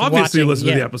not just obviously watching. Listen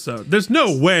to the episode. There's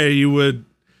no way you would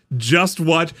just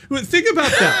watch. Think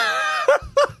about that.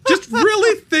 Just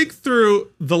really think through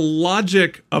the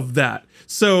logic of that.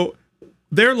 So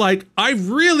they're like, I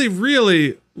really,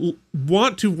 really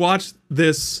want to watch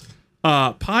this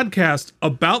podcast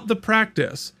about the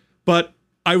practice, but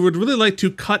I would really like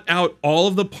to cut out all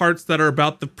of the parts that are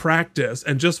about the practice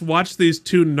and just watch these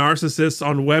two narcissists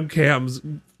on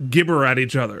webcams gibber at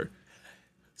each other.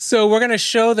 So we're going to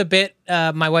show the bit.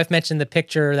 My wife mentioned the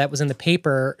picture that was in the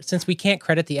paper. Since we can't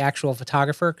credit the actual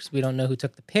photographer because we don't know who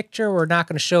took the picture, we're not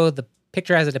going to show the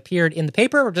picture as it appeared in the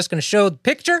paper. We're just going to show the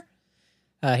picture.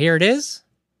 Here it is.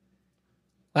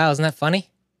 Wow, isn't that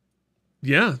funny?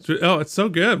 Yeah. Oh, it's so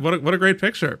good. What a great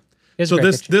picture. So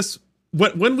this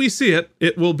when we see it,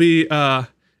 it will be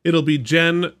it'll be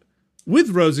Jen with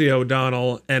Rosie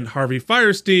O'Donnell and Harvey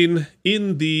Fierstein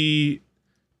in the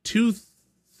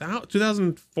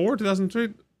 2004,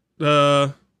 2003,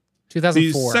 2004.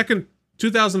 The second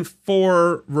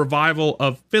 2004 revival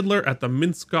of Fiddler at the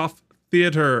Minskoff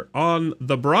Theater on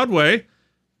the Broadway,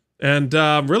 and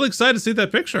I'm really excited to see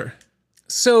that picture.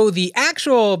 So the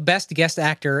actual best guest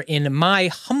actor, in my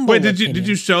humble opinion, did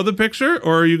you show the picture,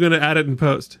 or are you going to add it in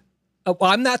post? Well,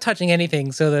 I'm not touching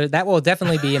anything, so that will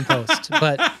definitely be in post.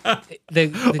 But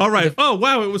all right. Oh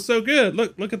wow, it was so good.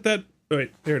 Look at that.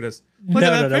 Wait, here it is.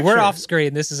 No. We're off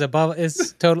screen. This is above.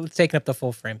 It's totally taking up the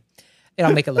full frame.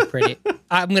 It'll make it look pretty.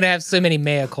 I'm gonna have so many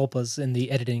mea culpas in the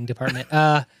editing department.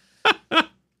 I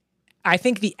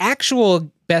think the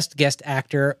actual best guest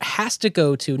actor has to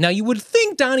go to. Now, you would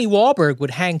think Donnie Wahlberg would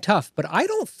hang tough, but I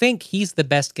don't think he's the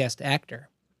best guest actor.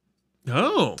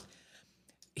 Oh.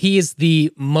 He is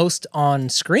the most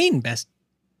on-screen best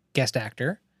guest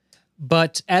actor.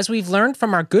 But as we've learned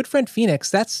from our good friend Phoenix,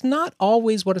 that's not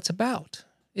always what it's about,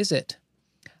 is it?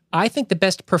 I think the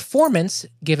best performance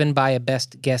given by a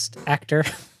best guest actor,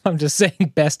 I'm just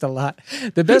saying best a lot.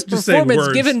 The best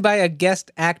performance given by a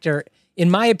guest actor,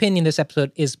 in my opinion, this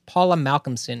episode is Paula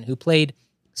Malcolmson, who played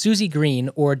Susie Green,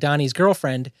 or Donnie's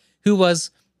girlfriend, who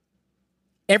was,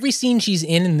 every scene she's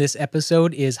in this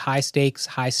episode is high stakes,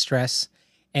 high stress,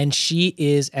 and she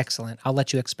is excellent. I'll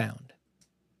let you expound.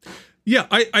 Yeah,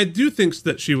 I do think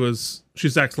that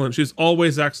she's excellent. She's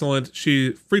always excellent.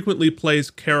 She frequently plays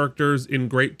characters in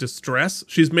great distress.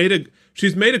 She's made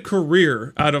a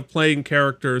career out of playing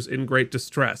characters in great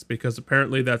distress because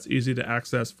apparently that's easy to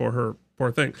access for her.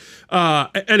 Poor thing.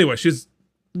 Anyway, she's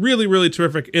really, really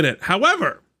terrific in it.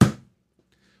 However,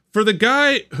 for the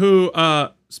guy who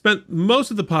spent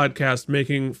most of the podcast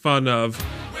making fun of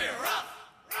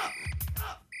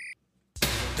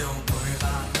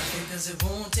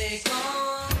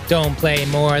Don't play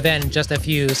more than just a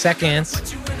few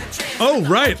seconds. Oh,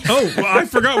 right. Oh, well, I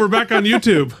forgot we're back on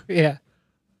YouTube. Yeah.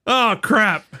 Oh,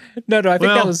 crap. No, I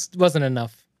think that wasn't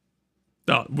enough.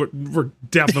 No, we're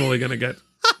definitely going to get...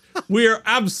 We are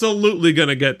absolutely going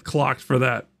to get clocked for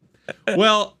that.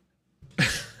 Well,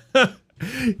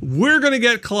 we're going to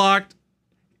get clocked.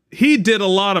 He did a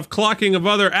lot of clocking of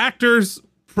other actors,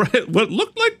 what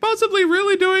looked like possibly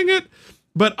really doing it.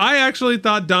 But I actually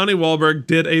thought Donnie Wahlberg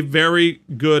did a very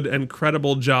good and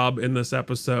credible job in this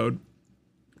episode.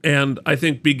 And I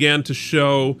think began to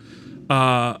show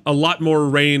a lot more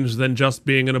range than just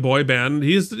being in a boy band.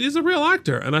 He's a real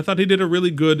actor. And I thought he did a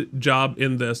really good job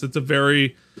in this. It's a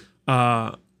very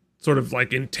sort of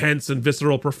like intense and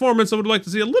visceral performance. I would like to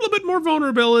see a little bit more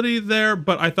vulnerability there,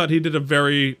 but I thought he did a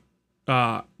very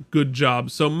good job.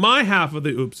 So my half of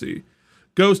the oopsie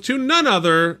goes to none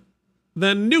other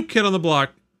than New Kid on the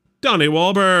Block, Donnie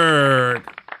Wahlberg.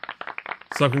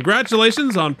 So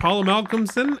congratulations on Paula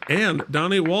Malcolmson and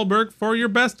Donnie Wahlberg for your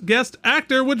best guest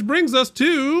actor, which brings us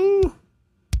to...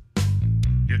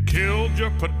 You killed your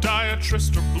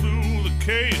podiatrist or blew the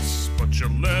case, but you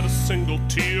let a single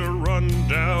tear run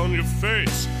down your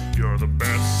face. You're the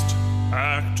best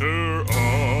actor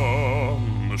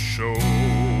on the show.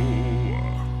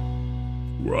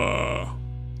 Rah.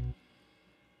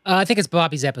 I think it's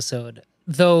Bobby's episode,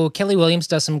 though Kelly Williams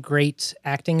does some great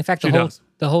acting. In fact,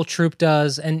 the The whole troupe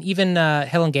does, and even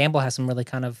Helen Gamble has some really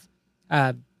kind of,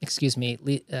 Lara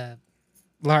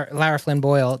Flynn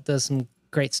Boyle does some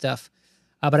great stuff.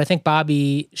 But I think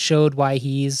Bobby showed why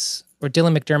Dylan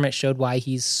McDermott showed why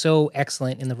he's so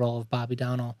excellent in the role of Bobby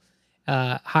Donnell.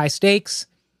 High stakes,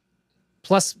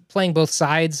 plus playing both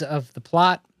sides of the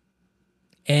plot,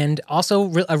 and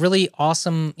also a really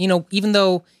awesome, even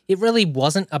though it really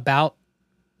wasn't about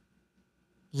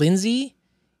Lindsay,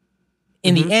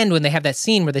 in the end, when they have that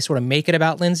scene where they sort of make it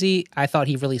about Lindsay, I thought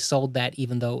he really sold that,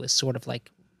 even though it was sort of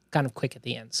like kind of quick at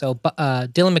the end. So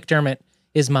Dylan McDermott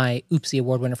is my Oopsie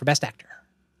Award winner for Best Actor.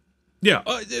 Yeah,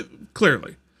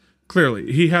 clearly.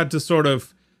 He had to sort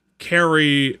of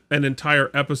carry an entire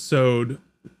episode,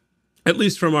 at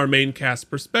least from our main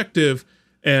cast perspective,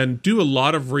 and do a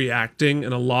lot of reacting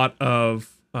and a lot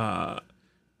of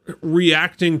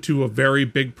reacting to a very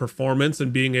big performance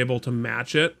and being able to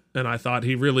match it. And I thought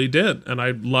he really did. And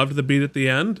I loved the beat at the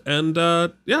end. And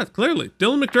yeah, clearly.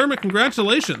 Dylan McDermott,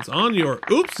 congratulations on your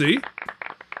Oopsie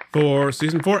for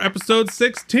season 4, episode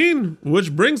 16,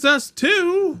 which brings us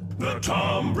to the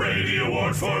Tom Brady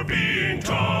Award for being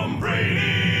Tom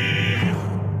Brady.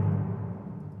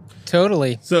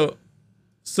 Totally. So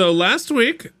last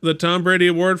week, the Tom Brady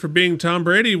Award for being Tom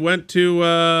Brady went to,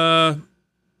 where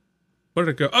did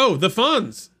it go? Oh, the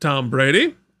Fonz, Tom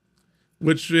Brady,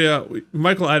 which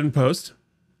Michael I didn't post.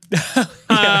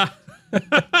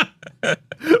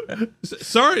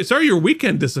 Sorry, your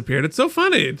weekend disappeared. It's so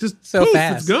funny. It just so poof,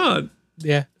 fast. It's gone.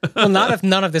 Yeah. Well, not if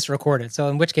none of this recorded. So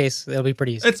in which case, it'll be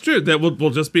pretty easy. It's true. That will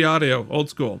just be audio, old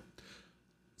school.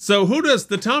 So who does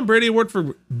the Tom Brady Award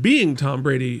for being Tom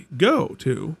Brady go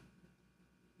to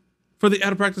for the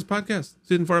Out of Practice podcast,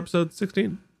 season 4, episode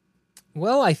 16?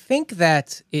 Well, I think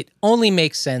that it only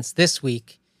makes sense this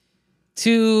week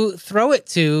to throw it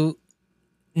to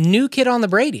New Kid on the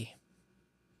Brady.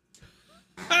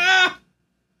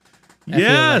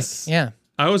 Yes. Like, yeah.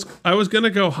 I was gonna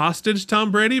go hostage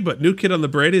Tom Brady, but New Kid on the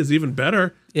Brady is even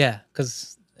better. Yeah,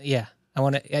 because I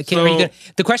want to.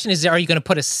 The question is, are you going to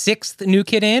put a 6th New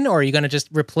Kid in, or are you going to just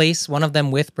replace one of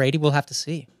them with Brady? We'll have to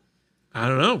see. I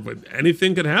don't know, but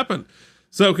anything could happen.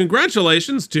 So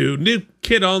congratulations to New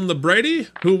Kid on the Brady,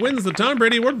 who wins the Tom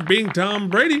Brady Award for being Tom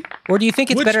Brady. Or do you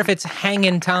think it's better if it's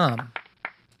Hangin' Tom?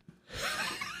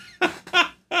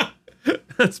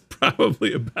 That's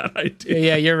probably a bad idea.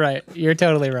 Yeah, you're right. You're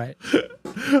totally right.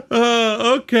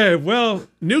 Okay, well,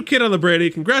 New Kid on the Brady,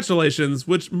 congratulations,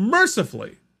 which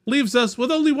mercifully leaves us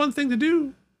with only one thing to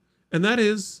do, and that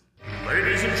is...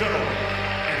 Ladies and gentlemen,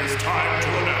 it is time to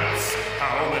announce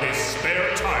how many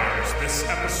spare tires this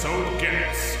episode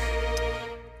gets.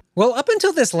 Well, up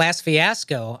until this last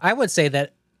fiasco, I would say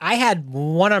that I had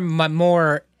one of my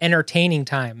more entertaining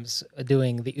times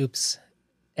doing the Oops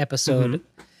episode. Mm-hmm.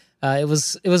 It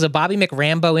was a Bobby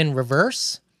McRambo in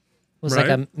reverse. It was like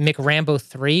a McRambo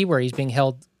 3 where he's being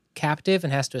held captive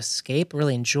and has to escape.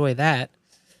 Really enjoy that.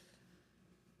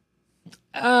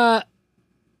 I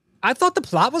thought the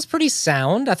plot was pretty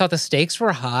sound. I thought the stakes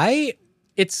were high.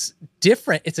 It's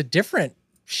different. It's a different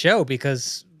show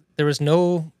because there was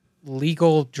no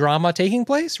legal drama taking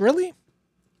place, really.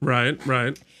 Right.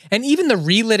 And even the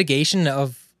relitigation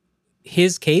of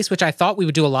his case, which I thought we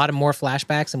would do a lot of more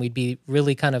flashbacks and we'd be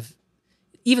really kind of,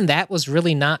 even that was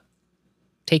really not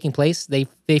taking place. They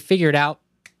figured out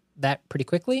that pretty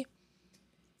quickly.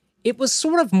 It was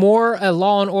sort of more a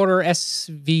Law and Order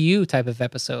SVU type of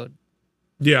episode.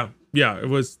 Yeah. It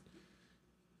was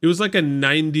like a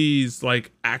 90s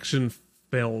like action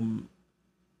film.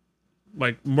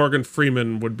 Like Morgan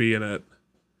Freeman would be in it.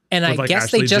 And I guess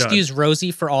Ashley they just Judd. used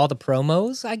Rosie for all the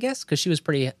promos, I guess, because she was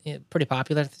pretty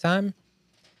popular at the time.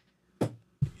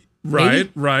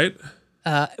 Right.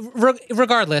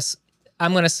 Regardless,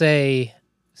 I'm going to say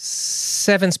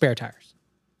 7 spare tires.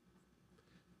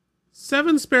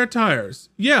 7 spare tires.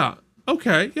 Yeah.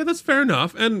 Okay. Yeah, that's fair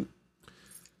enough. And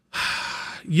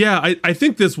yeah, I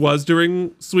think this was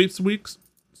during Sweeps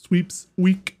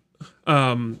week.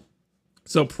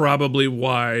 So probably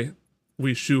why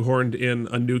we shoehorned in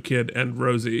a New Kid and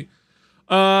Rosie.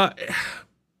 I'm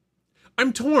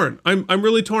torn. I'm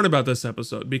really torn about this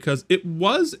episode because it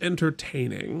was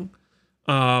entertaining,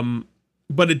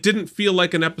 but it didn't feel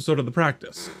like an episode of The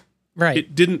Practice. Right.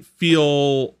 It didn't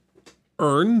feel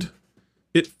earned.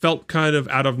 It felt kind of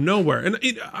out of nowhere. And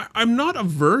I'm not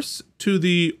averse to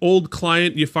the old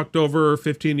client you fucked over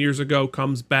 15 years ago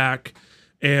comes back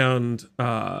and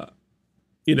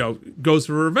goes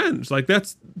for revenge. Like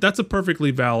that's a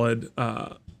perfectly valid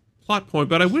plot point.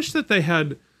 But I wish that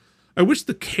I wish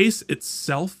the case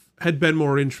itself had been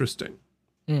more interesting.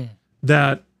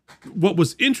 That what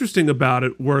was interesting about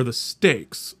it were the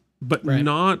stakes. but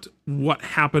not what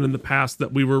happened in the past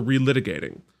that we were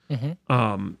relitigating.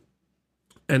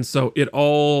 And so it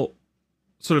all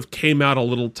sort of came out a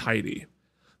little tidy.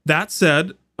 That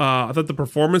said, I thought the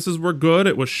performances were good.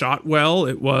 It was shot well.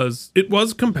 It was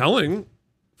compelling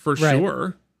for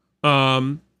sure.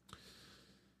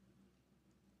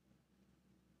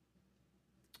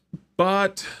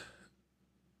 But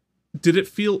did it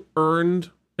feel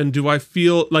earned? And do I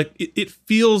feel like it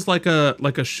feels like a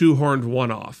shoehorned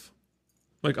one-off?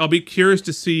 Like, I'll be curious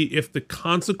to see if the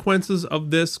consequences of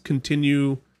this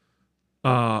continue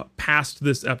past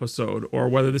this episode, or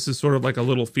whether this is sort of like a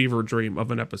little fever dream of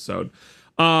an episode.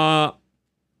 I'm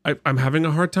having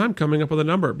a hard time coming up with a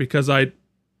number because I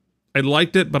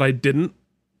liked it, but I didn't.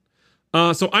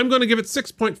 So I'm going to give it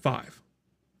 6.5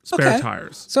 spare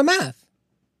tires. So math.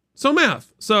 So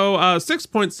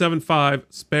 6.75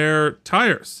 spare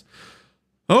tires.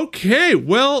 Okay,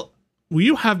 well,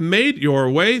 you have made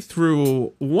your way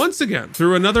through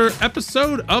another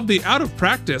episode of the Out of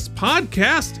Practice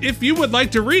podcast. If you would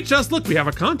like to reach us, look, we have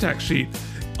a contact sheet.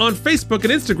 On Facebook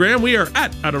and Instagram, we are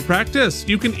at Out of Practice.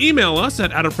 You can email us at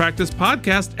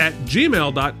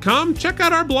outofpracticepodcast@gmail.com. Check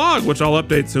out our blog, which I'll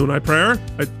update soon, I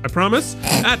promise,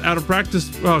 at Out of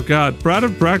Practice. Oh, God. Out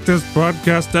of Practice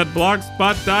Podcast at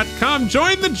blogspot.com.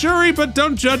 Join the jury, but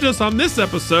don't judge us on this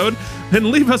episode. And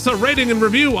leave us a rating and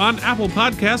review on Apple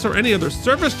Podcasts or any other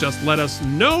service. Just let us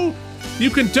know. You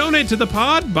can donate to the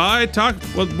pod by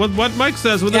what Mike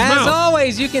says with his mouth. As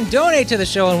always, you can donate to the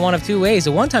show in one of two ways,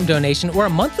 a one-time donation or a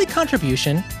monthly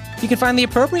contribution. You can find the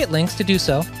appropriate links to do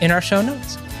so in our show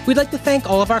notes. We'd like to thank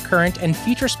all of our current and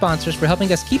future sponsors for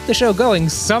helping us keep the show going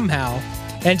somehow,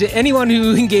 and to anyone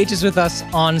who engages with us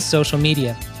on social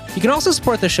media. You can also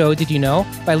support the show, did you know,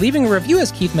 by leaving a review,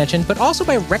 as Keith mentioned, but also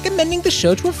by recommending the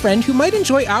show to a friend who might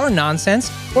enjoy our nonsense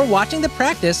or watching the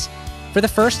practice for the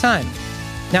first time.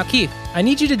 Now, Keith, I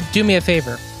need you to do me a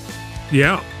favor.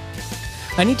 Yeah.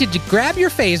 I need you to grab your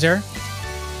phaser,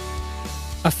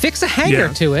 affix a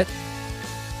hanger to it,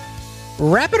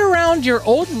 wrap it around your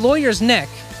old lawyer's neck,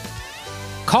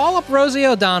 call up Rosie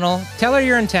O'Donnell, tell her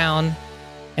you're in town,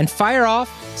 and fire off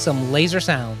some laser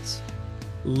sounds.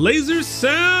 Laser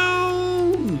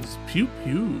sounds! Pew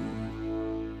pew.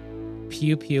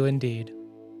 Pew pew indeed.